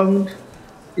 prolonged,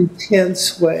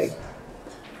 intense way.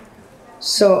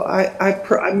 So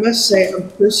I must say I'm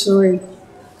personally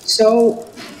so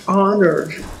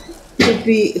honored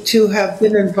to have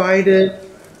been invited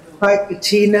by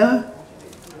Bettina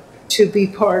to be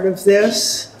part of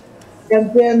this,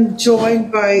 and then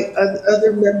joined by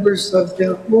other members of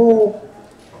the whole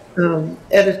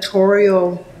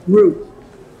editorial group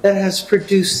that has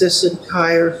produced this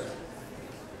entire.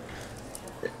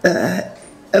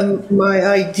 My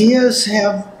ideas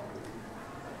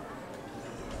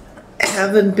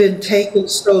haven't been taken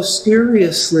so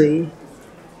seriously,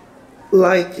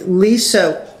 like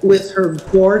Lisa with her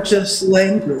gorgeous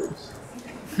language.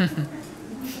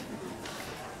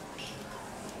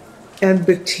 And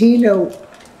Bettina,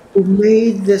 who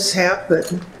made this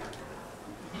happen.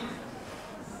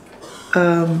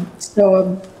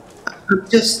 So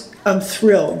I'm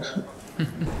thrilled.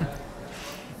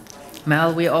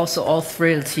 Mel, we're also all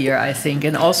thrilled here, I think,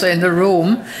 and also in the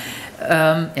room.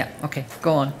 Yeah, okay,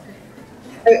 go on.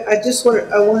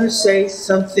 I want to say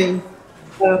something.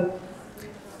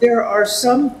 There are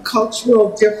some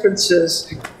cultural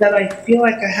differences that I feel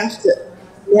like I have to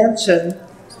mention.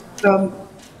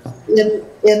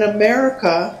 In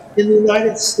America, in the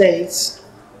United States,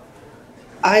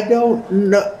 I don't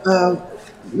know.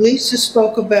 Lisa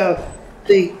spoke about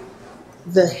the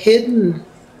hidden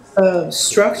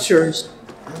structures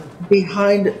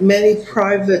behind many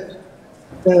private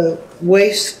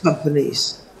waste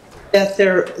companies. That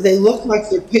they look like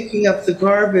they're picking up the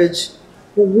garbage,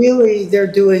 but really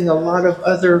they're doing a lot of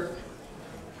other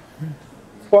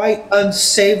quite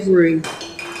unsavory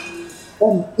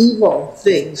and evil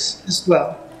things as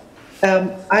well.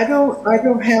 I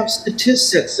don't have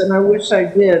statistics, and I wish I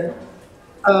did,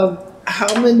 of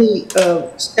how many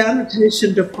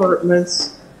sanitation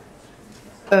departments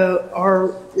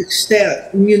are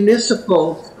extant,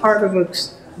 municipal, part of a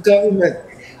government.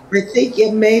 I think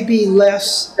it may be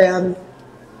less than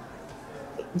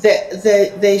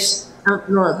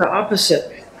no, the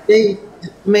opposite. They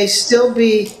may still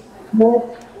be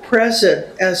more present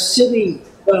as city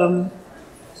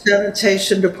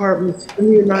sanitation departments in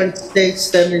the United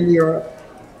States than in Europe.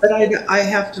 But I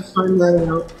have to find that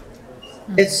out.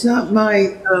 It's not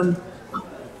my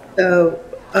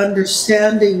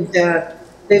understanding that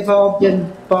they've all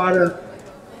been bought up,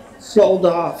 sold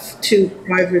off to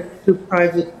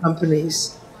private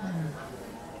companies.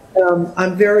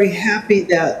 I'm very happy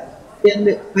that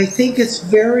I think it's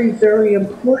very, very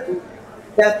important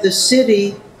that the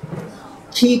city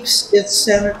keeps its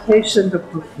sanitation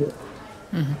department,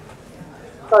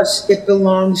 because it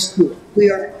belongs to, we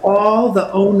are all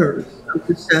the owners of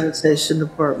the sanitation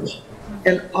department,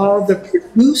 and all the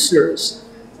producers,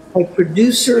 like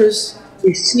producers,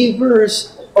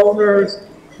 receivers, owners,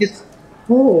 it's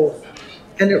whole,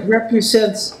 and it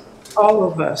represents all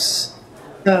of us.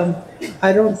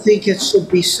 I don't think it should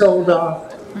be sold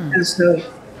off as a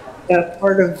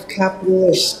part of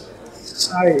capitalist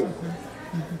society.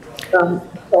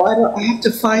 So I have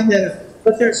to find that,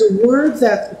 but there's a word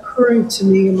that's occurring to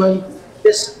me among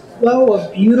this flow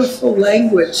of beautiful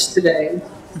language today,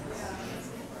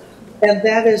 and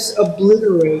that is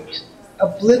obliterate.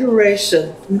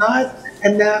 Obliteration, not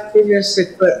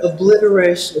anachronistic, but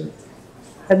obliteration.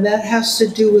 And that has to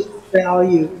do with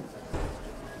value.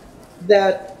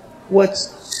 That what's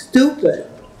stupid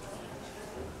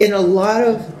in a lot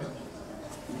of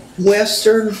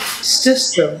Western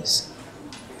systems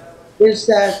is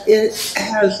that it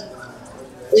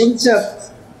ends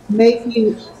up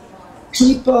making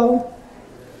people,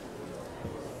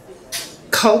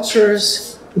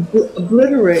 cultures,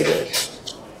 obliterated.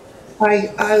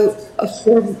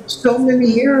 For so many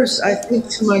years, I think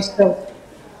to myself,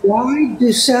 why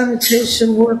do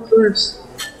sanitation workers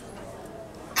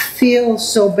feel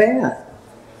so bad?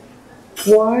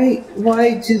 Why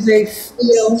do they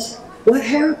feel, what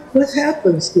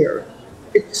happens here?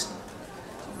 It's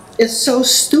so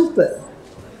stupid.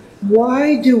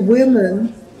 Why do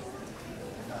women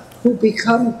who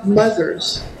become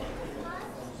mothers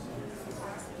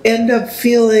end up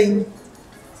feeling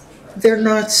they're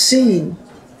not seen,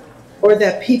 or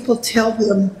that people tell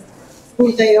them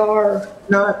who they are,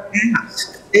 not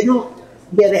asked? They don't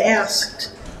get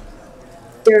asked.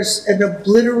 There's an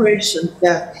obliteration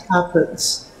that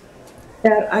happens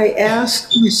that I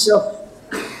ask myself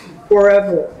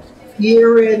forever,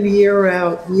 year in, year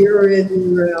out, year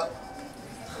in, year out.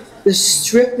 The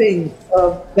stripping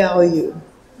of value.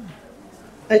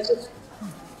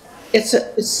 It's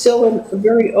still a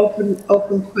very open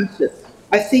question.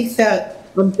 I think that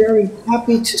I'm very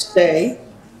happy to say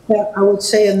that I would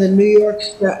say in the New York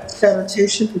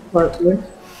Sanitation Department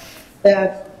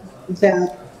that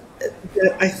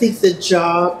I think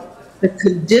the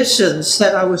conditions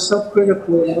that I was so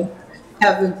critical of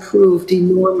have improved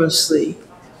enormously,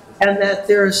 and that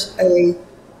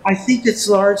I think it's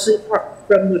largely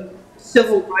from the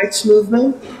civil rights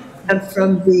movement and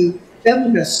from the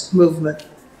feminist movement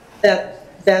that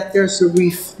there's a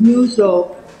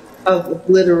refusal of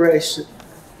obliteration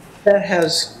that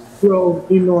has grown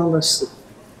enormously.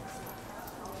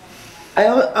 I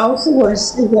also want to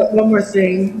say that one more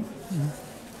thing.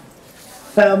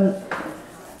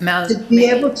 To be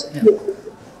able to,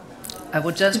 I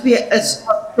would just to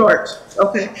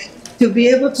be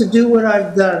able to do what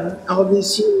I've done all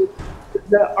these years,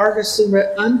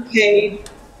 the unpaid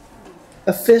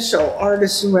official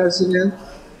artist in residence,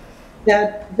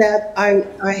 that I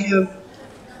have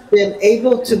been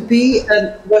able to be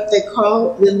what they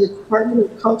call in the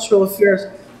Department of Cultural Affairs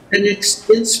an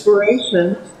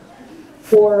inspiration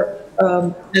for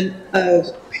a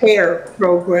PAIR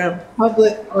program,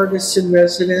 Public Artists in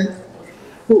Residence,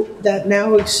 that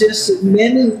now exists in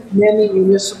many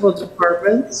municipal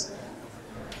departments,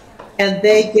 and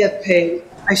they get paid.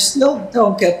 I still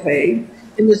don't get paid,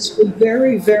 and it's been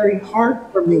very, very hard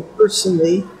for me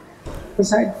personally,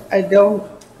 because I don't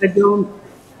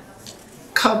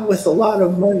come with a lot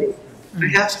of money. I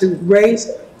have to raise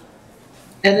it,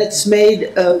 and it's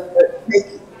made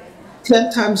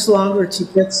 10 times longer to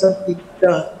get something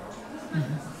done.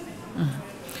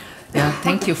 Yeah,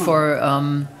 thank you for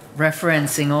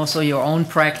referencing also your own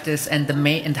practice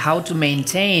and how to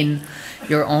maintain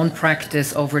your own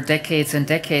practice over decades and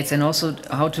decades, and also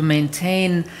how to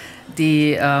maintain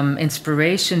the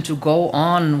inspiration to go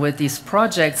on with these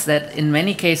projects that in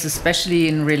many cases, especially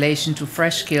in relation to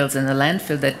fresh kilns and the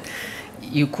landfill that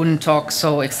you couldn't talk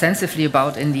so extensively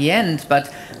about in the end,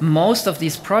 but most of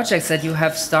these projects that you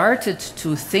have started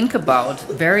to think about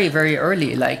very, very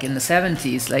early, like in the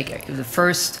 70s, like the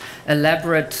first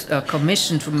elaborate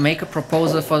commission to make a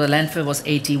proposal for the landfill was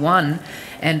 81,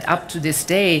 and up to this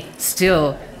day,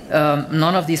 still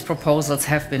none of these proposals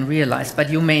have been realized, but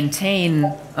you maintain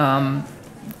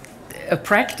a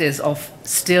practice of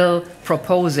still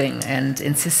proposing and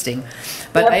insisting.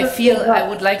 But I feel I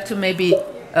would like to maybe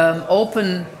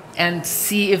open and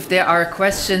see if there are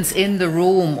questions in the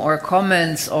room or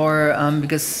comments, or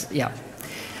because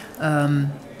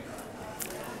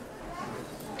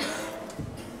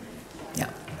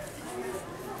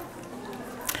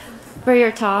for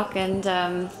your talk, and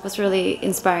was really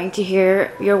inspiring to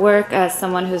hear your work as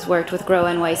someone who's worked with Grow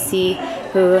NYC,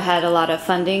 who had a lot of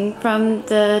funding from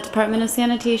the Department of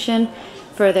Sanitation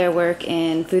for their work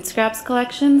in food scraps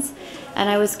collections. And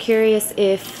I was curious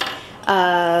if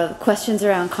questions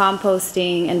around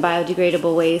composting and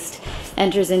biodegradable waste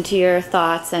enters into your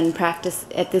thoughts and practice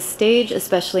at this stage,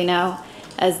 especially now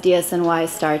as DSNY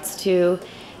starts to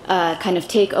kind of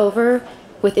take over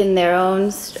within their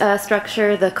own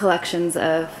structure the collections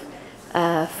of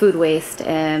food waste,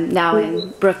 now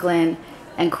in Brooklyn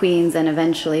and Queens, and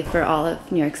eventually for all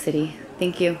of New York City.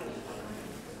 Thank you.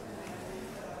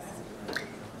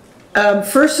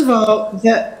 First of all,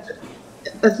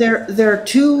 there are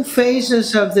two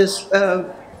phases of this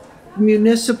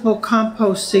municipal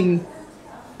composting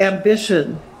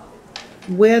ambition.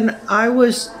 When I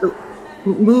was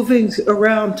moving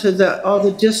around to all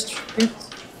the districts,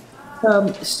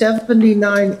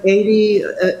 79, 80,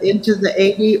 into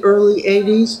the early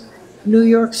 80s, New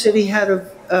York City had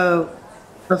a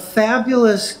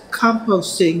fabulous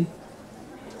composting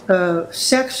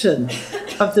section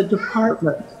of the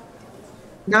department.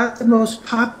 Not the most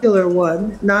popular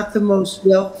one, not the most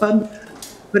well-funded,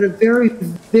 but a very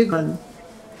big one,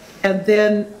 and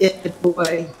then it went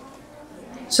away.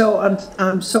 So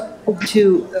I'm so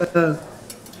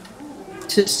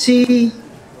to see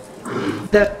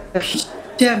that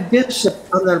ambition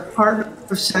on the part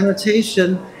of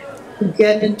sanitation to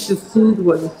get into food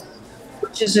waste,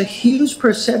 which is a huge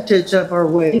percentage of our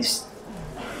waste,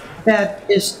 that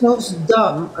is so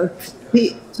dumb.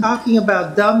 Talking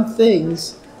about dumb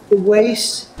things, to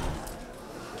waste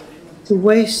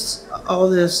all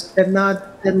this and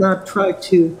not try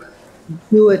to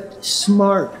do it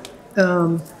smart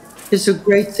is a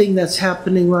great thing that's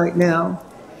happening right now.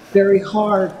 Very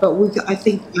hard, but I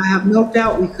have no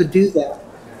doubt we could do that.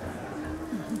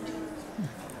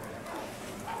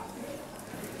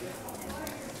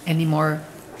 Any more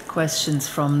questions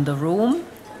from the room?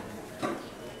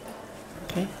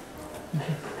 Okay.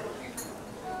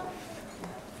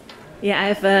 Yeah, I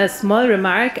have a small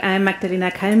remark. I'm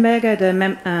Magdalena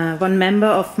Kallenberger, one member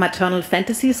of Maternal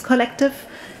Fantasies Collective,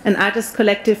 an artist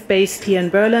collective based here in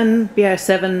Berlin. We are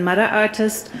 7 mother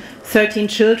artists, 13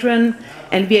 children,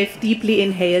 and we have deeply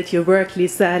inhaled your work,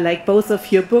 Lisa. Like both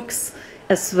of your books,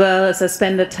 as well as A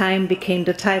Splendid Time became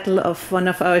the title of one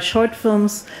of our short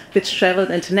films, which traveled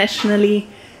internationally.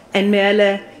 And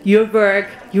Mierle, your work,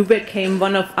 you became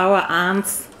one of our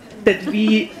aunts that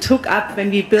we took up when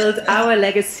we built our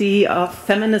legacy of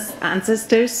feminist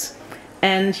ancestors.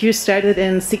 And you started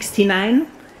in '69,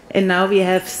 and now we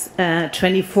have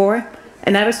 24.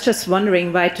 And I was just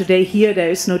wondering why today here there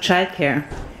is no childcare.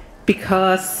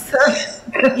 Because,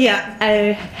 yeah,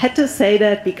 I had to say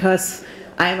that because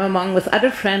I'm among with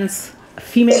other friends,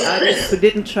 female artists who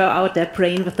didn't throw out their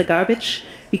brain with the garbage.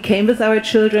 We came with our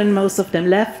children, most of them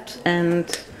left,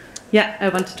 and yeah, I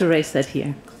wanted to raise that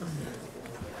here.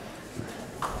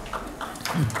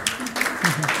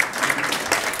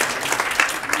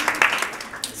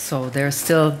 So there's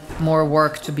still more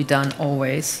work to be done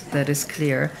always, that is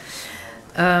clear.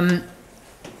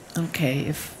 Okay,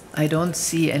 if I don't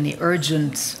see any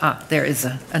urgent... there is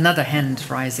another hand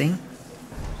rising.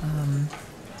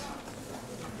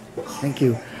 Thank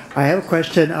you. I have a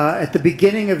question. At the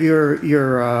beginning of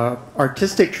your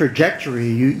artistic trajectory,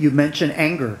 you mentioned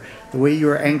anger, the way you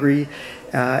were angry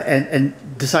and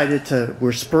decided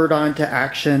were spurred on to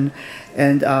action.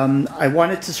 And I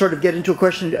wanted to sort of get into a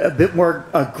question a bit more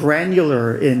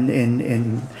granular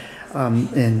in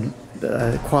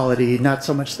quality, not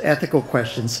so much the ethical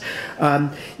questions.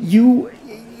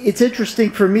 It's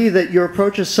interesting for me that your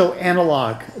approach is so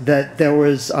analog, that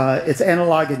it's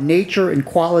analog in nature, in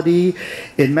quality,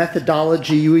 in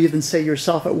methodology. You even say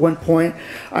yourself at one point,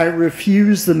 I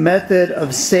refuse the method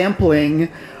of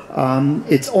sampling.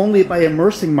 It's only by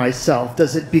immersing myself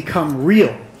does it become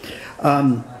real.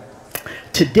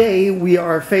 Today, we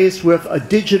are faced with a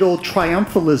digital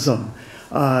triumphalism.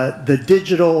 The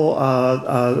digital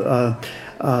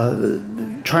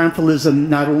triumphalism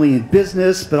not only in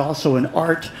business, but also in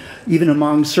art, even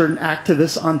among certain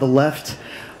activists on the left.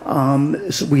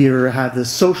 So we have this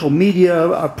social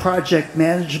media, project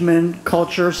management,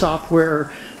 culture,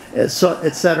 software,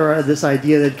 etc. This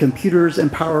idea that computers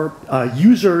empower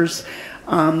users.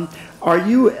 Are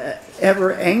you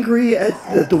ever angry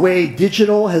at the way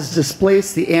digital has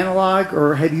displaced the analog,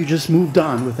 or have you just moved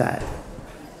on with that?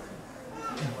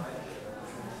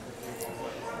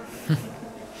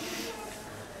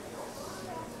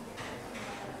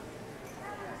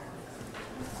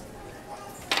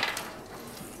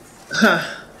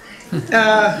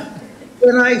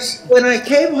 When I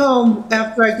came home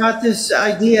after I got this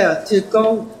idea to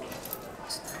go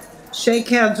shake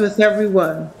hands with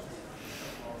everyone,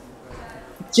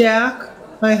 Jack,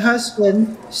 my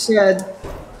husband, said,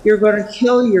 "You're going to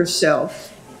kill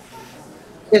yourself.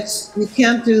 You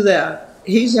can't do that."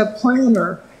 He's a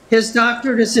planner. His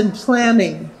doctorate is in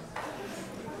planning.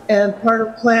 And part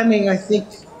of planning, I think,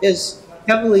 is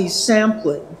heavily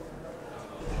sampling.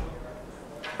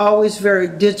 Always very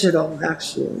digital,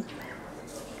 actually.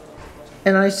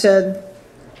 And I said,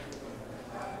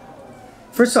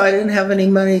 first of all, I didn't have any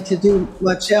money to do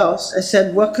much else. I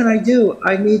said, what can I do?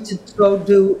 I need to go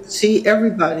see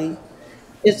everybody.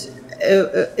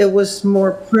 It was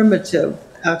more primitive,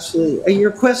 actually. Your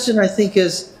question, I think,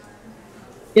 is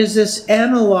this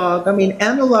analog? I mean,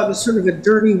 analog is sort of a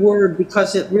dirty word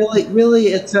because it really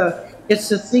it's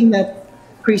a thing that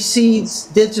precedes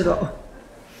digital.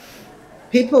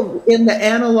 People in the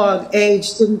analog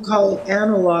age didn't call it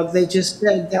analog. They just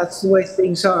said that's the way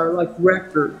things are, like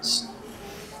records.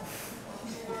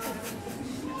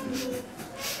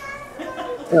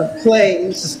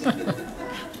 Plays.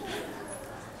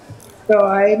 So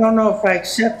I don't know if I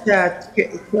accept that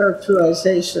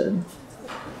characterization.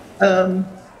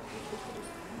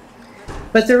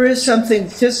 But there is something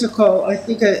physical, I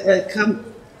think it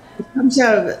comes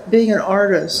out of being an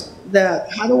artist,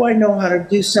 that how do I know how to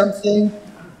do something?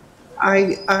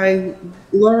 I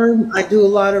learn, I do a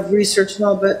lot of research and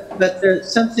all, but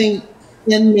there's something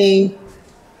in me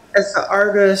as an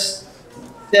artist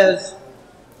that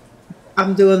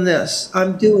I'm doing this,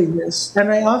 I'm doing this.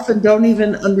 And I often don't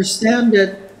even understand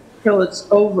it till it's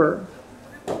over.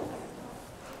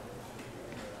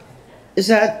 Is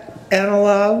that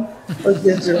analog or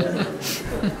digital?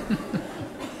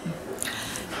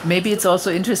 Maybe it's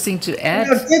also interesting to add.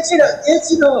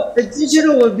 You know,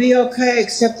 digital would be okay,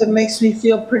 except it makes me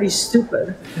feel pretty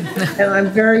stupid. And I'm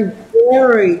very,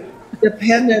 very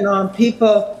dependent on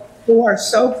people who are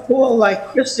so cool, like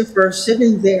Christopher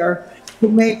sitting there, who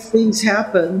make things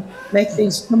happen, make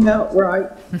things come out right.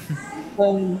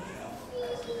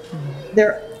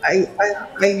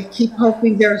 I keep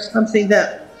hoping there's something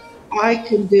that I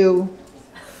can do.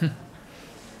 I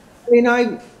mean,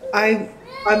 I'm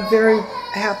very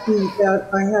happy that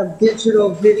I have digital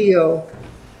video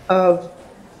of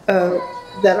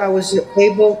that I was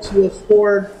able to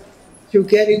afford through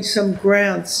getting some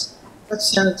grants at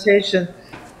sanitation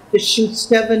to shoot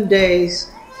 7 days.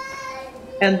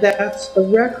 And that's a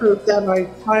record that I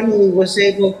finally was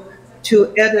able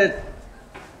to edit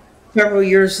several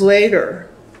years later.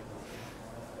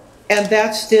 And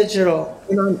that's digital,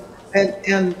 you know,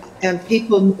 and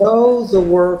people know the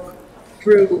work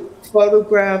through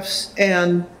photographs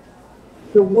and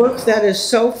the work that is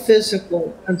so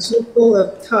physical and so full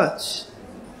of touch.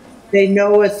 They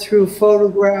know it through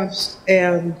photographs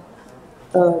and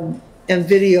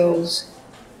videos,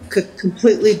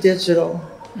 completely digital.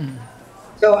 Mm.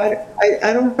 So I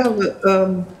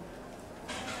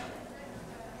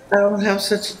don't have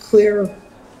such a clear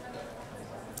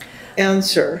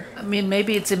answer. I mean,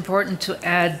 maybe it's important to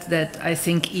add that I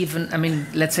think even, I mean,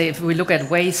 let's say if we look at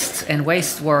waste and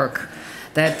waste work,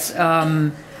 that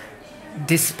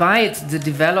despite the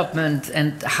development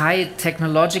and high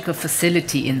technological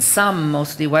facility in some,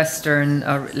 mostly Western,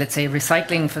 let's say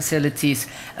recycling facilities,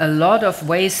 a lot of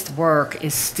waste work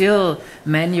is still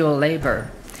manual labor.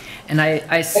 And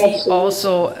I see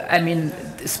also, I mean,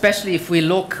 especially if we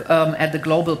look at the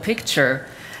global picture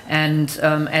and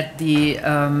at the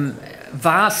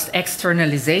vast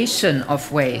externalization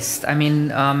of waste. I mean,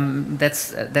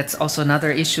 that's also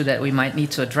another issue that we might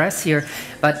need to address here.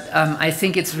 But I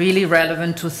think it's really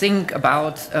relevant to think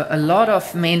about a lot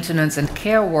of maintenance and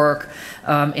care work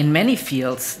in many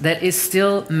fields that is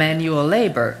still manual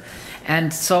labor.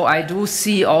 And so I do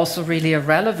see also really a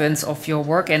relevance of your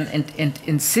work and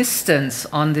insistence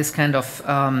on this kind of,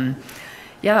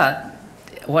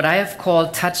 what I have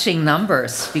called touching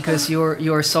numbers, because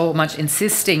you're so much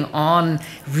insisting on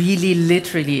really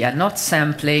literally, and not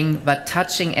sampling, but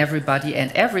touching everybody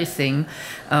and everything.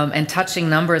 And touching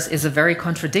numbers is a very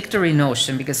contradictory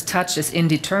notion, because touch is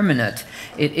indeterminate.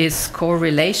 It is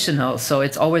correlational, so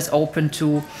it's always open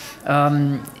to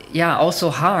also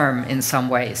harm in some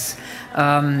ways,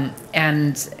 and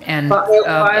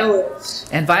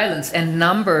violence. And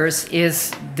numbers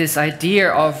is this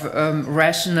idea of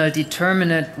rational,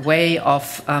 determinate way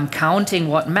of counting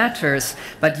what matters.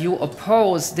 But you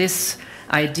oppose this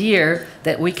idea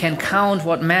that we can count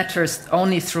what matters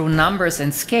only through numbers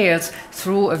and scales,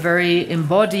 through a very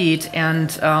embodied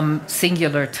and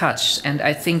singular touch. And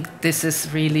I think this is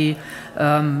really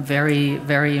very,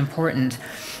 very important.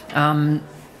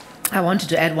 I wanted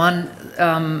to add one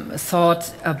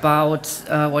thought about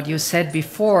what you said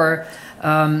before,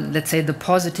 let's say the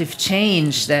positive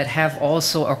change that have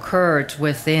also occurred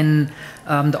within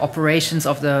the operations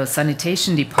of the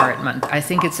sanitation department. I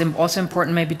think it's also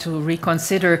important maybe to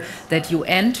reconsider that you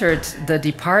entered the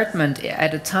department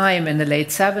at a time in the late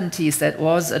 70s that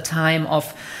was a time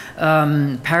of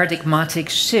paradigmatic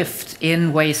shift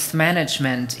in waste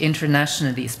management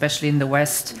internationally, especially in the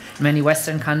West, many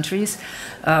Western countries,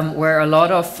 where a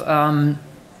lot of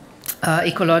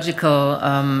ecological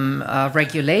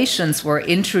regulations were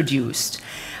introduced.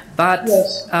 But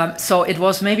so it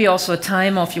was maybe also a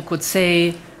time of, you could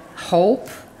say, hope,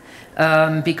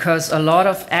 because a lot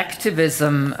of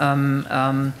activism,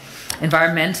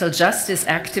 environmental justice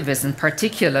activism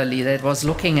particularly, that was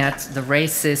looking at the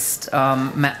racist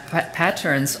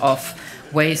patterns of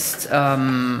waste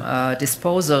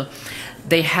disposal,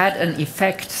 they had an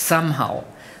effect somehow.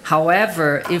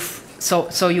 However,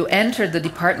 so you entered the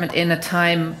department in a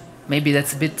time, maybe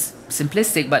that's a bit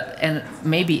simplistic, but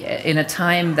maybe in a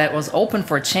time that was open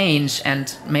for change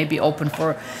and maybe open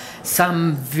for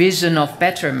some vision of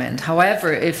betterment.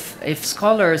 However, if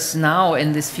scholars now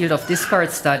in this field of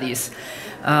discard studies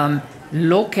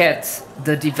look at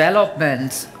the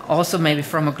development also maybe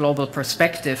from a global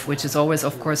perspective, which is always,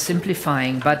 of course,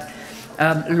 simplifying, but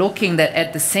looking that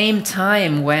at the same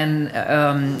time when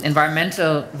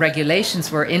environmental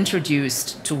regulations were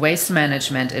introduced to waste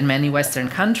management in many Western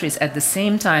countries, at the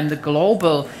same time the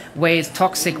global waste,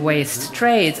 toxic waste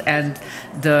trade and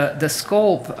the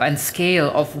scope and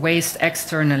scale of waste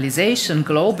externalization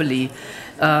globally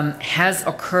has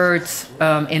occurred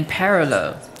in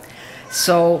parallel.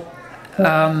 So,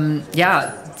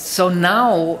 so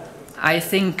now I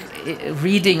think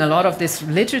reading a lot of this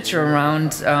literature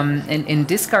around in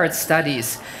discard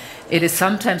studies, it is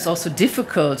sometimes also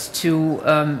difficult to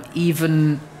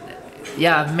even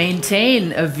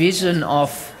maintain a vision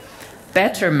of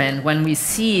betterment when we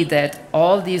see that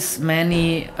all these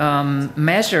many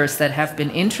measures that have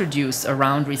been introduced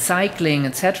around recycling,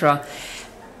 etc.,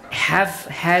 have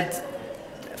had,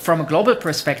 from a global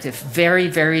perspective, very,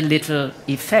 very little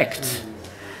effect.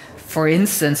 For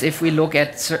instance, if we look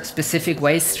at specific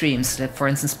waste streams, for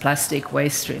instance, plastic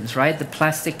waste streams, right? The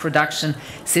plastic production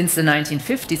since the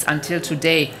 1950s until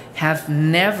today have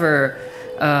never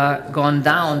gone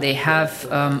down. They have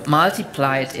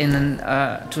multiplied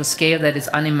to a scale that is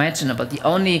unimaginable. The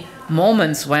only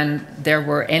moments when there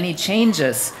were any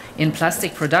changes in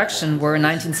plastic production were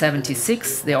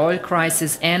 1976, the oil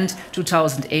crisis, and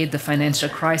 2008, the financial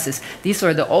crisis. These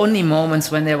were the only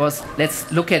moments when there was, let's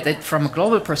look at it from a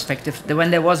global perspective, when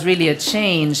there was really a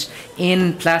change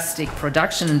in plastic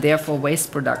production and therefore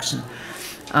waste production.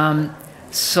 There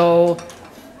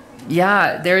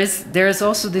is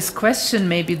also this question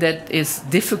maybe that is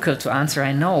difficult to answer,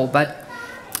 I know, but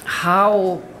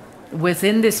how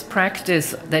within this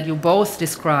practice that you both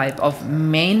describe of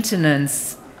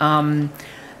maintenance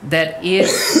that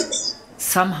is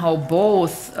somehow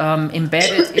both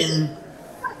embedded in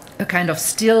a kind of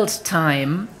stilled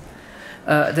time,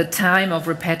 the time of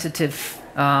repetitive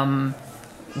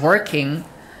working,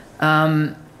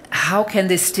 how can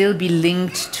they still be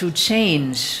linked to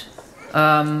change?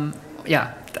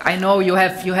 I know you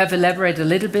have elaborated a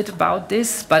little bit about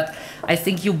this, but I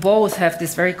think you both have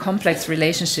this very complex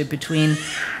relationship between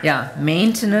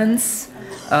maintenance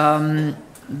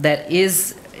that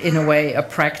is in a way a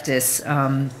practice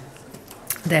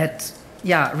that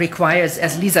requires,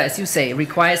 as Lisa, as you say,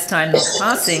 requires time not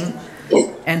passing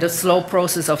and a slow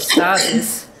process of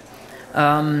stasis.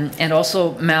 And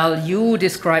also, Mel, you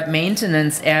describe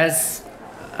maintenance as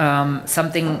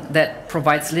something that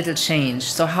provides little change.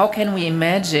 So how can we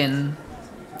imagine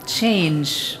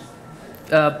change,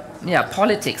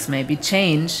 politics maybe,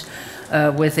 change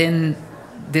within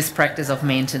this practice of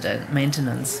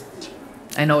maintenance?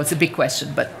 I know it's a big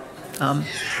question, but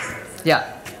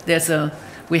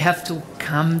we have to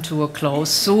come to a close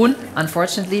soon,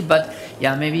 unfortunately, but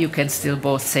maybe you can still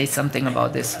both say something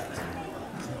about this.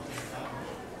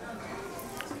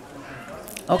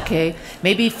 Okay,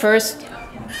 maybe first,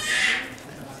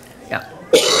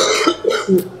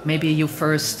 maybe you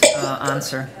first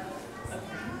answer.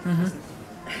 Mm-hmm.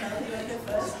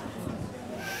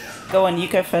 Go on, you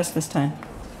go first this time.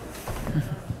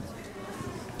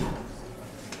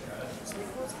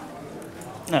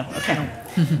 No, okay.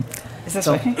 Is this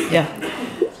working? Yeah.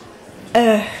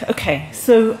 Okay,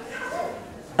 so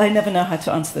I never know how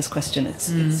to answer this question. It's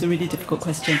a really difficult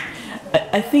question.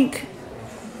 I think,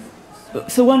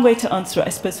 so one way to answer it, I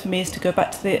suppose, for me, is to go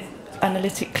back to the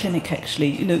analytic clinic,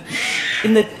 actually. You know,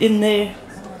 in the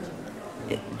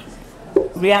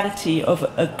reality of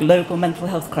a global mental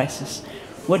health crisis,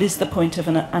 what is the point of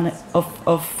an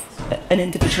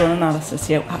individual analysis?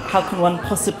 How can one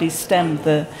possibly stem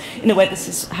in a way, this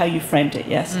is how you framed it,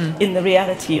 yes? In the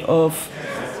reality of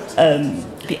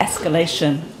the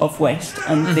escalation of waste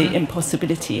and the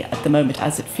impossibility at the moment,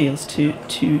 as it feels,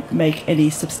 to make any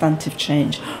substantive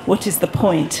change. What is the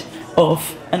point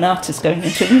of an artist going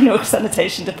into a New York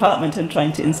sanitation department and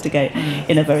trying to instigate,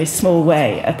 in a very small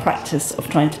way, a practice of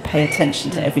trying to pay attention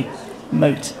to every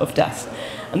mote of dust?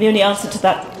 And the only answer to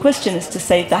that question is to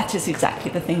say that is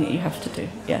exactly the thing that you have to do.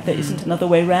 There isn't another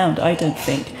way round, I don't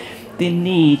think. The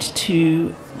need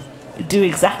to do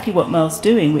exactly what Mel's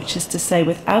doing, which is to say,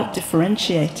 without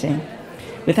differentiating,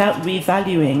 without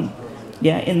revaluing,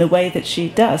 in the way that she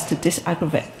does, to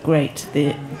disaggregate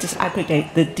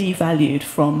the devalued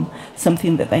from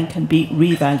something that then can be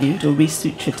revalued or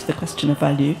resutured to the question of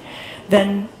value,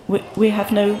 then we have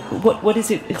no, what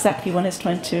is it exactly one is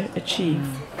trying to achieve?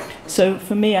 So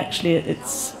for me, actually,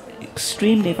 it's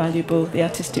extremely valuable, the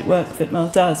artistic work that Mel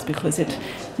does, because it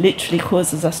literally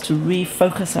causes us to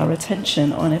refocus our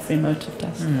attention on every mote of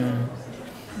dust.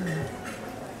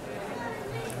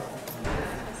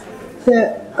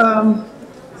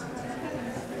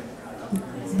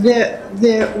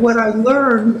 what I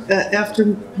learned after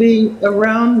being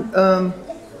around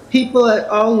people at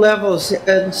all levels in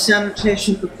the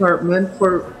sanitation department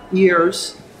for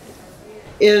years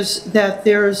is that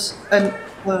there's an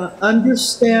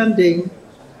understanding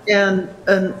and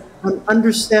an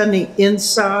understanding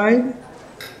inside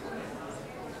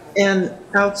and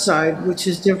outside, which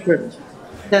is different.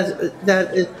 That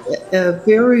is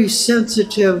very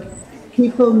sensitive.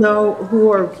 People know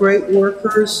who are great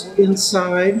workers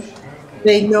inside.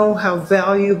 They know how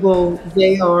valuable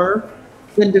they are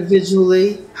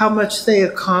individually, how much they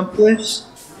accomplish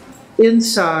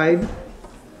inside.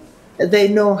 They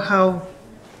know how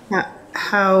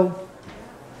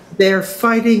they're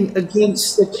fighting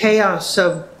against the chaos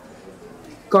of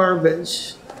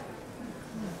garbage.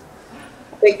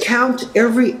 They count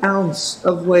every ounce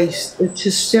of waste. It's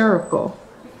hysterical.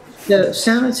 The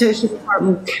sanitation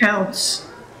department counts,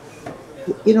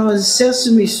 you know, in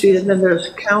Sesame Street, and then there's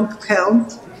count.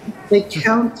 They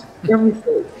count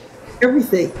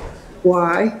everything.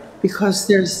 Why? Because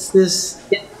there's this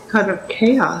kind of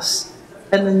chaos.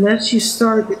 And unless you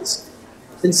start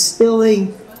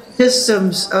instilling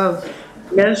systems of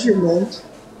measurement,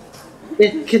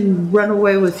 it can run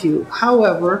away with you.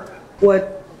 However,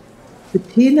 what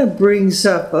Bettina brings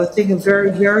up, I think,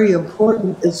 very, very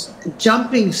important, is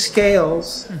jumping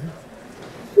scales,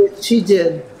 which she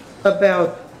did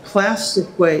about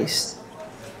plastic waste,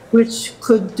 which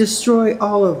could destroy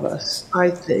all of us, I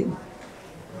think.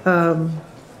 The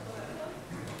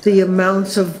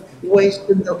amounts of waste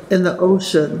in the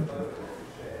ocean,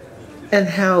 and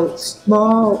how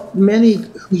small, many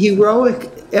heroic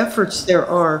efforts there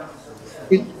are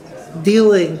in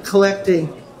dealing,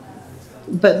 collecting,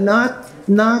 but not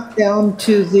down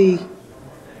to the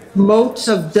motes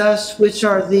of dust, which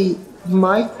are the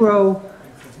micro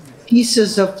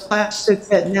pieces of plastic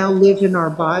that now live in our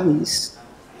bodies.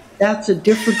 That's a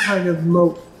different kind of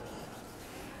mote.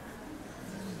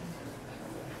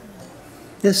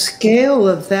 The scale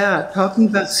of that, talking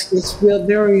about, it's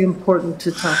very important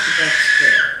to talk about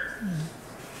scale.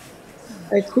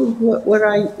 I think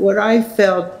what I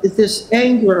felt is this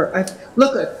anger.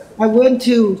 I went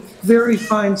to very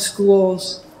fine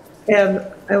schools, and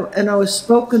I was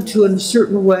spoken to in a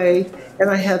certain way,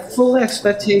 and I had full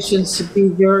expectations to be a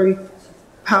very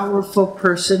powerful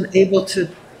person, able to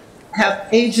have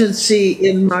agency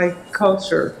in my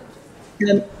culture.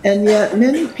 And yet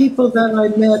many people that I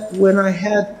met when I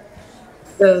had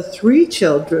the 3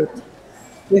 children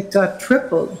that got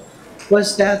tripled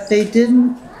was that they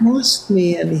didn't ask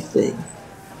me anything.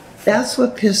 That's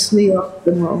what pissed me off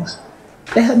the most.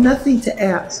 They had nothing to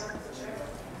ask,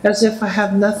 as if I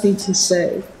have nothing to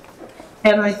say.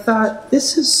 And I thought,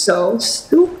 this is so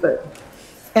stupid.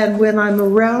 And when I'm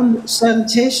around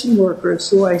sanitation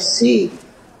workers who I see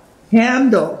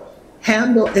handle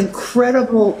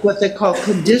incredible, what they call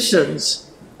conditions,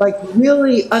 like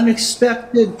really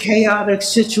unexpected, chaotic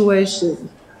situations.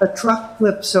 A truck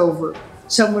flips over,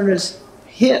 someone is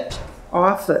hit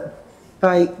often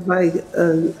by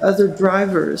other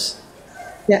drivers.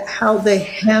 That how they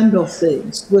handle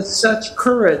things with such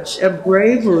courage and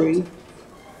bravery,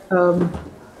 so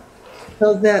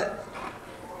that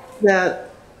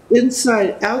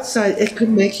inside, outside, it could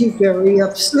make you very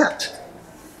upset.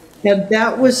 And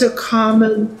that was a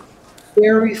common,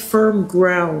 very firm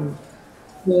ground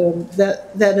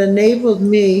that enabled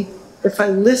me, if I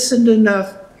listened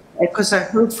enough, because I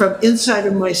heard from inside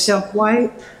of myself,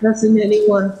 why doesn't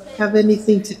anyone have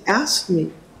anything to ask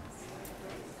me?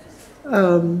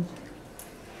 That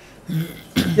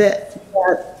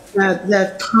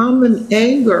common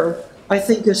anger, I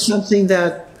think, is something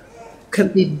that can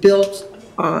be built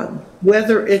on,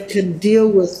 whether it can deal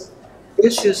with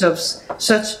issues of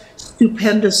such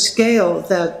stupendous scale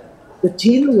that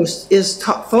Bettina is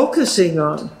focusing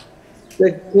on,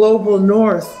 the global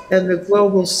north and the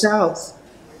global south.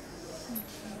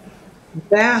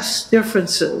 Vast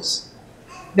differences,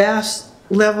 vast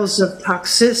levels of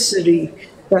toxicity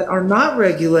that are not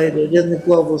regulated in the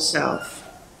global south.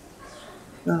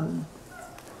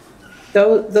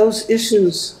 Those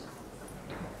issues,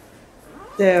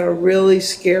 they're really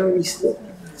scary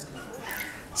things.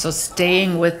 So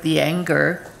staying with the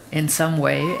anger in some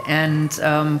way and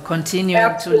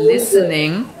continuing to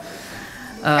listening.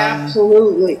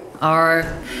 Absolutely. Are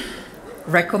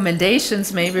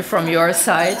recommendations maybe from your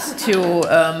side to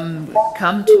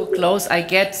come to a close? I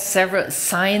get several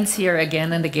signs here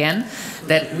again and again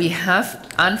that we have,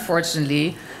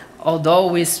 unfortunately, although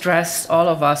we stressed all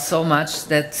of us so much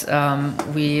that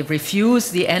we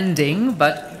refuse the ending,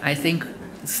 but I think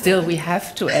still we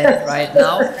have to end right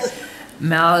now.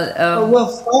 Mal, we'll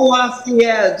fall off the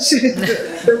edge,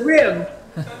 the rim.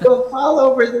 We'll fall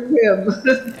over the rim.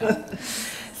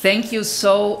 Thank you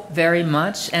so very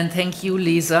much, and thank you,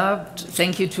 Lisa.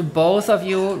 Thank you to both of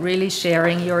you really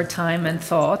sharing your time and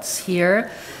thoughts here,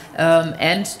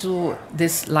 and to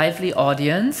this lively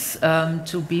audience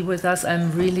to be with us.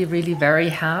 I'm really, really very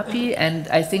happy, and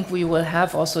I think we will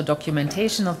have also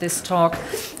documentation of this talk,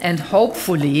 and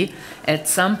hopefully at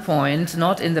some point,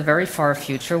 not in the very far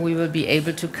future, we will be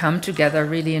able to come together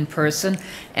really in person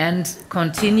and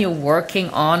continue working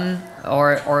on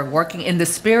or working in the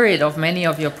spirit of many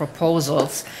of your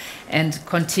proposals and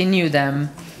continue them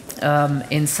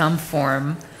in some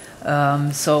form.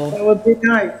 So that would be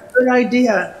nice. Good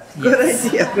idea. Good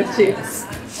idea, Bettina.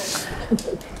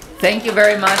 Thank you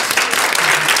very much.